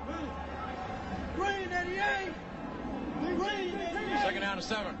 Green 88. Second down to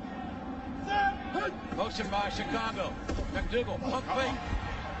 7. Motion by Chicago. McDougal, pump fake.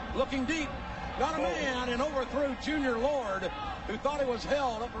 Looking deep. Got a man and overthrew Junior Lord, who thought he was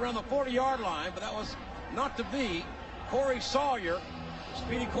held up around the 40-yard line, but that was not to be. Corey Sawyer,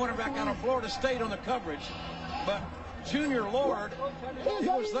 speedy cornerback out of Florida State on the coverage. But Junior Lord, he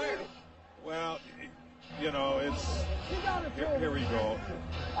was there. Well, you know, it's... Here we go.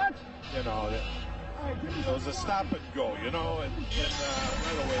 You know, it was a stop and go, you know, and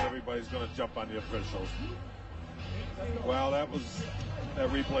right away everybody's going to jump on the officials. Well, that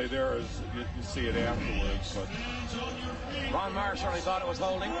replay there is you see it afterwards, but Ron Meyer certainly thought it was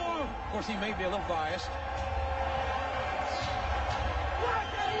holding. Of course, he may be a little biased.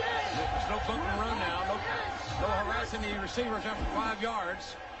 There's no bunk and run now. No harassing the receivers after 5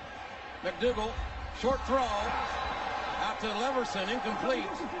 yards. McDougal, short throw out to Leverson, incomplete.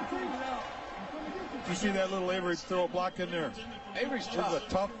 You see that little Avery throw a block in there? Avery's tough. He's a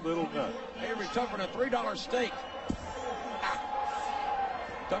tough little nut. Avery's tougher than a $3 steak.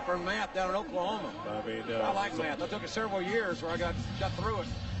 Tougher than Matt down in Oklahoma. I mean, I like Matt. That took us several years where I got through it.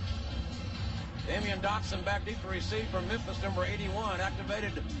 Damian Dotson back deep to receive from Memphis, number 81,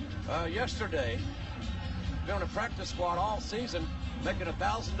 activated yesterday. Been on a practice squad all season, making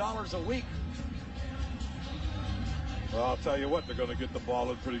 $1,000 a week. Well, I'll tell you what, they're going to get the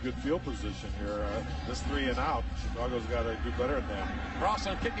ball in pretty good field position here. This 3 and out, Chicago's got to do better than that.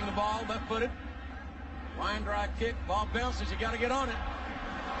 Crosland kicking the ball, left-footed. Line drive kick, ball bounces, you got to get on it.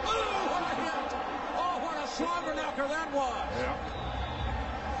 Oh, what a hit! Oh, what a slobber knocker that was! Yeah.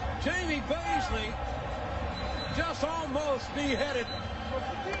 Jamie Baisley just almost beheaded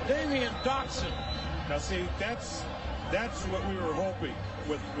Damian Dotson. Now, see, that's what we were hoping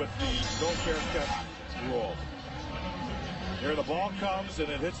with the no fair catch rule. Here the ball comes and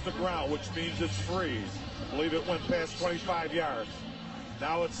it hits the ground, which means it's free. I believe it went past 25 yards.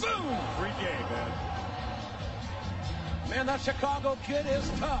 Now it's boom, free game, man. Man, that Chicago kid is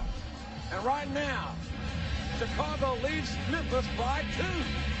tough. And right now, Chicago leads Memphis by 2.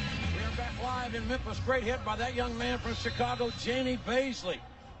 We are back live in Memphis. Great hit by that young man from Chicago, Jamie Baisley.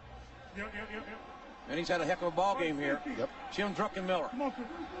 Yep. And he's had a heck of a ball game here. Yep. Jim Druckenmiller,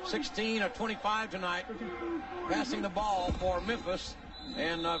 16 of 25 tonight, passing the ball for Memphis.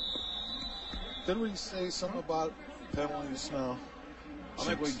 And didn't we say something about penalties now? I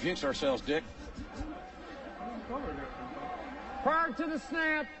think we jinxed ourselves, Dick. Prior to the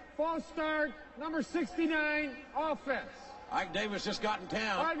snap, false start, number 69, offense. Ike Davis just got in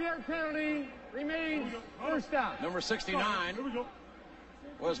town. 5-yard penalty, remains first down. Number 69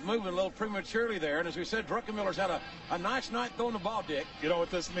 was moving a little prematurely there. And as we said, Druckenmiller's had a nice night throwing the ball, Dick. You know what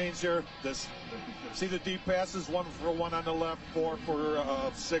this means here? See the deep passes, 1 for 1 on the left, 4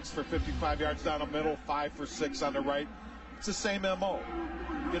 for 6 for 55 yards down the middle, 5 for 6 on the right. It's the same MO.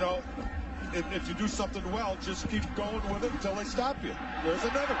 You know, if you do something well, just keep going with it until they stop you. There's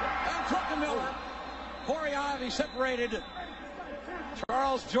another one. And Druckenmiller, Corey Ivy separated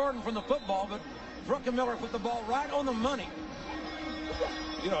Charles Jordan from the football, but Druckenmiller put the ball right on the money.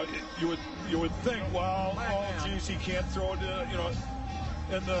 You know, you would think, well, oh, geez, he can't throw it, you know,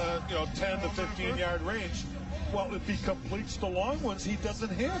 in the 10 to 15 yard range. Well, if he completes the long ones, he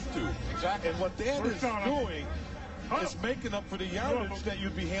doesn't have to. Exactly. And what that is doing is making up for the yardage that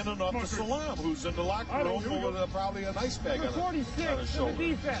you'd be handing off to Salaam, who's in the locker room with probably a nice bag on his shoulder. The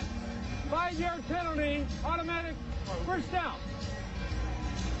defense. 5-yard penalty, automatic first down.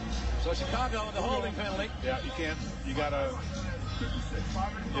 So Chicago with the holding penalty. Yeah, you gotta,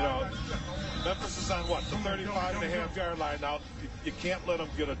 Memphis is on what, the 35.5-yard line now. You can't let them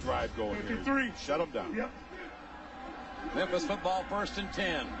get a drive going here. Shut them down. Yep. Memphis football, 1st and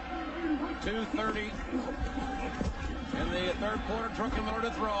 10. 2:30 in the third quarter. Druckenmiller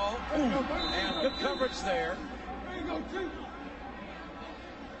to throw. And good coverage there.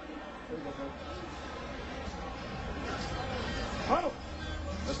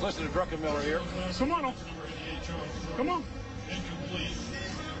 Let's listen to Druckenmiller here. Come on. Come on. Incomplete.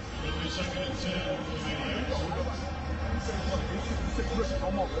 It'll be 2nd and 10 for the Maniacs.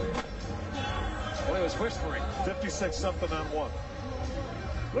 Well, he was whispering. 56-something on 1.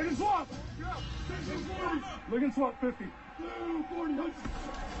 Look and swap. Look and swap 50.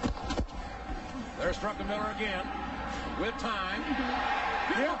 There's Druckenmiller again with time.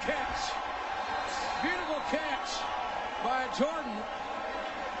 Beautiful catch. Beautiful catch by Jordan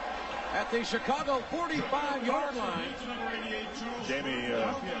at the Chicago 45-yard line. Jamie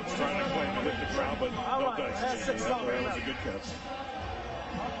was trying to claim to hit the ground, but no dice. Jamie. That was a good catch.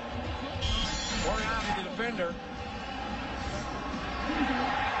 Corey Ivy, the defender.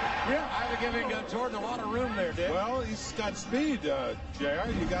 Ivy giving Jordan a lot of room there, Dick. Well, he's got speed, JR.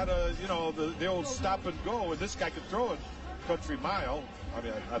 You got to, the old stop and go, and this guy could throw it country mile. I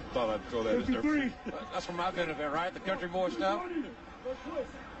mean, I thought I'd throw that in there. That's for my benefit, right? The country boy stuff.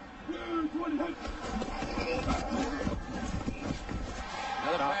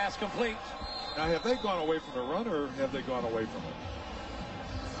 Another pass complete. Now, have they gone away from the run, or have they gone away from it?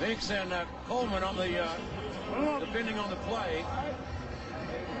 Binks and Coleman on the depending on the play.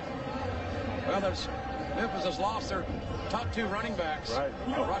 Well, there's Memphis has lost their top 2 running backs,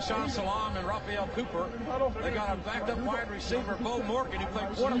 Rashaad Salaam and Rafael Cooper. They got a backed-up wide receiver, Bo Morgan, who played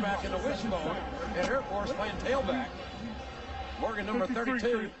quarterback in the Wishbone, and Air Force playing tailback. Morgan, number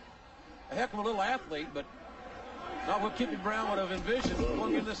 32, a heck of a little athlete, but not what Kippy Brown would have envisioned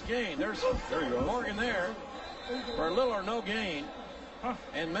going in this game. There you go. Morgan there for a little or no gain,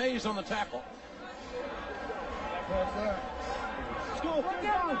 and Mays on the tackle.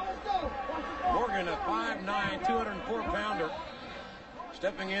 Morgan, a 5'9", 204-pounder,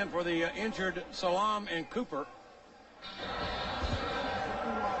 stepping in for the injured Salaam and Cooper.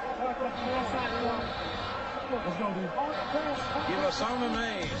 Giwasama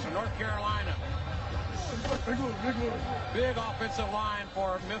Mays from North Carolina. Big offensive line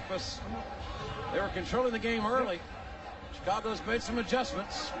for Memphis. They were controlling the game early. Chicago's made some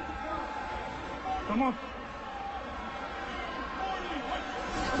adjustments. Come on.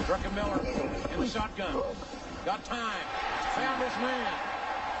 Druckenmiller in the shotgun. Got time. Found his man.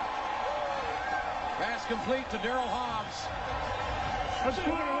 Pass complete to Daryl Hobbs.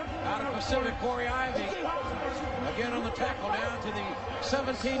 Out of Pacific, Corey Ivy. Again on the tackle down to the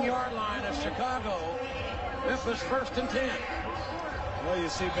 17-yard line of Chicago. Memphis 1st and 10. Well, you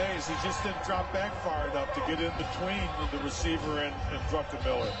see Mays, he just didn't drop back far enough to get in between the receiver and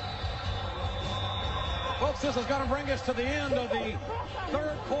Druckenmiller. Folks, this is going to bring us to the end of the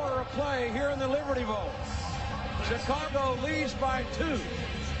 3rd quarter of play here in the Liberty Bowl. Chicago leads by 2,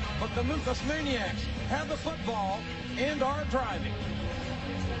 but the Memphis Maniacs have the football and are driving.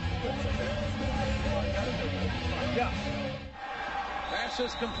 Pass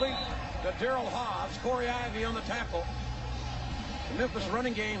is complete to Daryl Hobbs. Corey Ivy on the tackle. The Memphis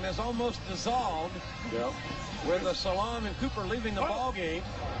running game has almost dissolved with the Salaam and Cooper leaving the ball game.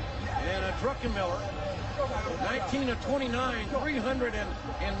 And a Druckenmiller, 19 of 29,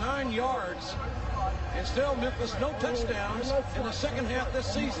 309 yards. And still Memphis no touchdowns in the second half this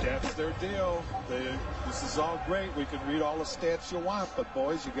season. That's their deal. This is all great. We can read all the stats you want, but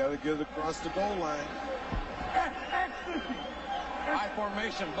boys, you got to get it across the goal line. High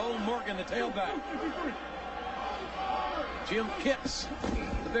formation, Bo Morgan, the tailback. Jim Kitts,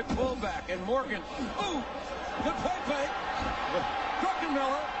 the big fullback, and Morgan. Ooh, good play fake.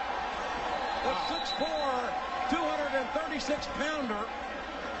 Druckenmiller, the 6'4", 236-pounder,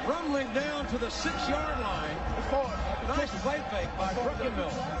 rumbling down to the 6-yard line. Nice play fake by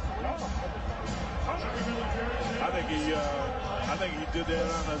Druckenmiller. I think he did that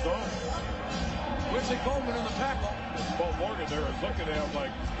on his own. Quincy Coleman on the tackle. Bo Morgan there was looking at him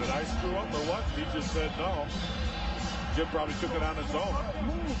like, did I screw up or what? He just said no. Jim probably took it on his own.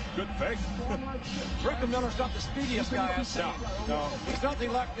 Good fake. Druckenmiller's not the speediest guy I've seen. No. He's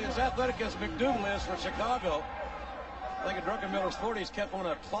nothing like as athletic as McDougal is for Chicago. I think Druckenmiller's 40's kept on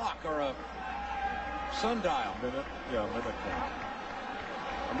a clock or a sundial. Minute clock.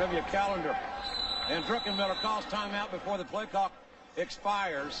 Or maybe a calendar. And Druckenmiller calls timeout before the play clock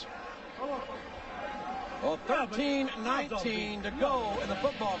expires. Well, 13-19 to go in the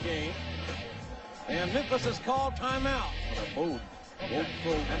football game. And Memphis has called timeout. And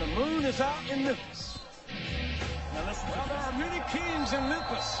the moon is out in Memphis. Now listen, well, there are many kings in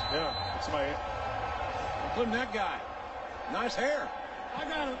Memphis. Yeah, that's including that guy. Nice hair. I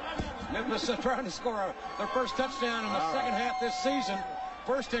got him. Memphis is trying to score their first touchdown in the second half this season.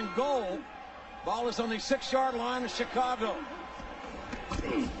 1st and goal. Ball is on the 6-yard line of Chicago.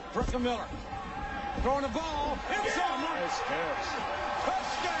 Druckenmiller throwing the ball. Nice catch.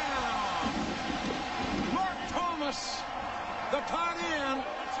 Touchdown! Mark Thomas, the tight end,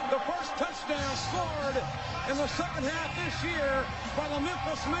 the first touchdown scored in the second half this year by the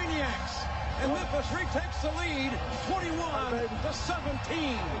Memphis Maniacs. And Memphis retakes the lead,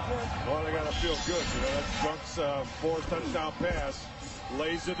 21-17. Well, they got to feel good. You know, that's Drunk's 4th touchdown pass.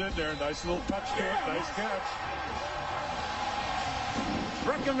 Lays it in there. Nice little touch to it. Nice catch.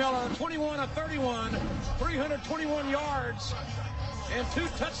 Druckenmiller, 21 of 31, 321 yards, and 2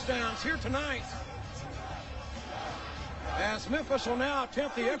 touchdowns here tonight. As Memphis will now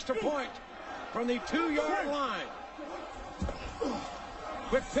attempt the extra point from the 2-yard line.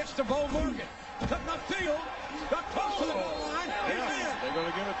 Quick pitch to Bo Morgan. Cutting up field. Got close to the goal line. Yeah, they're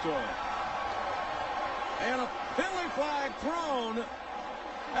going to give it to him. And a penalty flag thrown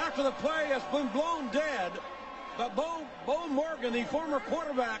after the play has been blown dead. But Bo Morgan, the former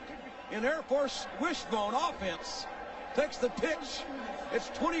quarterback in Air Force Wishbone offense, takes the pitch. It's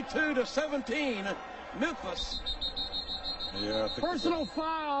 22-17, Memphis. Yeah, personal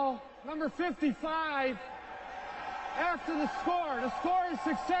foul, number 55. After the score is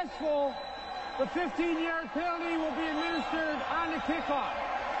successful. The 15-yard penalty will be administered on the kickoff.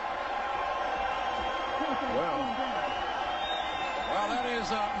 Well, that is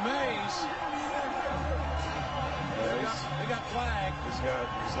Mays. He got flagged.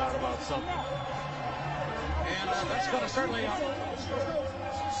 He's not about something. And that's going to certainly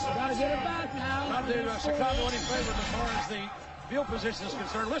Gotta get it back now. not do Chicago any favors as far as the field position is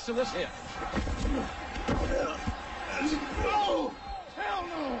concerned. Listen to this hit. Oh, hell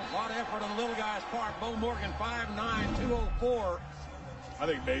no. A lot of effort on the little guy's part. Bo Morgan, 5'9", 204. I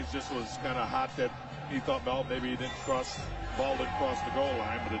think Mays just was kind of hot that he thought, well, maybe he didn't cross, ball didn't cross the goal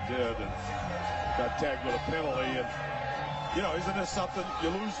line, but it did, and got tagged with a penalty. And you know, isn't this something?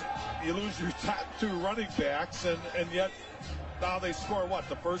 You lose your top two running backs, and yet now they score what,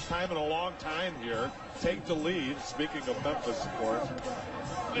 the first time in a long time here, take the lead. Speaking of Memphis, of course.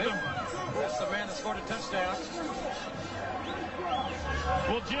 That's the man that scored a touchdown.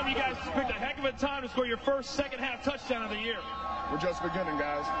 Well, Jim, you guys picked a heck of a time to score your first second-half touchdown of the year. We're just beginning,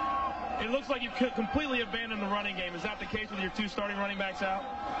 guys. It looks like you've completely abandoned the running game. Is that the case with your two starting running backs out?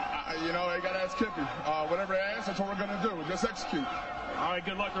 You know, they got to ask Kippy. Whatever they ask, that's what we're going to do. Just execute. All right,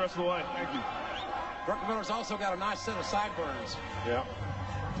 good luck the rest of the way. Thank you. Druckenmiller's also got a nice set of sideburns. Yeah.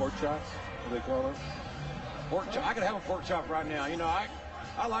 Pork chops, what do they call them? Pork chop. I could have a pork chop right now. You know, I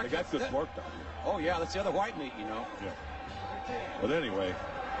like. They got good pork down here. Oh yeah, that's the other white meat. You know. Yeah. But anyway,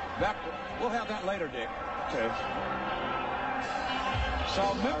 we'll have that later, Dick. Okay.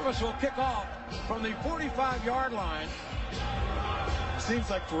 So Memphis will kick off from the 45-yard line. Seems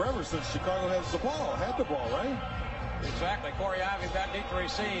like forever since Chicago had the ball, right? Exactly. Corey Ivy back deep to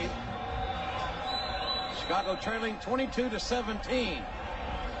receive. Chicago trailing 22-17.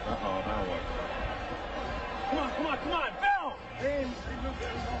 Uh-oh, now what? Come on, Bell!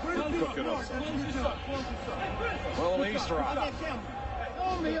 Cooking up something. Well, Easter rock.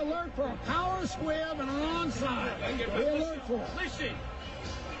 Don't be alert for a power squib and an onside. Be alert for it.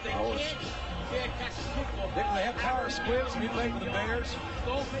 Didn't they have power squibs when he played for the Bears?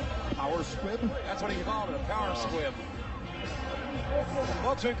 Power squib? That's what he called it, a power squib.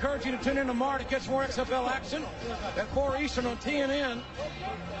 Folks, we encourage you to tune in tomorrow to catch more XFL action at 4 Eastern on TNN.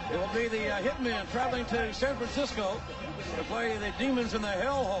 It will be the Hitmen traveling to San Francisco to play the Demons in the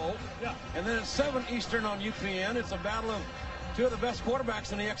Hellhole. And then at 7 Eastern on UPN, it's a battle of two of the best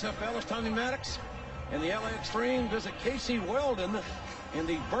quarterbacks in the XFL. It's Tommy Maddox and the LA Extreme visit Casey Weldon in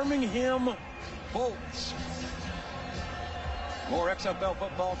the Birmingham Bolts. More XFL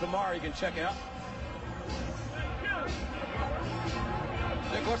football tomorrow you can check out.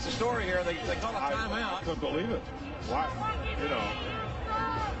 Nick, what's the story here? They call a timeout. I couldn't believe it. Why? You know,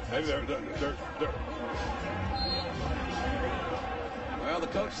 maybe they're well, the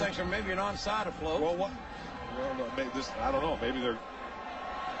coach thinks there may be an onside afloat. Well, what? Well, maybe this, I don't know. Maybe they're.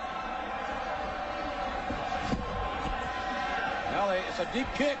 Well, it's a deep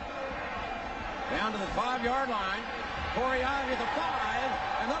kick down to the 5-yard line. Corey Ivy at the 5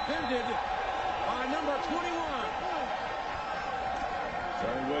 and upended by number 21.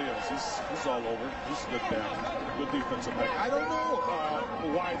 Johnny Williams, he's all over. He's a good back, good defensive back. I don't know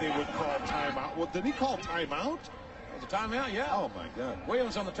why they would call timeout. Well, did he call timeout? It was a timeout, yeah. Oh my God.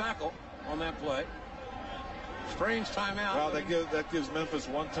 Williams on the tackle on that play. Strange timeout. Well, that gives Memphis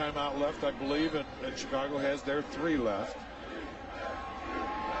one timeout left, I believe, and Chicago has their 3 left.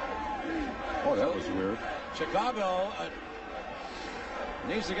 Oh, that was weird. Chicago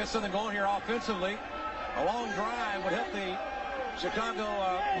needs to get something going here offensively. A long drive would help the Chicago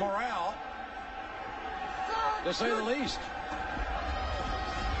morale, to say the least.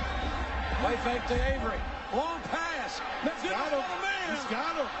 Play fake to Avery. Long pass. He's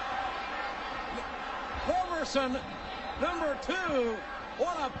got him. Roberson, number 2.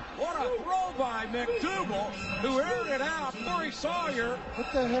 What a throw by McDougal, who aired it out. Corey Sawyer.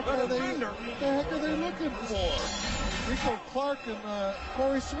 What the heck are they looking for? Rico Clark and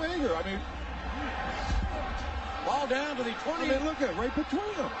Corey Swager. I mean, ball down to the 20. I mean, look at right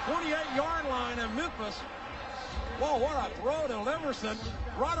between them. 28-yard line in Memphis. Whoa, what a throw to Leverson.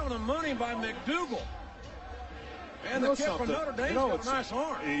 Right on the money by McDougal. And the kid from Notre Dame's got a nice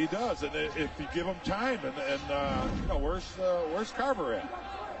arm. He does, and if you give him time, and you know, where's Carver at?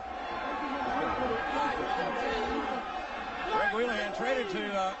 Greg Wheelahan traded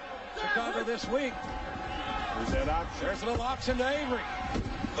to Chicago this week. There's that option. There's a little option to Avery.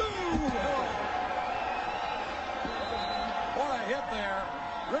 Ooh. What a hit there.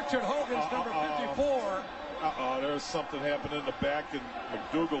 Richard Hogan's number 54. There's something happening in the back, and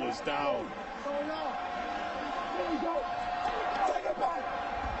McDougal is down. Take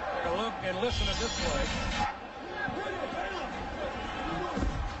a look and listen to this play.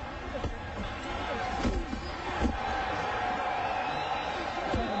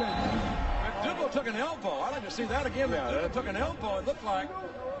 McDougal McDougal took an elbow. I'd like to see that again. Yeah, McDougal took an elbow. It looked like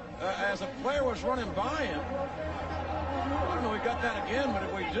as a player was running by him. I don't know if we got that again, but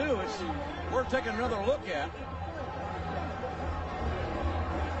if we do, it's worth taking another look at.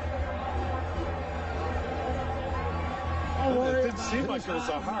 It didn't seem like it was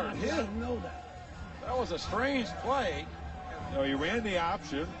a hard hit. That was a strange play. You know, he ran the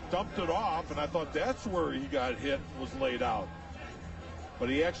option, dumped it off, and I thought that's where he got hit, was laid out. But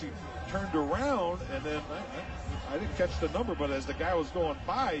he actually turned around, and then I didn't catch the number, but as the guy was going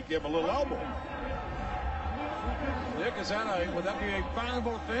by, he gave him a little elbow. Nick, would that be a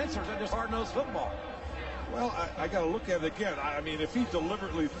finable offense, or is that just hard-nosed football? Well, I got to look at it again. I mean, if he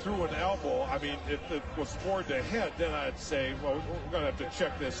deliberately threw an elbow, I mean, if it was toward the head, then I'd say, well, we're going to have to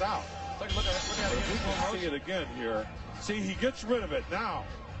check this out. Look at it. If we can see it again here. See, he gets rid of it now.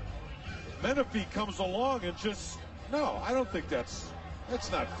 Menifee comes along and just, no, I don't think that's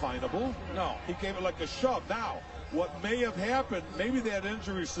not finable. No. He gave it like a shove. Now, what may have happened, maybe that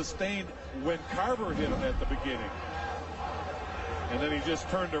injury sustained when Carver hit him at the beginning. And then he just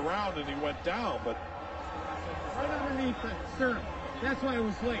turned around and he went down, but right underneath the sternum. That's why it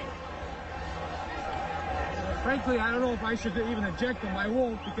was late. Frankly, I don't know if I should even eject him. I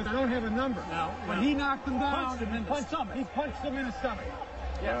won't because I don't have a number. No. But he knocked him down. He punched him in the stomach.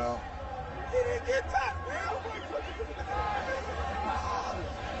 Yes. Well, He didn't get touched,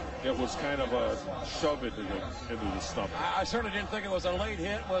 it was kind of a shove into the stomach. I certainly didn't think it was a late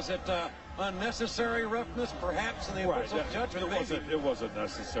hit. Was it unnecessary roughness, perhaps, in the official judgment? It wasn't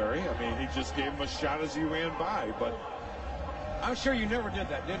necessary. I mean, he just gave him a shot as he ran by, but I'm sure you never did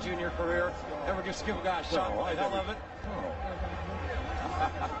that, did you, in your career? Ever just give a guy a shot for the hell of it?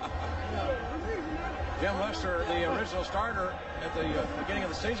 Jim Lester, the original starter at the beginning of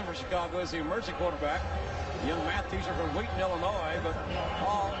the season for Chicago, is the emerging quarterback. Young math teacher from Wheaton, Illinois, but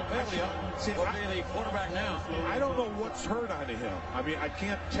Paul Paglia will be the quarterback now. I don't know what's hurt on him. I mean, I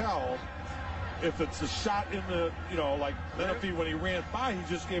can't tell if it's a shot in the, like Menifee when he ran by, he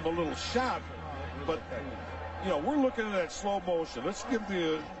just gave a little shot. But, we're looking at that slow motion. Let's give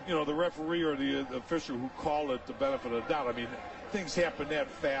the, the referee or the official who called it the benefit of the doubt. I mean, things happen that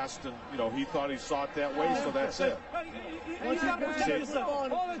fast, and, he thought he saw it that way, so that's it. Hold it,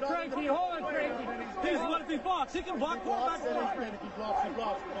 Cranky. What if he blocks? He can block quarterback.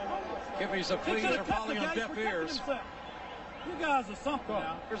 Kippy's pleas are falling on deaf ears. You guys are something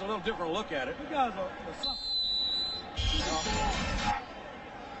now. Here's a little different look at it. You guys are something.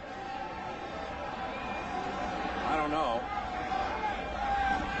 I don't know.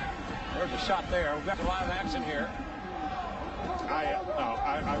 There's a shot there. We've got the live action here.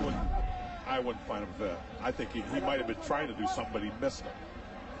 I wouldn't find him for that. I think he might have been trying to do something, but he missed it.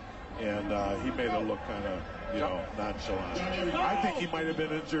 And he made it look kind of, nonchalant. I think he might have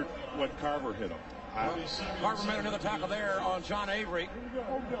been injured when Carver hit him. Carver made another tackle there on John Avery.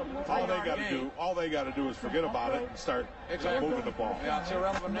 All they got to do is forget about it and start moving the ball. Yeah, it's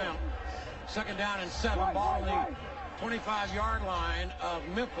irrelevant now. 2nd down and 7. Ball on the 25-yard line of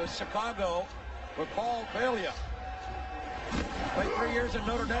Memphis. Chicago with Paul Paglia. Played 3 years at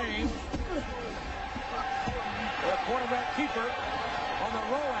Notre Dame. The quarterback keeper on the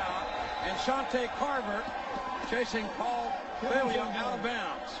rollout, and Shante Carver chasing Paul Paglia out of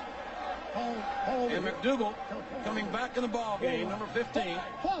bounds. And McDougal coming back in the ball game, number 15,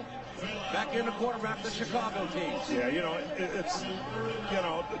 back into quarterback the Chicago team. Yeah, it's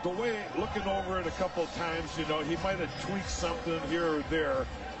the way looking over it a couple of times, he might have tweaked something here or there.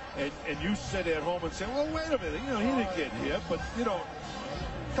 And you sit at home and say, well, wait a minute, he didn't get hit. But, a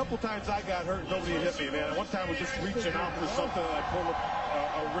couple times I got hurt, nobody hit me, man. One time I was just reaching out for something and I pulled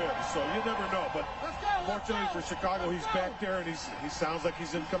a rib. So you never know. But fortunately for Chicago, he's back there and he sounds like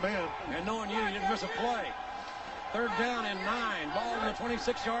he's in command. And knowing you, he didn't miss a play. 3rd down and 9. Ball on the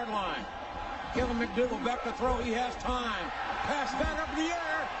 26-yard line. Kevin McDougal back to throw. He has time. Pass back up in the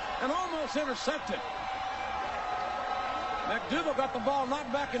air and almost intercepted. McDougal got the ball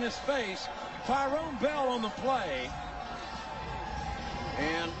knocked back in his face. Tyrone Bell on the play.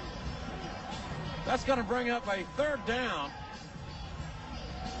 And that's going to bring up a 3rd down.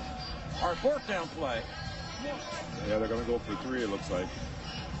 Or 4th down play. Yeah, they're going to go for 3, it looks like.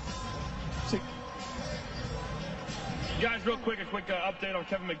 Guys, real quick, a quick update on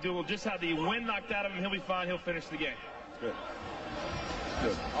Kevin McDougal. Just had the wind knocked out of him. He'll be fine. He'll finish the game. Good.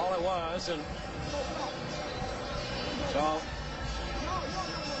 All it was. And so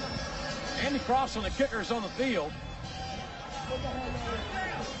Andy Crosland, the kicker, is on the field.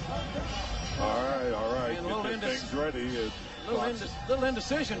 All right. And Get things ready. Little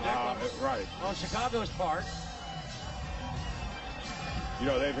indecision, Dick, right. on Chicago's part. you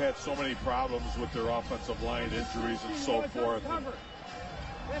know, they've had so many problems with their offensive line injuries and so forth.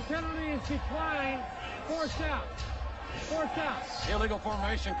 That penalty is declined. Fourth down. Fourth down. Illegal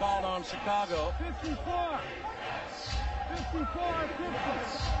formation called on Chicago. 54. 54, 50.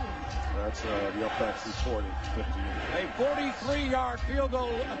 That's the Upbacks reporting. 50. A 43-yard field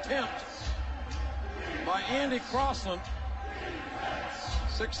goal attempt by Andy Crosland.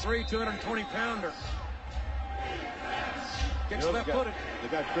 6'3", 220-pounder. Kicks left-footed. They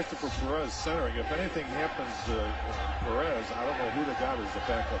got Christopher Perez centering. If anything happens to Perez, I don't know who they got as the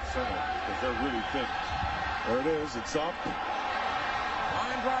backup center because they're really thin. There it is. It's up.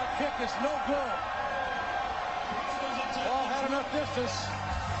 Line drive kick is no good. Ball had enough distance,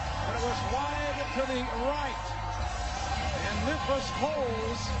 but it was wide to the right. And Memphis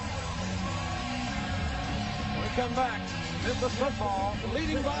holds. When we come back, Memphis football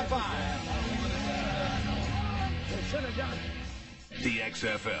leading by 5. The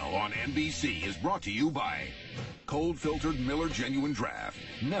XFL on NBC is brought to you by cold-filtered Miller Genuine Draft.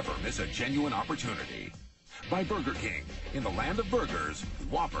 Never miss a genuine opportunity. By Burger King. In the land of burgers,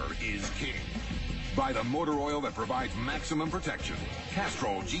 Whopper is king. By the motor oil that provides maximum protection.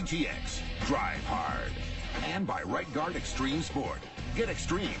 Castrol GTX. Drive hard. And by Right Guard Extreme Sport. Get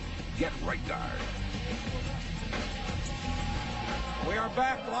extreme. Get Right Guard. We are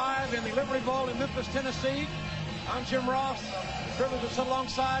back live in the Liberty Bowl in Memphis, Tennessee. I'm Jim Ross. Privileged to sit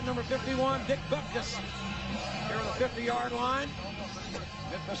alongside number 51, Dick Butkus. Here on the 50-yard line.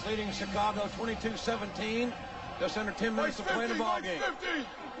 Memphis leading Chicago 22-17. Just under 10 minutes to play in the ball game.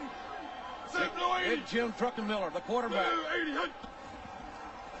 Big Jim Druckenmiller, the quarterback.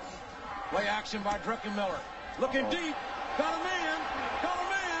 Play action by Druckenmiller. Looking deep. Got a man. Got a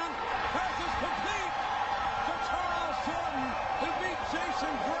man. Pass is complete to Charles Jordan, who beat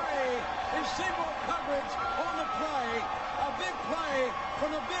Jason Gray in single coverage on the play. A big play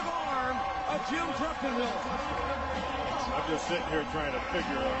from the big arm of Jim Druckenmiller. I'm just sitting here trying to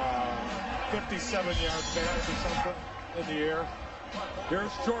figure 57-yard pass or something in the air.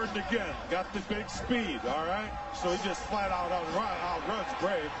 Here's Jordan again. Got the big speed, all right? So he just flat out outruns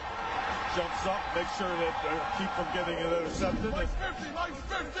Gray. Jumps up, makes sure that keep from getting it intercepted. Nice 50, nice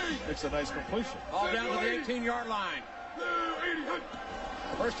 50. Makes a nice completion. Ball down to the 18-yard line.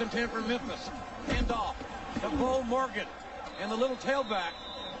 First and 10 for Memphis. Handoff to Bo Morgan. And the little tailback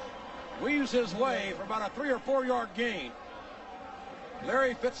weaves his way for about a 3 or 4 yard gain.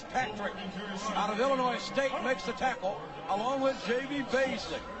 Larry Fitzpatrick out of Illinois State makes the tackle along with J.B.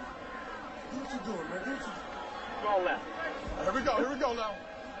 Baisley. What you doing, man? Go left. Here we go now.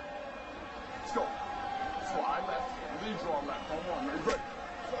 Let's go. Slide left. Lead draw left. Come on, man. Great.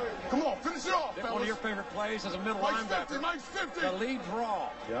 Come on, finish it off, fellas. One of your favorite plays as a middle nice linebacker. 50, nice 50. The lead draw.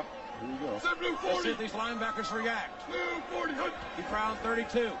 Yep. Here we go. 7 40. Let's see if these linebackers react. 40. He found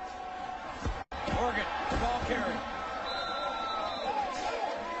 32. Morgan, ball carry.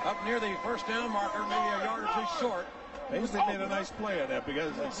 Up near the first down marker, maybe a yard or two short. Baisley made a nice play on that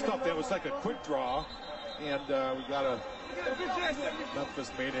because it's tough. That was like a quick draw. And we got a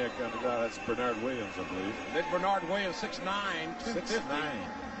Memphis Maniac on the guy. That's Bernard Williams, I believe. Big Bernard Williams, 6'9", 250.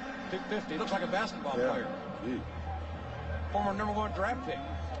 250. Looks like a basketball player. Indeed. Former #1 draft pick.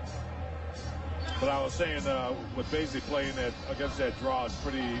 But I was saying, with Baisley playing that against that draw, it's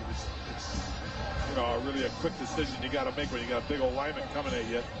pretty, it's you know, really a quick decision you got to make when you got a big old lineman coming at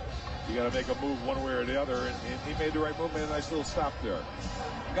you. You got to make a move one way or the other, and he made the right move, made a nice little stop there.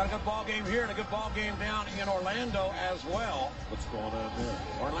 Got a good ball game here and a good ball game down in Orlando as well. What's going on there?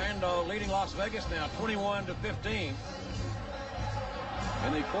 Orlando leading Las Vegas now, 21-15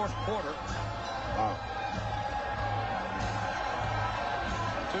 in the fourth quarter. Wow.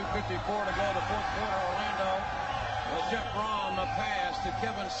 2:54 to go in the fourth quarter. Orlando. Well, Jeff Braun, the pass to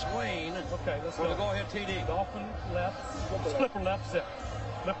Kevin Swain. Okay, let's for go. the go-ahead TD. Dolphin left, flipper left zip.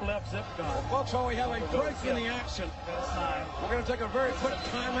 Flipper left zip, gone. Well, folks, while we have a break in the action, we're going to take a very quick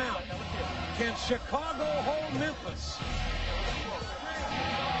timeout. Can Chicago hold Memphis?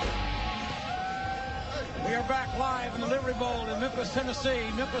 We are back live in the Liberty Bowl in Memphis, Tennessee.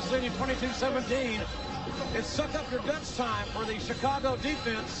 Memphis leading 22-17. It's suck up your guts time for the Chicago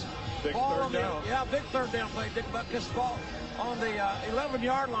defense. Big ball third on the, down. Yeah, big third down play. Dick Butkus ball on the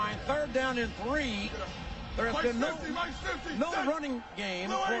 11-yard line. Third down and 3. There has been no running game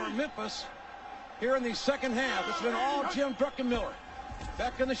for Memphis here in the second half. It's been all Jim Druckenmiller.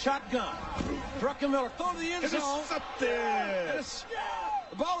 Back in the shotgun. Druckenmiller throw to the end zone.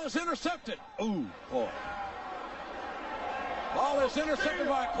 The ball is intercepted. Ooh, boy. Ball is intercepted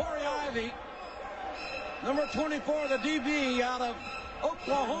by Corey Ivy. Number 24, the DB out of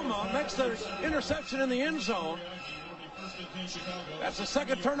Oklahoma, makes the interception in the end zone. That's the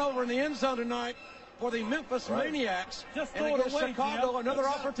second turnover in the end zone tonight for the Memphis Maniacs. Just and it gives Chicago another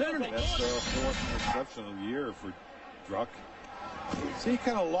opportunity. That's the fourth interception of the year for Druck. See, he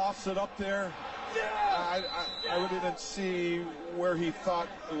kind of lofts it up there. I really didn't see where he thought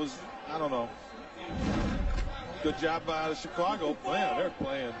it was. I don't know. Good job by Chicago. Man, they're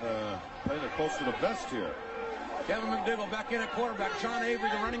playing it close to the vest here. Kevin McDougal back in at quarterback. John Avery,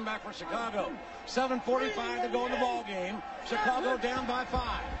 the running back for Chicago. 7:45 to go in the ball game. Chicago down by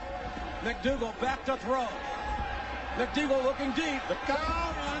 5. McDougal back to throw. McDougal looking deep. The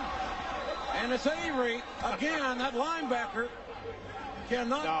count. And it's Avery again. That linebacker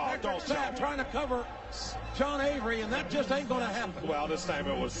cannot. Patrick Sapp trying to cover John Avery, and that just ain't going to happen. Well, this time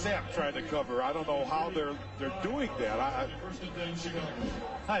it was Sapp trying to cover. I don't know how they're doing that.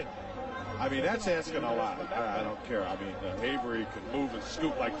 I mean, that's asking a lot. I don't care. I mean, Avery can move and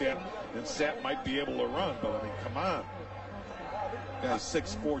scoot like that, and Sapp might be able to run, but I mean, come on. Guy's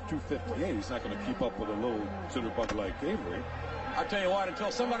 6'4", 258. He's not going to keep up with a little jitterbug like Avery. I tell you what,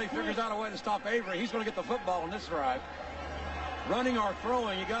 until somebody figures out a way to stop Avery, he's going to get the football in this drive. Running or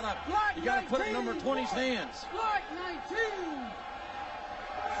throwing, you gotta put it in number 20's hands.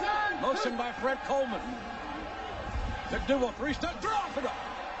 Motion by Fred Coleman. McDougal, 3-step drop it up.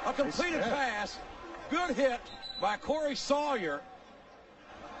 A completed pass. Good hit by Corey Sawyer.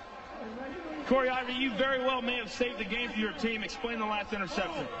 Corey Ivy, you very well may have saved the game for your team. Explain the last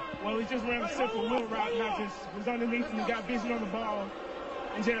interception. Well, he just ran a simple wheel route, and I just was underneath him and got busy on the ball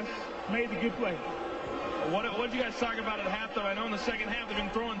and just made the good play. What did you guys talk about at halftime? I know in the second half they've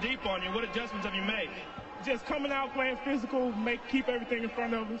been throwing deep on you. What adjustments have you made? Just coming out, playing physical, keep everything in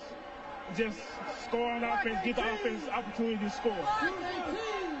front of us. Just score on offense, get the offense opportunity to score.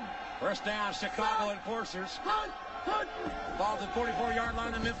 First down, Chicago enforcers. Ball to the 44-yard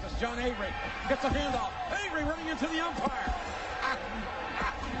line of Memphis. John Avery gets a handoff. Avery running into the umpire.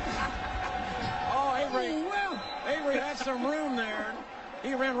 Oh, Avery had some room there.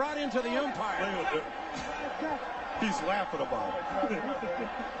 He ran right into the umpire. He's laughing about it.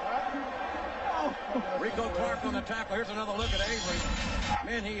 Rico Clark on the tackle. Here's another look at Avery.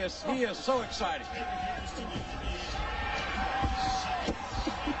 Man, he is so excited.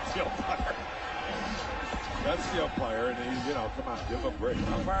 The umpire. That's the umpire, and he, come on, give him a break.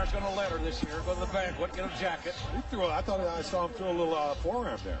 The umpire's going to let her this year. Go to the banquet, get a jacket. I thought I saw him throw a little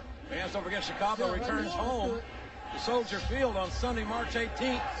forearm there. Fans, don't forget, Chicago returns home to Soldier Field on Sunday, March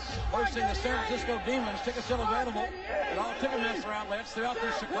 18th, hosting the San Francisco Demons. Tickets still available at all Ticketmaster outlets throughout the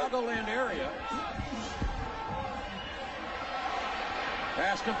Chicagoland area.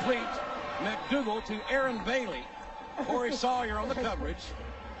 Pass complete. McDougal to Aaron Bailey. Corey Sawyer on the coverage.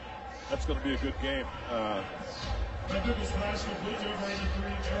 That's going to be a good game. As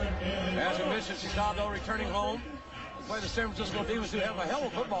we mentioned, Chicago returning home to play the San Francisco Demons, who have a hell of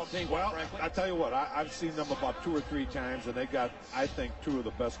a football team. Well, I tell you what, I've seen them about 2 or 3 times, and they got, I think, 2 of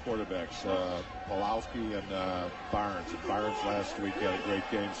the best quarterbacks, Pawlowski and Barnes. And Barnes last week had a great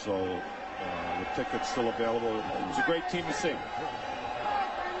game, so the tickets still available. It was a great team to see.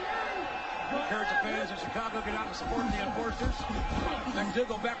 Encourage the fans of Chicago get out and support the enforcers.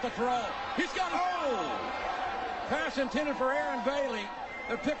 McDougal back to throw. He's got a hole. Pass intended for Aaron Bailey.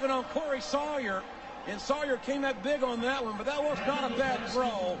 They're picking on Corey Sawyer. And Sawyer came up big on that one, but that was not a bad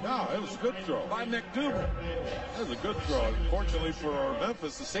throw. No, it was a good throw. By McDougal. That was a good throw. Fortunately for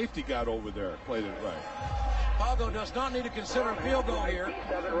Memphis, the safety got over there, played it right. Chicago does not need to consider a field goal here.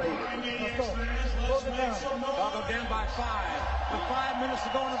 Chicago down by 5 with 5 minutes to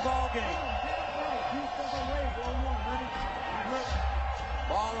go in the ball game.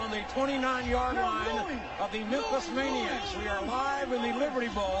 Ball on the 29-yard line of the Memphis Maniax. We are live in the Liberty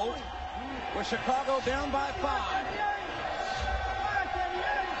Bowl with Chicago down by 5.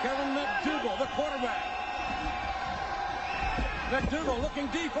 Kevin McDougal, the quarterback. McDougal looking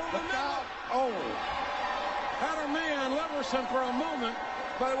deep over the middle. Oh. Had a man, Leverson, for a moment,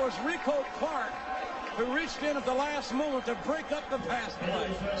 but it was Rico Clark who reached in at the last moment to break up the pass play.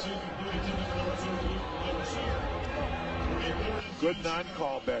 Good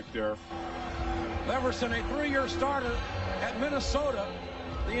non-call back there. Leverson, a 3-year starter at Minnesota,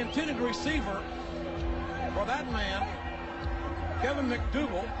 the intended receiver for that man, Kevin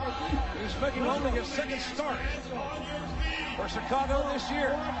McDougal, who's making only his 2nd start for Chicago this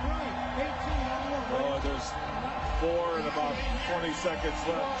year. There's 4 and about 20 seconds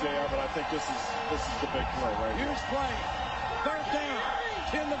left, JR, but I think this is the big play right here. Huge play. 3rd down.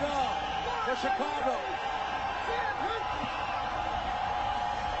 10 to go for Chicago.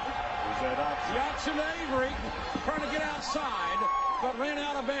 There's that option. The option to Avery, trying to get outside, but ran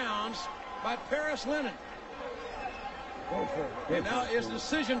out of bounds by Paris Lennon. And now it's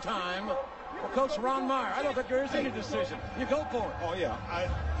decision time for Coach Ron Meyer. I don't think there is any decision. You go for it. Oh yeah,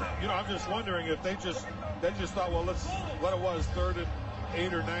 I'm just wondering if they just thought, well, let's what it was 3rd and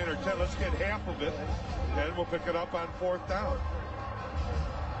 8 or 9 or 10. Let's get half of it, and we'll pick it up on 4th down.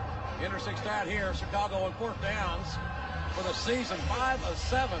 Interesting stat here: Chicago on 4th downs for the season, 5 of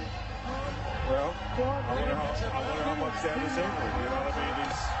 7. Well, I wonder how much that is Avery. You know what I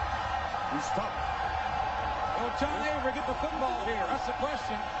mean? He's tough. Will John Avery get the football here? That's the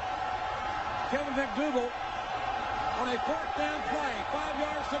question. Kevin McDougal on a 4th down play, 5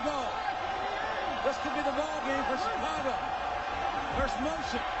 yards to go. This could be the ball game for Chicago. There's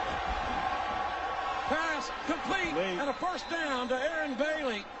motion. Pass complete, and a 1st down to Aaron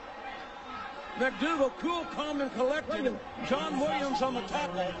Bailey. McDougal, cool, calm, and collected. John Williams on the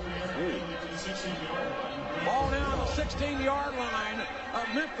tackle. Ball down the 16-yard line of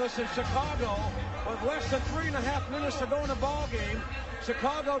Memphis and Chicago with less than 3.5 minutes to go in the ball game.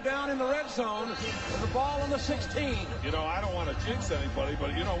 Chicago down in the red zone with the ball on the 16. You know, I don't want to jinx anybody,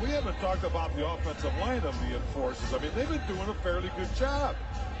 but, you know, we haven't talked about the offensive line of the Enforcers. I mean, they've been doing a fairly good job.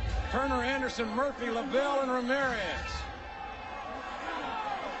 Turner, Anderson, Murphy, LaBelle, and Ramirez.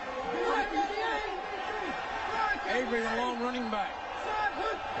 Avery, the long running back.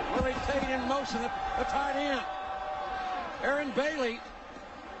 Willie Tate in motion, the tight end. Aaron Bailey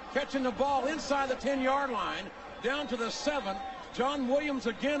catching the ball inside the 10-yard line, down to the 7. John Williams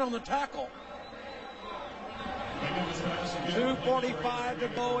again on the tackle. 2:45 to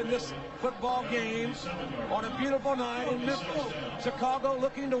go in this football game on a beautiful night in Memphis. Chicago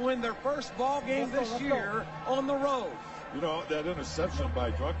looking to win their first ball game this year on the road. You know, that interception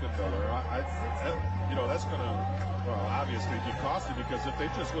by Druckenmiller, you know, that's going to, well, obviously be costly, because if they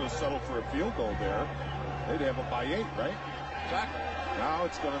just would have settled for a field goal there, they'd have it by 8, right? Exactly. Now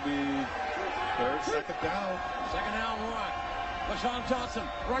it's going to be 2nd down. 2nd down, 1. LeShon Johnson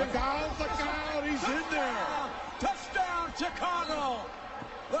running. Look out, he's in there. Touchdown, Chicago.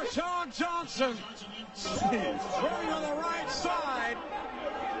 LeShon Johnson running on the right side.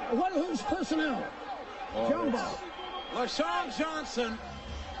 Who's personnel? Jumbo. LeShon Johnson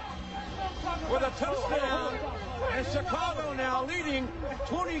with a touchdown, and Chicago now leading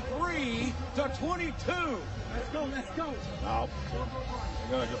 23-22. Let's go. Now,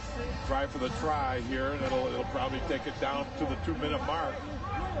 they're going to try for the try here, and it'll probably take it down to the 2-minute mark.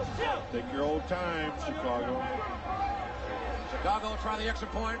 Take your old time, Chicago. Chicago will try the extra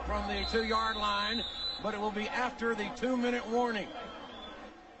point from the 2-yard line, but it will be after the 2-minute warning.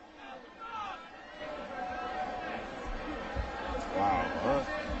 Wow, huh?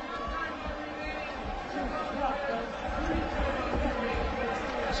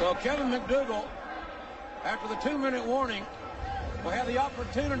 So Kevin McDougal, after the 2-minute warning, will have the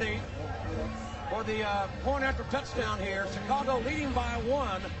opportunity for the point after touchdown here. Chicago leading by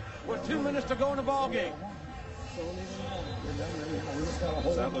 1 with 2 minutes to go in the ball game. Is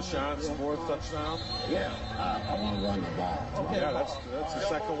that LeShon's 4th touchdown? Yeah, I want to run the ball. Okay. Yeah, that's the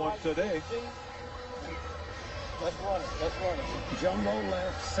 2nd one today. Let's run it. Jumbo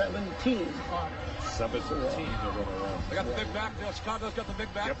left 17. 17 they're going to run. They got the big backfield. Chicago's got the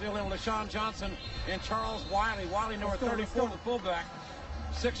big backfield in LeShon Johnson and Charles Wiley. Wiley, number 34, the fullback.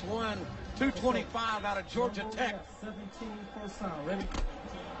 6'1", 225 out of Georgia Tech. 17 first down. Ready?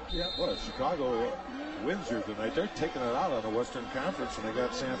 Yep. Well, Chicago wins here tonight. They're taking it out on the Western Conference, and they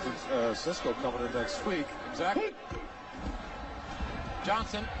got San Francisco coming in next week. Exactly.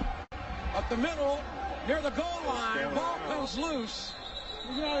 Johnson up the middle, near the goal line. Ball comes loose.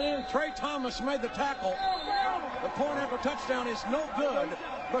 Trey Thomas made the tackle. The point after touchdown is no good,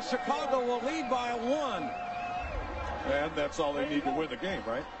 but Chicago will lead by 1. And that's all they need to win the game,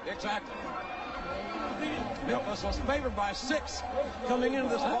 right? Exactly. Memphis was favored by 6 coming into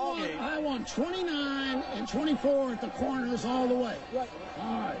this ball game. I want 29 and 24 at the corners all the way. All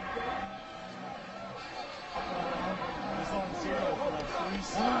right.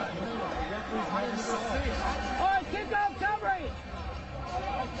 All right, kick off coverage.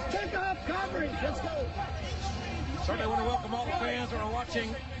 Kick off coverage. Let's go. Certainly want to welcome all the fans that are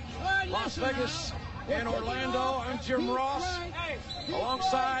watching Las Vegas and Orlando. I'm Jim Ross,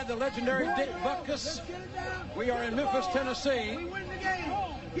 alongside the legendary Dick Butkus. We are in Memphis, Tennessee. We win the game.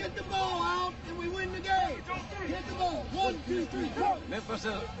 Get the ball out, and we win the game. Get the ball. 1, 2, 3, go. Memphis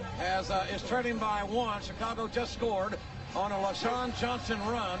is trailing by 1. Chicago just scored on a LeShon Johnson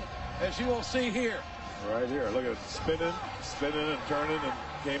run, as you will see here. Right here. Look at it. Spinning and turning, and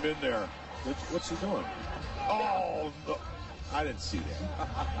came in there. What's he doing? Oh, no. I didn't see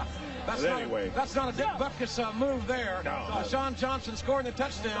that. That's not a Dick Butkus move there. No. LeShon Johnson scoring the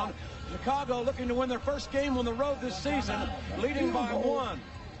touchdown. Chicago looking to win their first game on the road this season, leading by 1.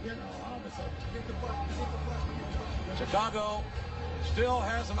 Chicago still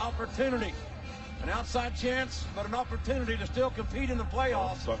has an opportunity. An outside chance, but an opportunity to still compete in the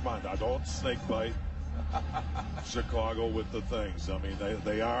playoffs. Come on, I don't snake bite Chicago with the things. I mean,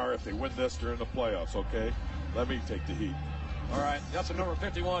 they are, if they win this, they're in the playoffs, okay? Let me take the heat. All right, that's a number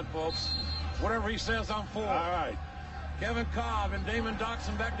 51, folks. Whatever he says, I'm for. All right. Kevin Cobb and Damon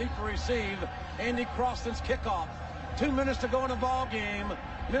Doxson back deep to receive. Andy Crosland's kickoff. 2 minutes to go in the ball game.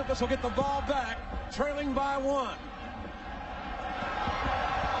 Memphis will get the ball back, trailing by 1.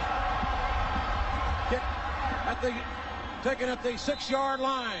 Kick taken at the 6-yard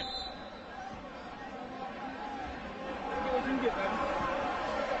line.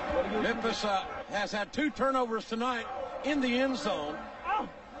 Memphis has had 2 turnovers tonight in the end zone.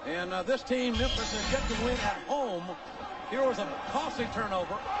 And this team, Memphis, has yet to win at home. Here was a costly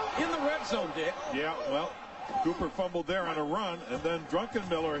turnover in the red zone, Dick. Yeah, well, Cooper fumbled there on a run, and then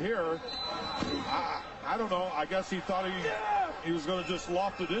Druckenmiller here. I don't know. I guess he thought he was going to just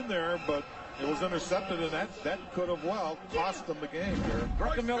loft it in there, but it was intercepted, and that could have well cost them the game here.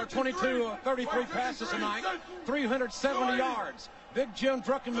 Druckenmiller, 22 33 passes tonight, 370 yards. Big Jim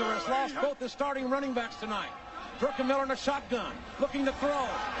Druckenmiller has lost both his starting running backs tonight. Druckenmiller in a shotgun, looking to throw.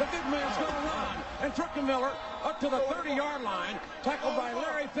 The big man's going to run. And Druckenmiller up to the 30-yard line, tackled by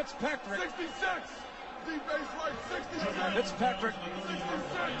Larry Fitzpatrick. 66. Deep base right, 66. Fitzpatrick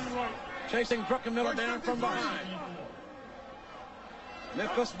 66. chasing Druckenmiller down from behind.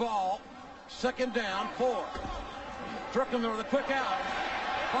 Memphis ball, 2nd down, 4. Druckenmiller, the quick out,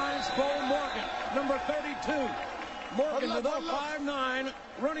 finds Bo Morgan, number 32. Morgan, the 5'9"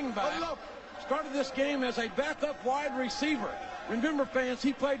 running back, started this game as a backup wide receiver. Remember, fans,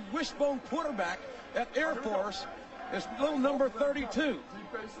 he played wishbone quarterback at Air Force as little number 32.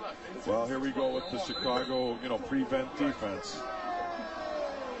 Well, here we go with the Chicago, prevent defense.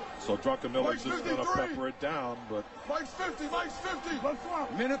 So Druckenmiller's just going to pepper it down, but... Mike's 50, Mike's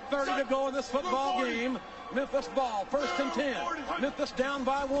 50. Minute 30 to go in this football game. Memphis ball, 1st and 10. Memphis down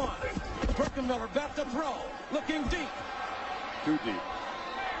by 1. Druckenmiller back to throw, looking deep. Too deep.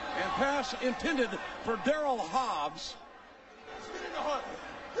 And pass intended for Daryl Hobbs.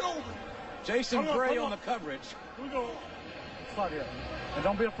 Jason Gray on the coverage. Here we go. Start here. And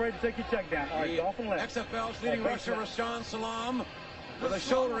don't be afraid to take your check down. All right, go off and left. XFL's leading rusher, Rashaad Salaam, with a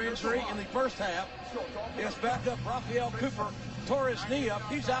shoulder injury in the first half. His backup, Rafael Cooper, tore his knee up.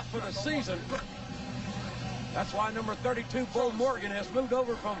 He's out for the season. That's why number 32, Bo Morgan, has moved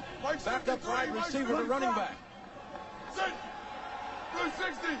over from backup wide receiver to running back.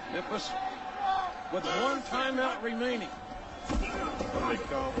 Memphis with 1 timeout remaining. Here they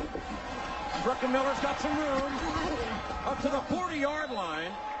come. Druckenmiller's got some room. Up to the 40-yard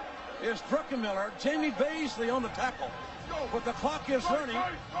line is Druckenmiller. Jamie Baisley on the tackle. But the clock is running.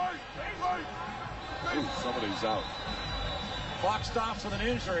 Ooh, somebody's out. Clock stops with an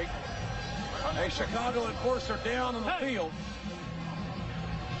injury. A Chicago enforcer down on the field.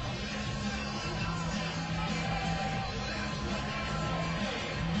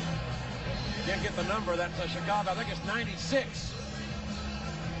 Can't get the number. That's Chicago. I think it's 96.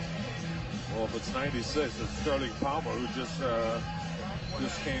 Well, if it's 96, it's Sterling Palmer, who just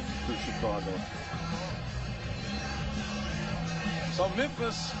came to Chicago. So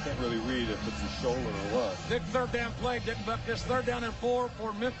Memphis can't really read if it's a shoulder or what. Big 3rd down play. Dick Butkus, 3rd down and 4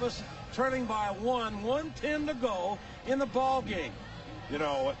 for Memphis, trailing by 1. 1:10 to go in the ball game.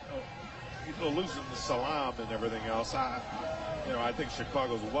 Losing the Salaam and everything else, I think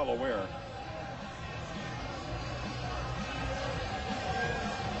Chicago's well aware.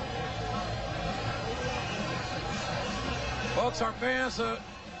 Folks, our fans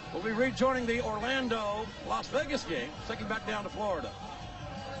will be rejoining the Orlando-Las Vegas game, taking back down to Florida.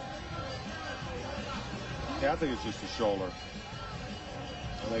 Yeah, I think it's just a shoulder.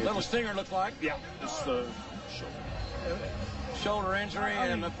 Little stinger looks like. Yeah, just the shoulder. Shoulder injury,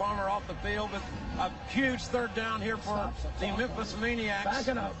 and Palmer off the field, but a huge 3rd down here for the Memphis Maniax. Back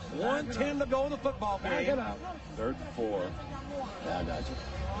it up. 1:10 to go in the football game. Back it up. 3rd and 4. Yeah, I got you.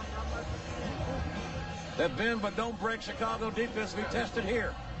 That bend but don't break Chicago defense be tested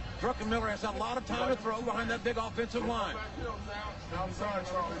here. Druckenmiller has had a lot of time to throw behind that big offensive line.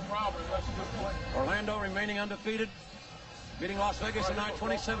 Orlando remaining undefeated, beating Las Vegas tonight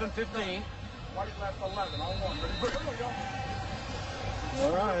 27-15.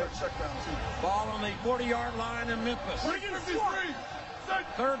 All right. Ball on the 40-yard line in Memphis.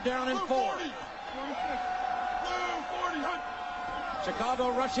 3rd down and 4.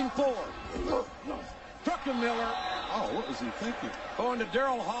 Chicago rushing 4. Druckenmiller. Oh, what was he thinking? Going to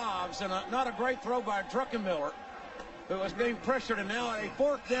Daryl Hobbs, and not a great throw by Druckenmiller, who was being pressured, and now a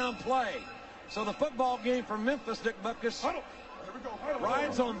 4th down play. So the football game for Memphis, Dick Butkus,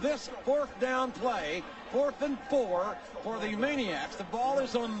 rides on this 4th down play, 4th and 4 for the Maniacs. The ball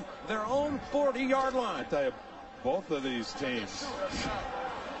is on their own 40-yard line. I tell you, both of these teams,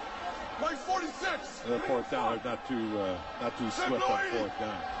 Like 46. the 4th down, they're not too swift on 4th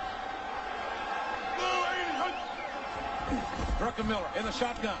down. Druckenmiller in the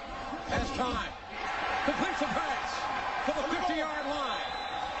shotgun. Has time. Completes the pass to the 50-yard line.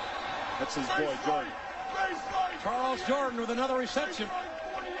 That's his boy, Jordan. Charles Jordan with another reception.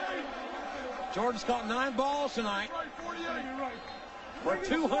 Jordan's caught 9 balls tonight for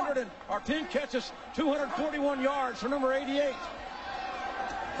 10 catches, 241 yards for number 88.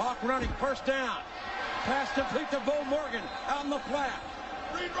 Clock running, 1st down. Pass complete to Bo Morgan out in the flat.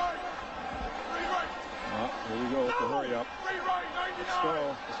 Read right. Here we go with the hurry up. Let's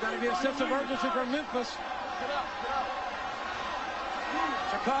go. It's got to be a sense of urgency from Memphis.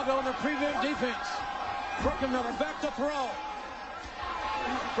 Chicago in the prevent defense. Druckenmiller back to throw.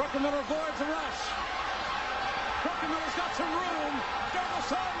 Druckenmiller avoids the rush. Druckenmiller's got some room down the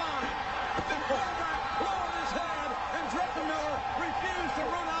sideline. The quarterback lowered his head, and Druckenmiller refused to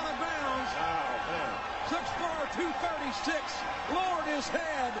run out of bounds. Oh, man. 6'4", 236, lowered his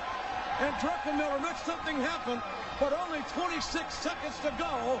head, and Druckenmiller makes something happen, but only 26 seconds to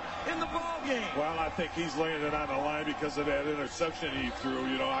go in the ball game. Well, I think he's laying it on the line because of that interception he threw.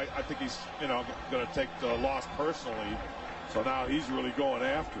 You know, I think he's, going to take the loss personally. So now he's really going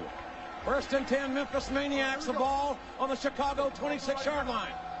after it. 1st and 10, Memphis Maniacs, the ball on the Chicago 26-yard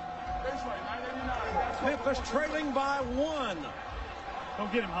line. Memphis trailing by 1.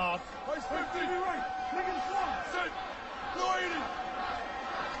 Don't get him, Hobbs.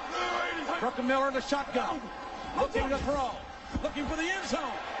 Druckenmiller in the shotgun. Looking to throw. Looking for the end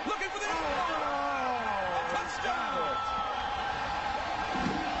zone. Looking for the end zone. Touchdown.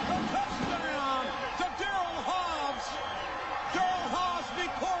 A touchdown to Daryl Hobbs. Daryl Hobbs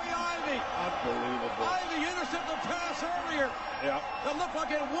beat Corey Ivy. Unbelievable. Ivy intercepted the pass earlier. Yeah. That looked like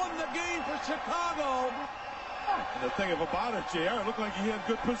it won the game for Chicago. And the thing about it, JR, it looked like he had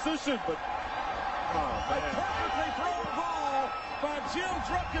good position, but A perfectly thrown ball by Jim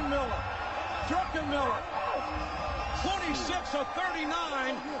Druckenmiller. Druckenmiller, 26 of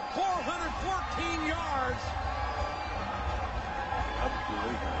 39, 414 yards.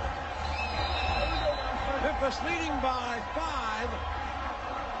 unbelievable. Memphis leading by 5.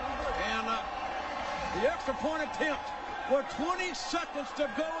 And the extra point attempt with 20 seconds to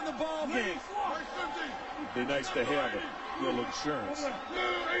go in the ball game. Be nice to have a little insurance.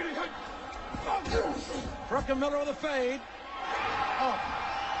 Druckenmiller with a fade.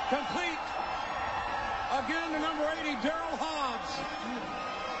 Complete. Again to number 80, Daryl Hobbs.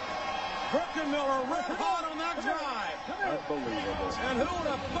 Druckenmiller red hot on that drive. Unbelievable. And who would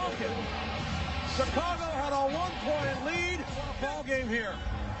have thunk it? Chicago had a 1-point lead. Ball game here.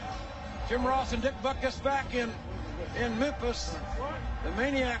 Jim Ross and Dick Butkus back in Memphis. The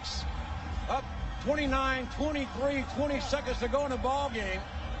Maniacs up 29-23, 20 seconds to go in the ball game.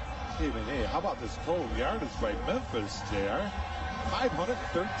 Even hey, how about this total yardage by Memphis, JR?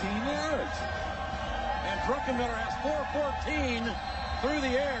 513 yards. And Druckenmiller has 414 through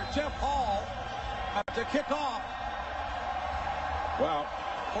the air. Jeff Hall to kick off. Wow.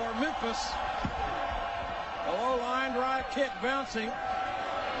 For Memphis. A low line drive kick bouncing.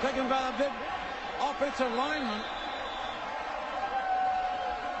 Taken by the big offensive lineman.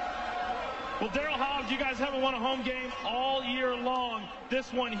 Well, Daryl Hobbs, you guys haven't won a home game all year long.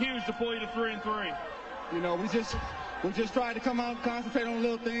 This one huge to pull you to 3-3. You know, we just tried to come out, concentrate on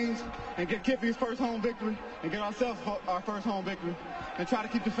little things, and get Kiffy's first home victory, and get ourselves our first home victory, and try to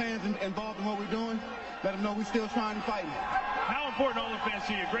keep the fans involved in what we're doing. Let them know we're still trying and fighting. How important all the fans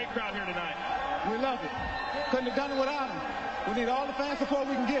to you? Great crowd here tonight. We love it. Couldn't have done it without them. We need all the fan support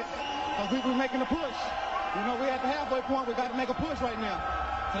we can get, because we're making a push. You know, we're at the halfway point. We got to make a push right now.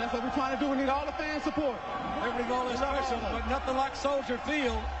 So that's what we're trying to do. We need all the fan support. Liberty Bowl is awesome, but nothing like Soldier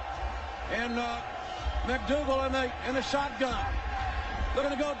Field. And McDougal in the shotgun.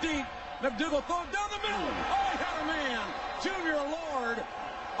 Looking to go deep. McDougal throws down the middle. Oh, he had a man. Junior Lord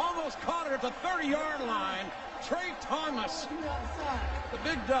almost caught it at the 30-yard line. Trey Thomas, the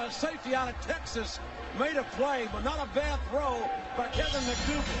big safety out of Texas, made a play, but not a bad throw by Kevin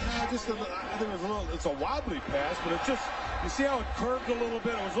McDougal. I think it's a wobbly pass, but it's just, you see how it curved a little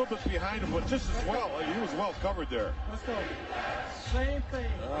bit? It was a little bit behind him, but just as well. He was well covered there. Let's go. Same thing.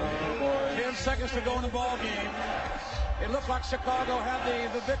 Oh, boy. 10 seconds to go in the ball game. it looked like Chicago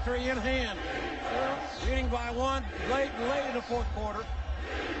had the victory in hand. Leading by one late in the fourth quarter.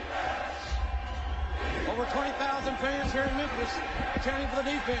 Over 20,000 fans here in Memphis chanting for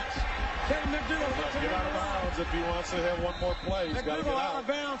the defense. Kevin McDougal get out of bounds if he wants to have one more play. He's got to get out of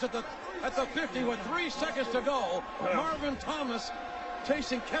bounds at the 50 with 3 seconds to go. Marvin Thomas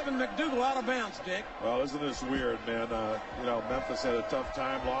chasing Kevin McDougal out of bounds, Dick. Well, isn't this weird, man? You know, Memphis had a tough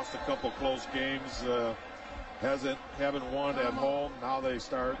time, lost a couple close games, haven't won at home. Now they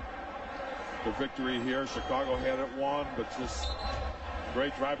start the victory here. Chicago had it won, but just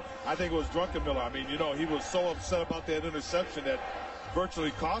great drive. I think it was Druckenmiller. I mean, you know, he was so upset about that interception that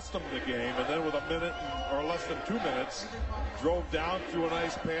virtually cost him the game, and then with a minute or less than 2 minutes, drove down, threw a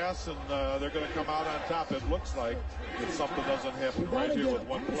nice pass, and they're going to come out on top. It looks like if something doesn't happen right here with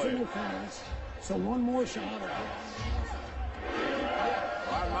one play. So one more shot.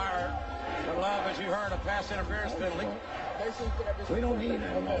 Ron Meyer would love, as you heard, a pass interference penalty. We don't need an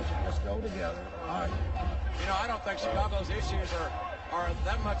emotion. Let's go together. All right. You know, I don't think Chicago's issues are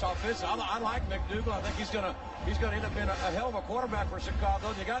that much offensive. I like McDougal. I think he's going to end up being a hell of a quarterback for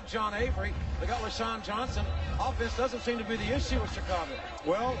Chicago. They got John Avery. They got LeShon Johnson. Offense doesn't seem to be the issue with Chicago.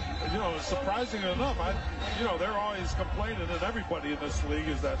 Well, you know, surprisingly enough, you know, they're always complaining, and everybody in this league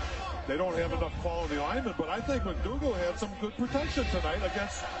is that they don't have enough quality linemen. But I think McDougal had some good protection tonight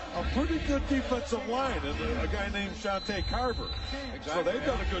against a pretty good defensive line and a guy named Shante Carver. Exactly, so they've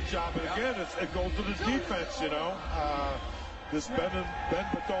done a good job. And again, it goes to the defense, you know. This bend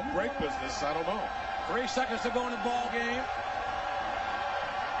but don't break business, I don't know. 3 seconds to go in the ball game.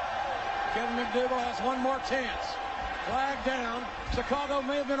 Kevin McDougal has one more chance. Flag down. Chicago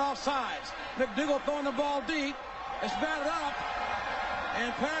may have been offsides. McDougal throwing the ball deep. It's batted up.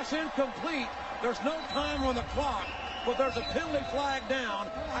 And pass incomplete. There's no time on the clock, but there's a penalty flag down.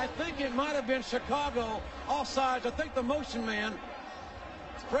 I think it might have been Chicago offsides. I think the motion man,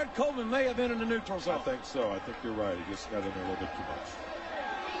 Fred Coleman, may have been in the neutral zone. I think so. I think you're right. He just got in there a little bit too much.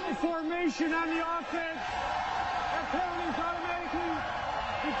 Formation on the offense. That penalty is automatically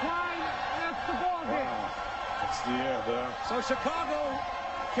declined. That's the ball game. Wow. That's the end. So Chicago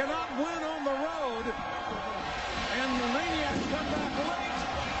cannot win on the road. And the Maniacs come back late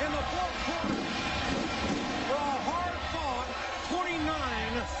in the fourth quarter for a hard-fought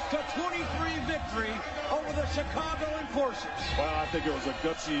 29-23 victory over the Chicago Enforcers. Well, I think it was a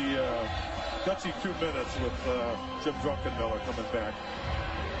gutsy 2 minutes with Jim Druckenmiller coming back.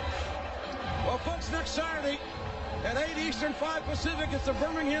 Well, folks, next Saturday at 8 Eastern, 5 Pacific, it's the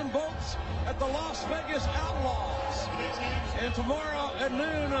Birmingham Bolts at the Las Vegas Outlaws. And tomorrow at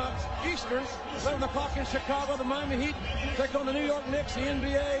noon Eastern, 11 o'clock in Chicago, the Miami Heat take on the New York Knicks, the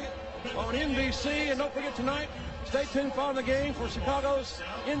NBA on NBC. And don't forget tonight, stay tuned following the game for Chicago's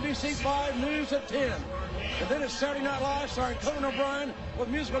NBC 5 News at 10. And then it's Saturday Night Live starring Conan O'Brien with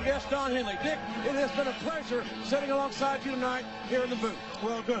musical guest Don Henley. Dick, it has been a pleasure sitting alongside you tonight here in the booth.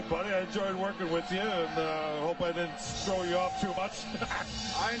 Well, good, buddy. I enjoyed working with you, and hope I didn't throw you off too much.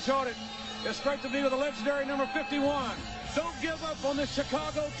 I enjoyed it. It's great to be with the legendary number 51. Don't give up on this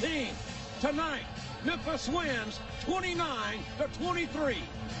Chicago team. Tonight, Memphis wins 29-23.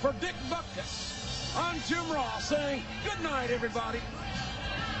 For Dick Butkus, I'm Jim Ross saying good night, everybody.